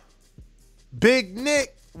 Big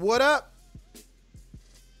Nick, what up?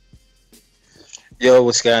 Yo,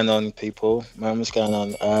 what's going on, people? Man, what's going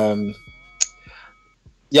on?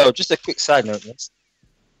 Yo, just a quick side note.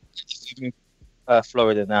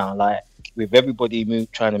 Florida now, like with everybody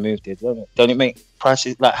trying to move there, don't it make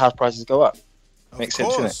prices like house prices go up? Makes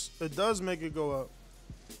sense, doesn't it does make it go up.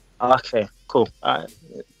 Okay, cool. All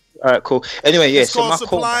right, cool. Anyway, yeah. It's So called my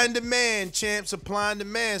supply and demand, champ. Supply and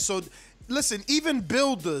demand. So, listen, even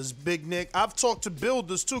builders, Big Nick. I've talked to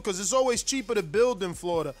builders too, because it's always cheaper to build in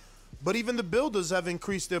Florida. But even the builders have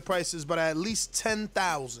increased their prices by at least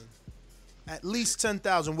 10,000. At least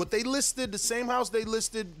 10,000. What they listed, the same house they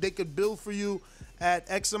listed, they could build for you at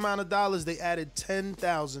X amount of dollars. They added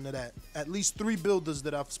 10,000 to that. At least 3 builders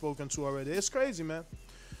that I've spoken to already. It's crazy, man.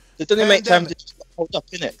 It doesn't make time to just hold up,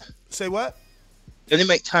 innit? Say what? Doesn't it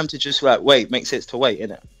make time to just like wait? Makes sense to wait,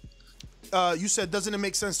 innit? You said, doesn't it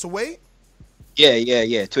make sense to wait?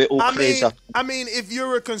 Yeah. To it all clears up. I mean, if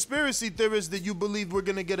you're a conspiracy theorist that you believe we're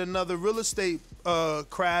gonna get another real estate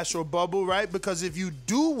crash or bubble, right? Because if you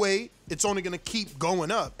do wait, it's only gonna keep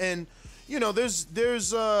going up. And you know, there's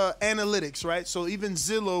analytics, right? So even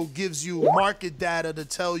Zillow gives you market data to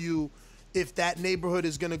tell you if that neighborhood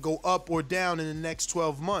is gonna go up or down in the next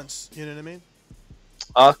 12 months. You know what I mean?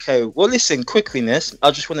 Okay. Well, listen, quickly, Ness.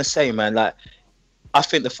 I just want to say, man, like, I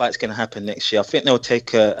think the fight's gonna happen next year. I think they'll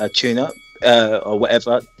take a tune-up or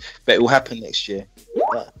whatever, but it will happen next year.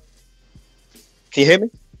 Can you hear me?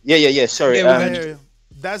 Yeah. Sorry. Yeah, we can hear you.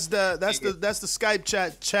 That's the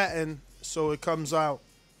Skype chatting, so it comes out.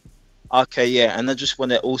 Okay, yeah, and I just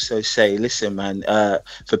want to also say, listen, man,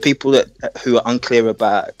 for people who are unclear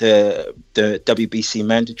about the WBC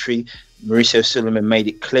mandatory, Mauricio Sulaiman made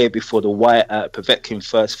it clear before the Povetkin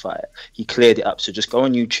first fight. He cleared it up, so just go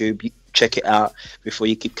on YouTube, check it out before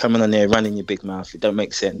you keep coming on there running your big mouth. It don't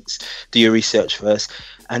make sense. Do your research first.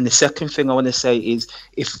 And the second thing I want to say is,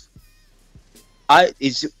 I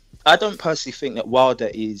don't personally think that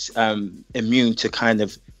Wilder is immune to kind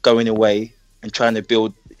of going away and trying to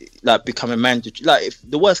build, like, become a mandatory. Like, if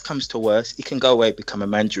the worst comes to worst, he can go away, become a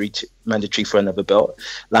mandatory for another belt.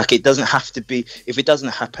 Like, it doesn't have to be. If it doesn't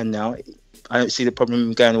happen now, I don't see the problem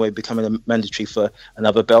in going away, becoming a mandatory for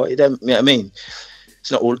another belt. You know what I mean?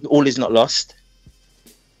 It's not all is not lost.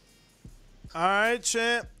 All right,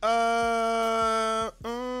 champ.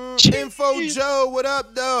 Info Joe, what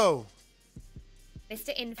up, though?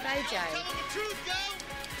 Mr. Info Joe.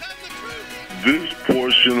 This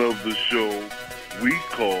portion of the show we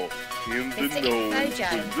call In the Know,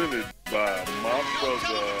 presented by my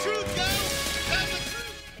brother.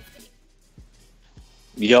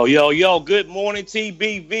 Yo, good morning,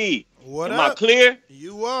 TBV. What Am up? I clear?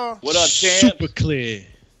 You are. What up, champ? Super clear.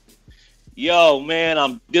 Yo, man,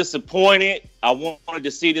 I'm disappointed. I wanted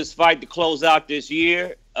to see this fight to close out this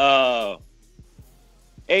year. Hey,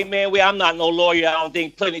 man, I'm not no lawyer. I don't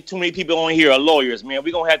think too many people on here are lawyers, man.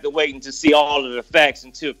 We're going to have to wait until see all of the facts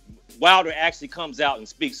until Wilder actually comes out and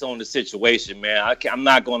speaks on the situation, man. I'm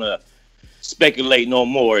not going to speculate no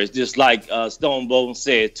more. It's just like Stone Bone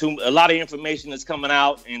said, a lot of information that's coming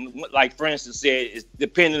out, and like Francis said, it's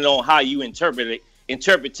depending on how you interpret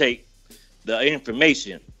the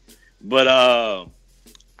information. But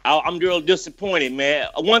I'm real disappointed, man.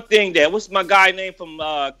 One thing what's my guy name from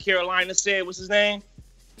Carolina said? What's his name?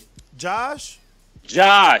 Josh.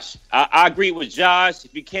 I agree with Josh.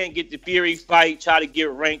 If you can't get the Fury fight, try to get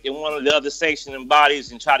ranked in one of the other sanctioning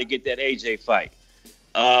bodies and try to get that AJ fight.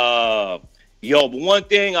 But one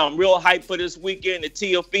thing I'm real hyped for this weekend, the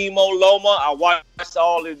Teofimo Loma. I watched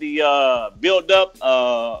all of the build-up,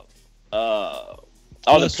 all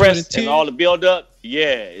the press and all the build-up.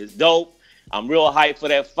 Yeah, it's dope. I'm real hyped for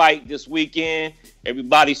that fight this weekend.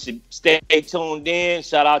 Everybody should stay tuned in.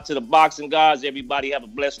 Shout out to the boxing guys. Everybody have a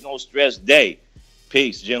blessed, no stress day.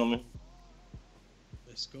 Peace, gentlemen.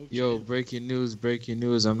 Let's go. Yo, breaking news.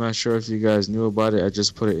 I'm not sure if you guys knew about it. I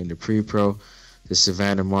just put it in the pre-pro. The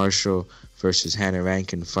Savannah Marshall versus Hannah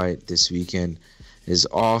Rankin fight this weekend is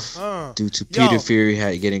off due to Peter Fury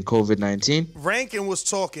getting COVID-19. Rankin was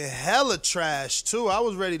talking hella trash, too. I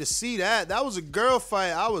was ready to see that. That was a girl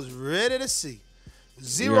fight I was ready to see.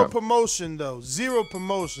 Zero promotion, though. Zero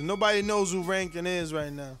promotion. Nobody knows who Rankin is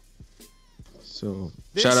right now. So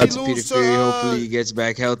Shout out to Peter Fury. Hopefully he gets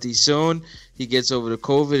back healthy soon. He gets over the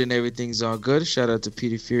COVID and everything's all good. Shout out to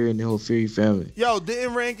Peter Fury and the whole Fury family. Yo,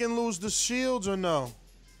 didn't Rankin lose the Shields or no?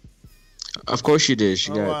 Of course she did.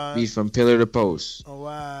 She got beat from pillar to post.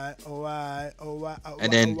 And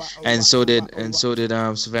so did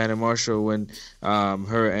Savannah Marshall when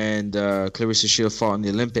her and Clarissa Shield fought in the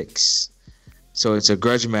Olympics. So it's a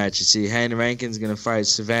grudge match. You see, Hannah Rankin's gonna fight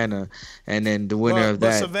Savannah, and then the winner of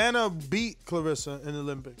that. But Savannah beat Clarissa in the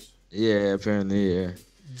Olympics. Yeah, apparently, yeah.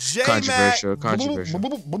 Controversial.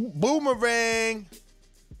 Boomerang.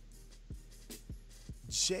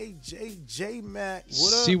 J-Mac.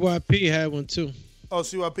 What up? CYP had one too. Oh,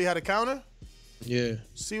 CYP had a counter? Yeah.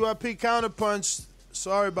 CYP counter punch.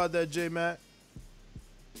 Sorry about that, J-Mac.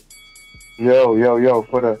 Yo.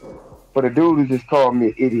 For the dude who just called me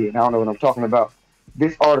an idiot, I don't know what I'm talking about.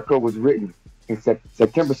 This article was written in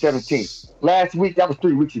September 17th. Last week, that was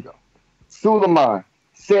 3 weeks ago. Suleiman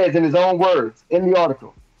says in his own words in the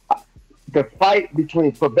article, the fight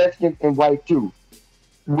between Povetkin and White 2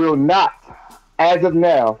 will not, as of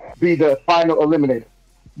now, be the final eliminator.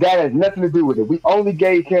 That has nothing to do with it. We only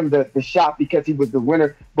gave him the shot because he was the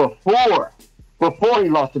winner before he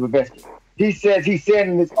lost to Povetkin. He said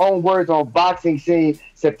in his own words on Boxing Scene,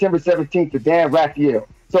 September 17th to Dan Raphael.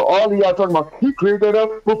 So all of y'all talking about, he cleared that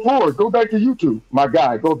up before. Go back to YouTube. My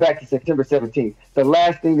guy, go back to September 17th. The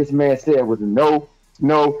last thing this man said was no.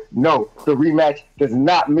 The rematch does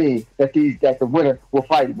not mean that the winner will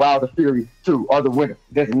fight Wilder Fury 2 or the winner.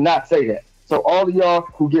 It does not say that. So all of y'all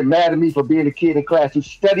who get mad at me for being a kid in class who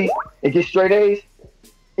studies and get straight A's,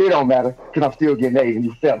 it don't matter because I'm still getting A's and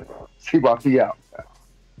you fell it. CYP out.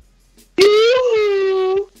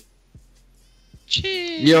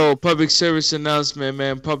 Yo, public service announcement,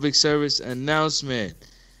 man. Public service announcement.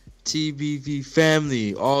 TBV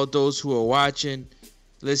family, all those who are watching,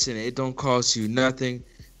 listen, it don't cost you nothing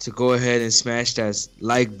to go ahead and smash that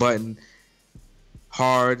like button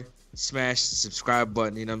hard. Smash the subscribe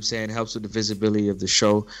button, you know what I'm saying? It helps with the visibility of the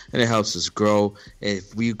show, and it helps us grow.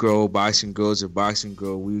 If we grow, boxing grows. If boxing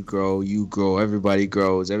grow, we grow, you grow, everybody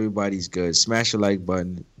grows, everybody's good. Smash the like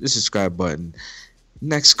button, the subscribe button.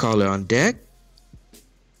 Next caller on deck.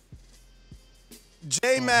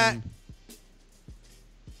 J-Mac.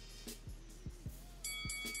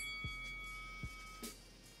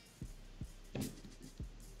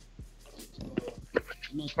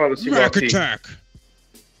 Rack attack.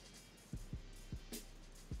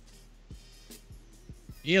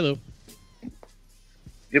 Yellow.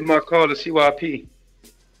 Give my call to CYP.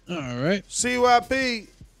 All right. CYP.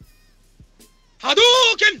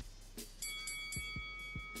 Hadouken!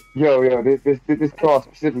 Yo, this call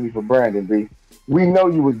specifically for Brandon, B. We know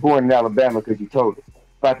you was born in Alabama because you told us.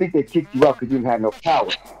 But I think they kicked you out because you didn't have no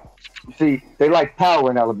power. You see, they like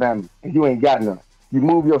power in Alabama, and you ain't got none. You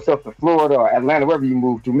move yourself to Florida or Atlanta, wherever you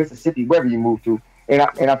move to, Mississippi, wherever you move to. And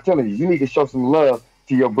I'm telling you, you need to show some love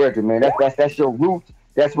to your brethren, man. That's your roots.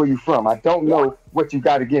 That's where you from. I don't know what you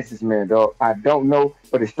got against this man, dog. I don't know,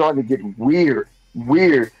 but it's starting to get weird,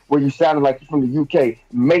 where you sounded like you're from the UK,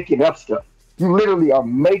 making up stuff. You literally are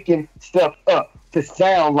making stuff up to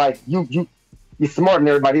sound like you're smarter than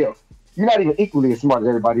everybody else. You're not even equally as smart as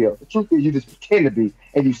everybody else. The truth is you just pretend to be,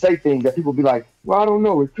 and you say things that people be like, well, I don't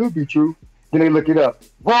know, it could be true. Then they look it up.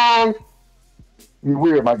 Wrong! You're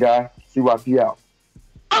weird, my guy. CYP out.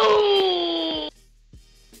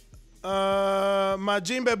 My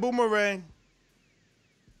Jinbe Boomerang.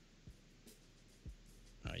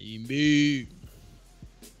 Ayimbe.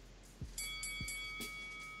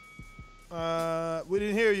 We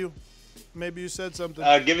didn't hear you. Maybe you said something.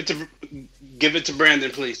 Give it to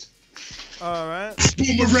Brandon, please. All right.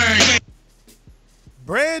 Boomerang.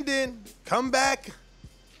 Brandon, come back.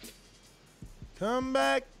 Come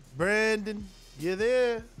back, Brandon. You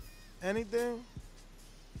there? Anything?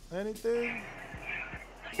 Anything?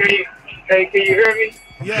 Can you hear me?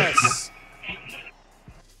 Yes.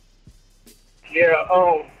 Yeah.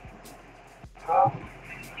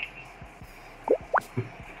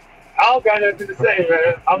 I don't got nothing to say,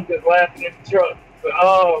 man. I'm just laughing in the truck. But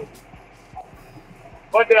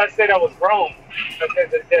what did I say that was wrong at the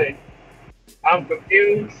end of the day? I'm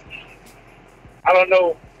confused. I don't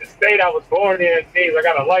know the state I was born in means I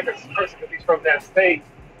gotta like a person because he's from that state.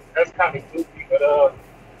 That's kind of goofy, but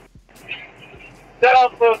shout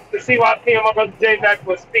out for the CYP and my brother J-Mac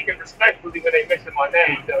was speaking respectfully when they mentioned my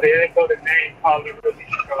name. So they didn't go to name calling really.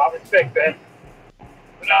 So I respect that.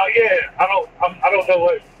 But yeah, I don't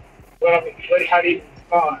know how to even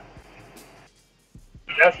respond.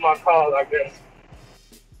 That's my call, I guess.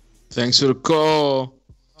 Thanks for the call.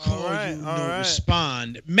 All right.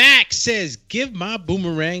 Respond. Max says, give my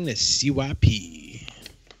boomerang to CYP.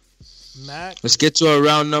 Mac. Let's get to a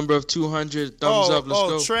round number of 200. Thumbs up.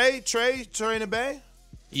 Let's go. Trey in the Bay?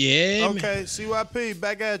 Yeah. Okay, man. CYP,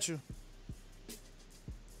 back at you.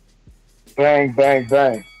 Bang, bang,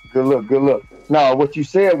 bang. Good look. Now, what you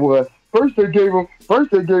said was, first they gave him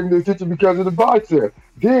the attention because of the boxer.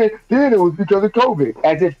 Then it was because of COVID.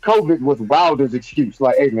 As if COVID was Wilder's excuse.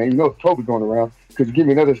 Like, hey, man, you know it's COVID going around. Could you give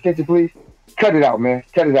me another extension, please? Cut it out, man.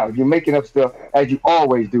 Cut it out. You're making up stuff as you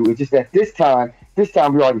always do. It's just that this time we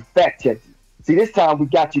already fact-checked you. See, this time we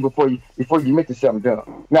got you before you meant to something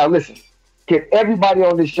dumb. Now, listen. Can everybody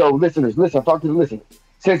on this show, listeners, listen, I'm talking to the listeners.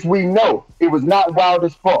 Since we know it was not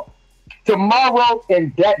Wilder's fault, tomorrow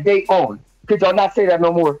and that day on, could y'all not say that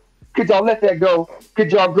no more? Could y'all let that go?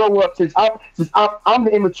 Could y'all grow up? Since I'm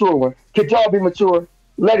the immature one, could y'all be mature?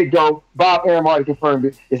 Let it go. Bob Arum already confirmed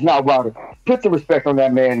it. It's not Wilder. Put some respect on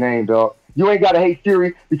that man's name, dog. You ain't got to hate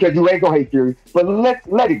Fury because you ain't going to hate Fury. But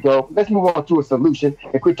let it go. Let's move on to a solution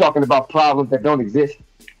and quit talking about problems that don't exist.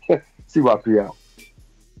 CYP out.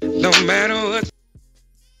 No matter what.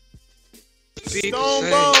 Stone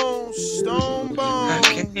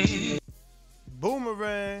Bones.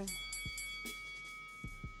 Boomerang.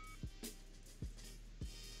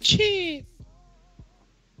 Cheap.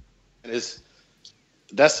 That's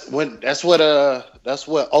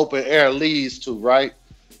what open air leads to, right?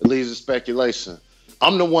 It leads to speculation.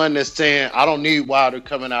 I'm the one that's saying I don't need Wilder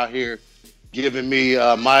coming out here giving me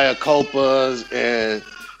Maya Culpas and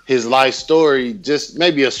his life story. Just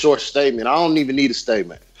maybe a short statement. I don't even need a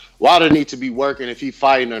statement. Wilder needs to be working if he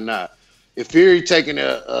fighting or not. If Fury taking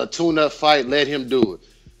a tune-up fight, let him do it.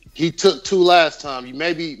 He took 2 last time.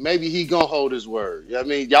 Maybe he gonna hold his word. You know what I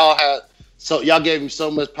mean? Y'all gave him so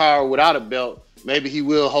much power without a belt. Maybe he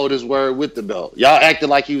will hold his word with the belt. Y'all acted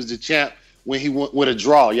like he was the champ when he went with a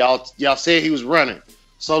draw. Y'all said he was running.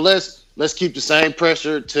 So let's keep the same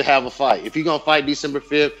pressure to have a fight. If he gonna fight December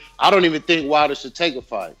 5th, I don't even think Wilder should take a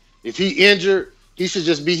fight. If he injured, he should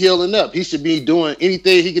just be healing up. He should be doing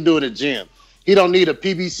anything he can do in the gym. He don't need a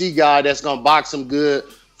PBC guy that's gonna box him good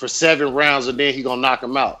for 7 rounds and then he gonna knock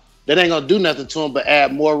him out. That ain't gonna do nothing to him but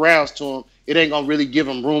add more rounds to him. It ain't gonna really give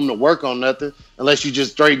him room to work on nothing unless you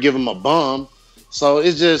just straight give him a bum. So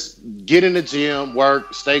it's just get in the gym,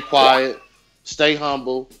 work, stay quiet, stay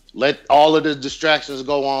humble, let all of the distractions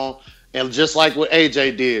go on. And just like what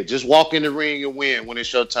AJ did, just walk in the ring and win when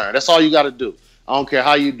it's your turn. That's all you got to do. I don't care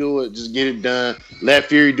how you do it. Just get it done. Let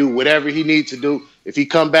Fury do whatever he needs to do. If he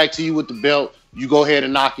come back to you with the belt, you go ahead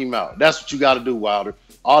and knock him out. That's what you got to do, Wilder.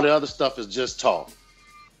 All the other stuff is just talk.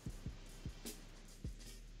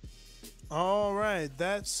 All right,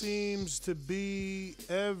 that seems to be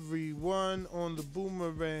everyone on the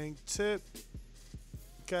Boomerang tip.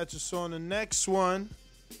 Catch us on the next one.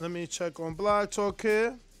 Let me check on Blog Talk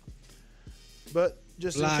here. But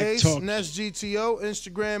just in case, Nest GTO,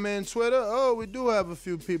 Instagram and Twitter. Oh, we do have a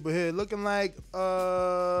few people here. Looking like, damn,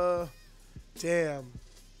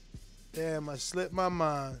 I slipped my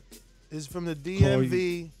mind. It's from the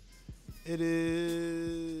DMV. It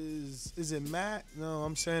is it Matt? No,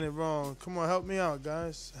 I'm saying it wrong. Come on, help me out,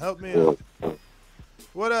 guys. Help me out.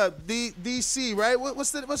 What up, DC, right?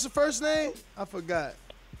 What's the first name? I forgot.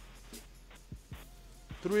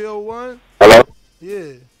 301? Hello?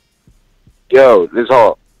 Yeah. Yo, this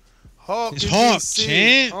Hawk. It's Hawk, DC.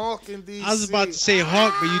 champ. Hawk in DC. I was about to say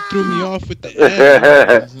Hawk, but you threw me off with the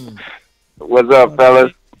F. What's up,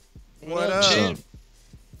 fellas? What up? Champ?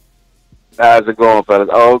 How's it going, fellas?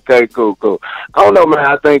 Oh, okay, cool. I don't know, man.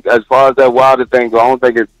 I think as far as that Wilder thing goes, I don't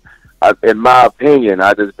think in my opinion,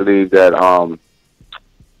 I just believe that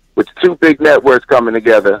with the 2 big networks coming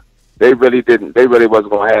together, they really wasn't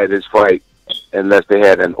going to have this fight unless they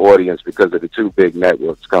had an audience because of the 2 big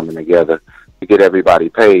networks coming together to get everybody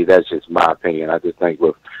paid. That's just my opinion. I just think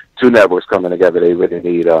with 2 networks coming together, they really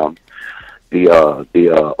need the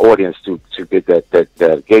audience to get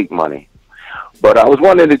that gate money. But I was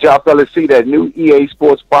wondering, did y'all fellas see that new EA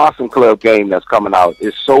Sports Boxing Club game that's coming out?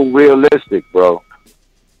 It's so realistic, bro.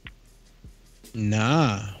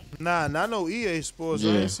 Nah, not no EA Sports. I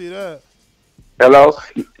didn't see that. Hello?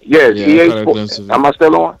 Yes, EA Sports. Am I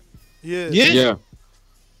still on? Yeah.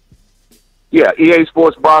 Yeah, EA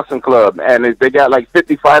Sports Boxing Club. And they got like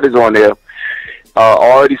 50 fighters on there.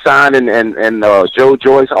 Already signed and Joe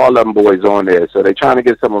Joyce, all of them boys on there. So they're trying to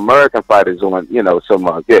get some American fighters on,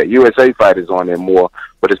 some USA fighters on there more.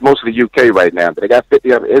 But it's mostly UK right now. But they got 50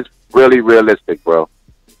 of it. It's really realistic, bro.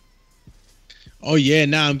 Oh yeah,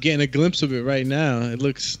 now I'm getting a glimpse of it right now. It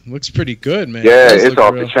looks pretty good, man. Yeah, it's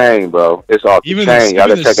off the chain, bro. It's off the chain. Y'all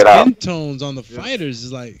gotta check it out. Skin tones on the fighters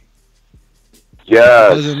is like,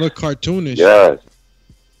 yes, it doesn't look cartoonish. Yes.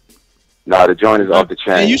 No, the joint is off the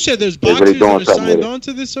chain. And you said there's boxers that are signed on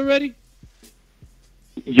to this already?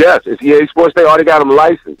 Yes, it's EA Sports. They already got them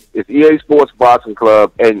licensed. It's EA Sports Boxing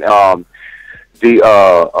Club, and the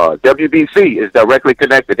WBC is directly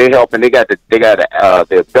connected. They help, and they got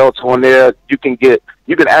their belts on there. You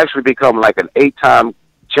can actually become like an 8-time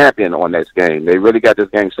champion on this game. They really got this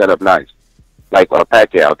game set up nice, like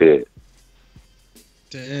Pacquiao did.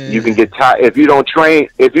 Damn. You can get tired if you don't train.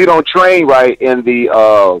 If you don't train right in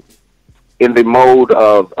the mode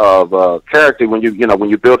of character when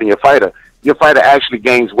you're building your fighter actually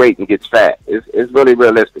gains weight and gets fat. It's really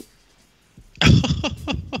realistic.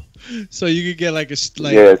 So you could get like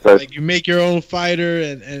you make your own fighter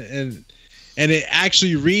and it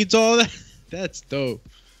actually reads all that. That's dope.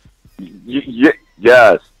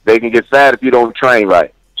 Yes, they can get fat if you don't train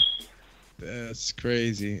right. That's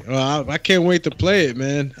crazy. Well, I can't wait to play it,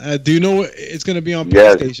 man. Do you know it's going to be on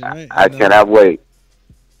PlayStation, right? I cannot wait.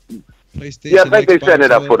 PlayStation. Yeah, I think they set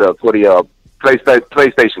it up for the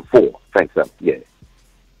PlayStation 4. I think so. Yeah.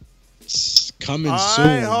 It's coming All soon.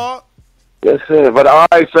 right, Hawk. Yes, sir. But all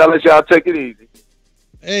right, fellas, y'all take it easy.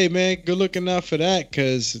 Hey, man, good looking out for that,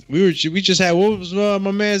 because we just had, what was my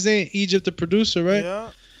man's name? Egypt, the producer,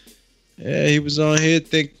 right? Yeah, he was on here,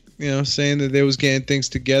 saying that they was getting things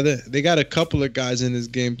together. They got a couple of guys in this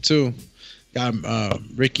game, too. Got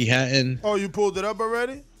Ricky Hatton. Oh, you pulled it up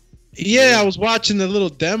already? Yeah, I was watching the little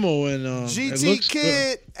demo, and GT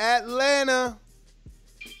Kid, Atlanta.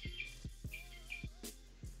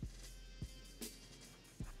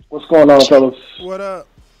 What's going on, fellas? What up?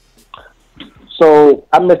 So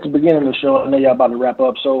I missed the beginning of the show. I know y'all about to wrap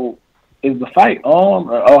up. So is the fight on,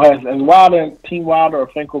 or has Wilder, Team Wilder, or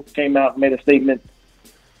Finkel came out and made a statement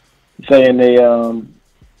saying they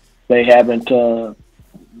haven't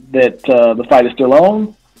that the fight is still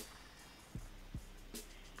on?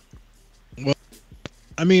 Well,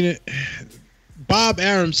 I mean, Bob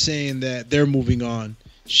Arum's saying that they're moving on.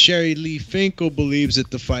 Sherry Lee Finkel believes that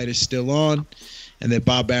the fight is still on, and that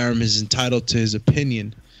Bob Arum is entitled to his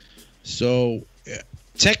opinion. So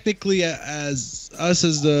technically, as us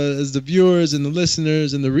as the viewers and the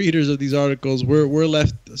listeners and the readers of these articles, we're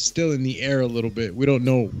left still in the air a little bit. We don't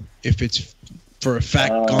know if it's for a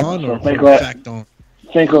fact gone or for a fact on.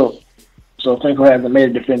 Finkel hasn't made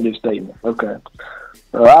a definitive statement. Okay.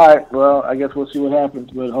 All right. Well, I guess we'll see what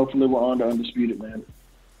happens, but hopefully we're on to Undisputed, man.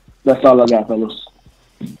 That's all I got, fellas.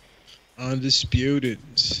 Undisputed,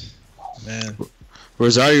 man.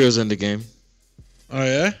 Rosario's in the game. Oh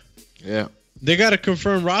yeah. Yeah. They got a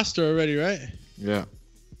confirmed roster already, right? Yeah.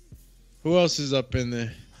 Who else is up in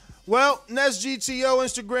there? Well, Nest GTO,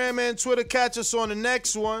 Instagram and Twitter. Catch us on the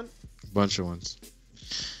next one. Bunch of ones.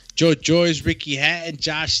 Joe Joyce, Ricky Hatton,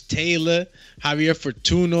 Josh Taylor, Javier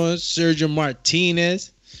Fortuna, Sergio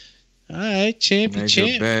Martinez. All right, champ.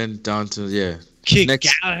 Ben, down to, Kid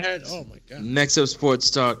Gallagher. Oh, my God. Next up,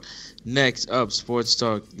 Sports Talk. Yeah,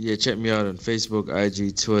 check me out on Facebook,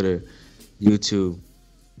 IG, Twitter, YouTube.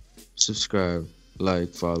 Subscribe, like,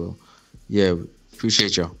 follow. Yeah,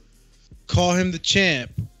 appreciate y'all. Call him the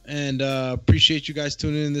champ. And appreciate you guys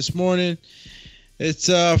tuning in this morning. It's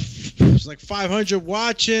like 500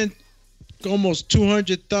 watching, almost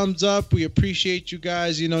 200 thumbs up. We appreciate you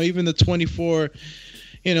guys. Even the 24,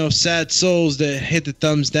 sad souls that hit the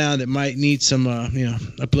thumbs down that might need some,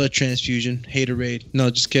 a blood transfusion, haterade. No,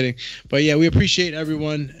 just kidding. But yeah, we appreciate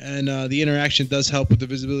everyone, and the interaction does help with the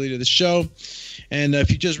visibility of the show. And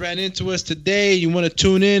if you just ran into us today, you want to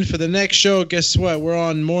tune in for the next show, guess what? We're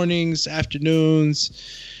on mornings,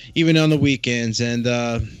 afternoons, even on the weekends. And,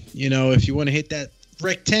 if you want to hit that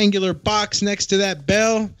rectangular box next to that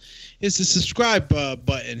bell, it's the subscribe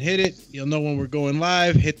button. Hit it. You'll know when we're going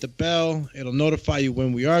live. Hit the bell. It'll notify you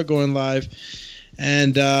when we are going live.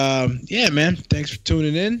 And, yeah, man, thanks for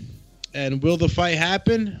tuning in. And will the fight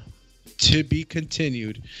happen? To be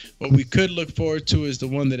continued. What we could look forward to is the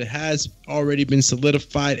one that has already been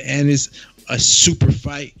solidified and is a super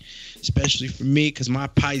fight, especially for me, because my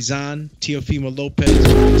paisan, Teofimo Lopez.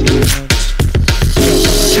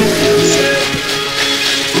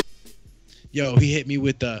 Yo, he hit me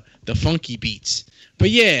with the funky beats.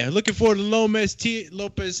 But yeah, looking forward to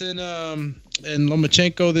Lopez and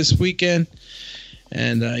Lomachenko this weekend.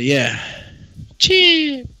 And yeah.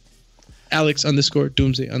 Cheers. Alex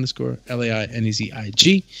 _Doomsday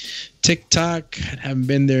 _LAINEZIG. TikTok, haven't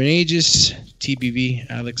been there in ages. TBV,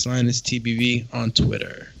 Alex Linus TBV on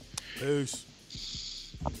Twitter. Peace.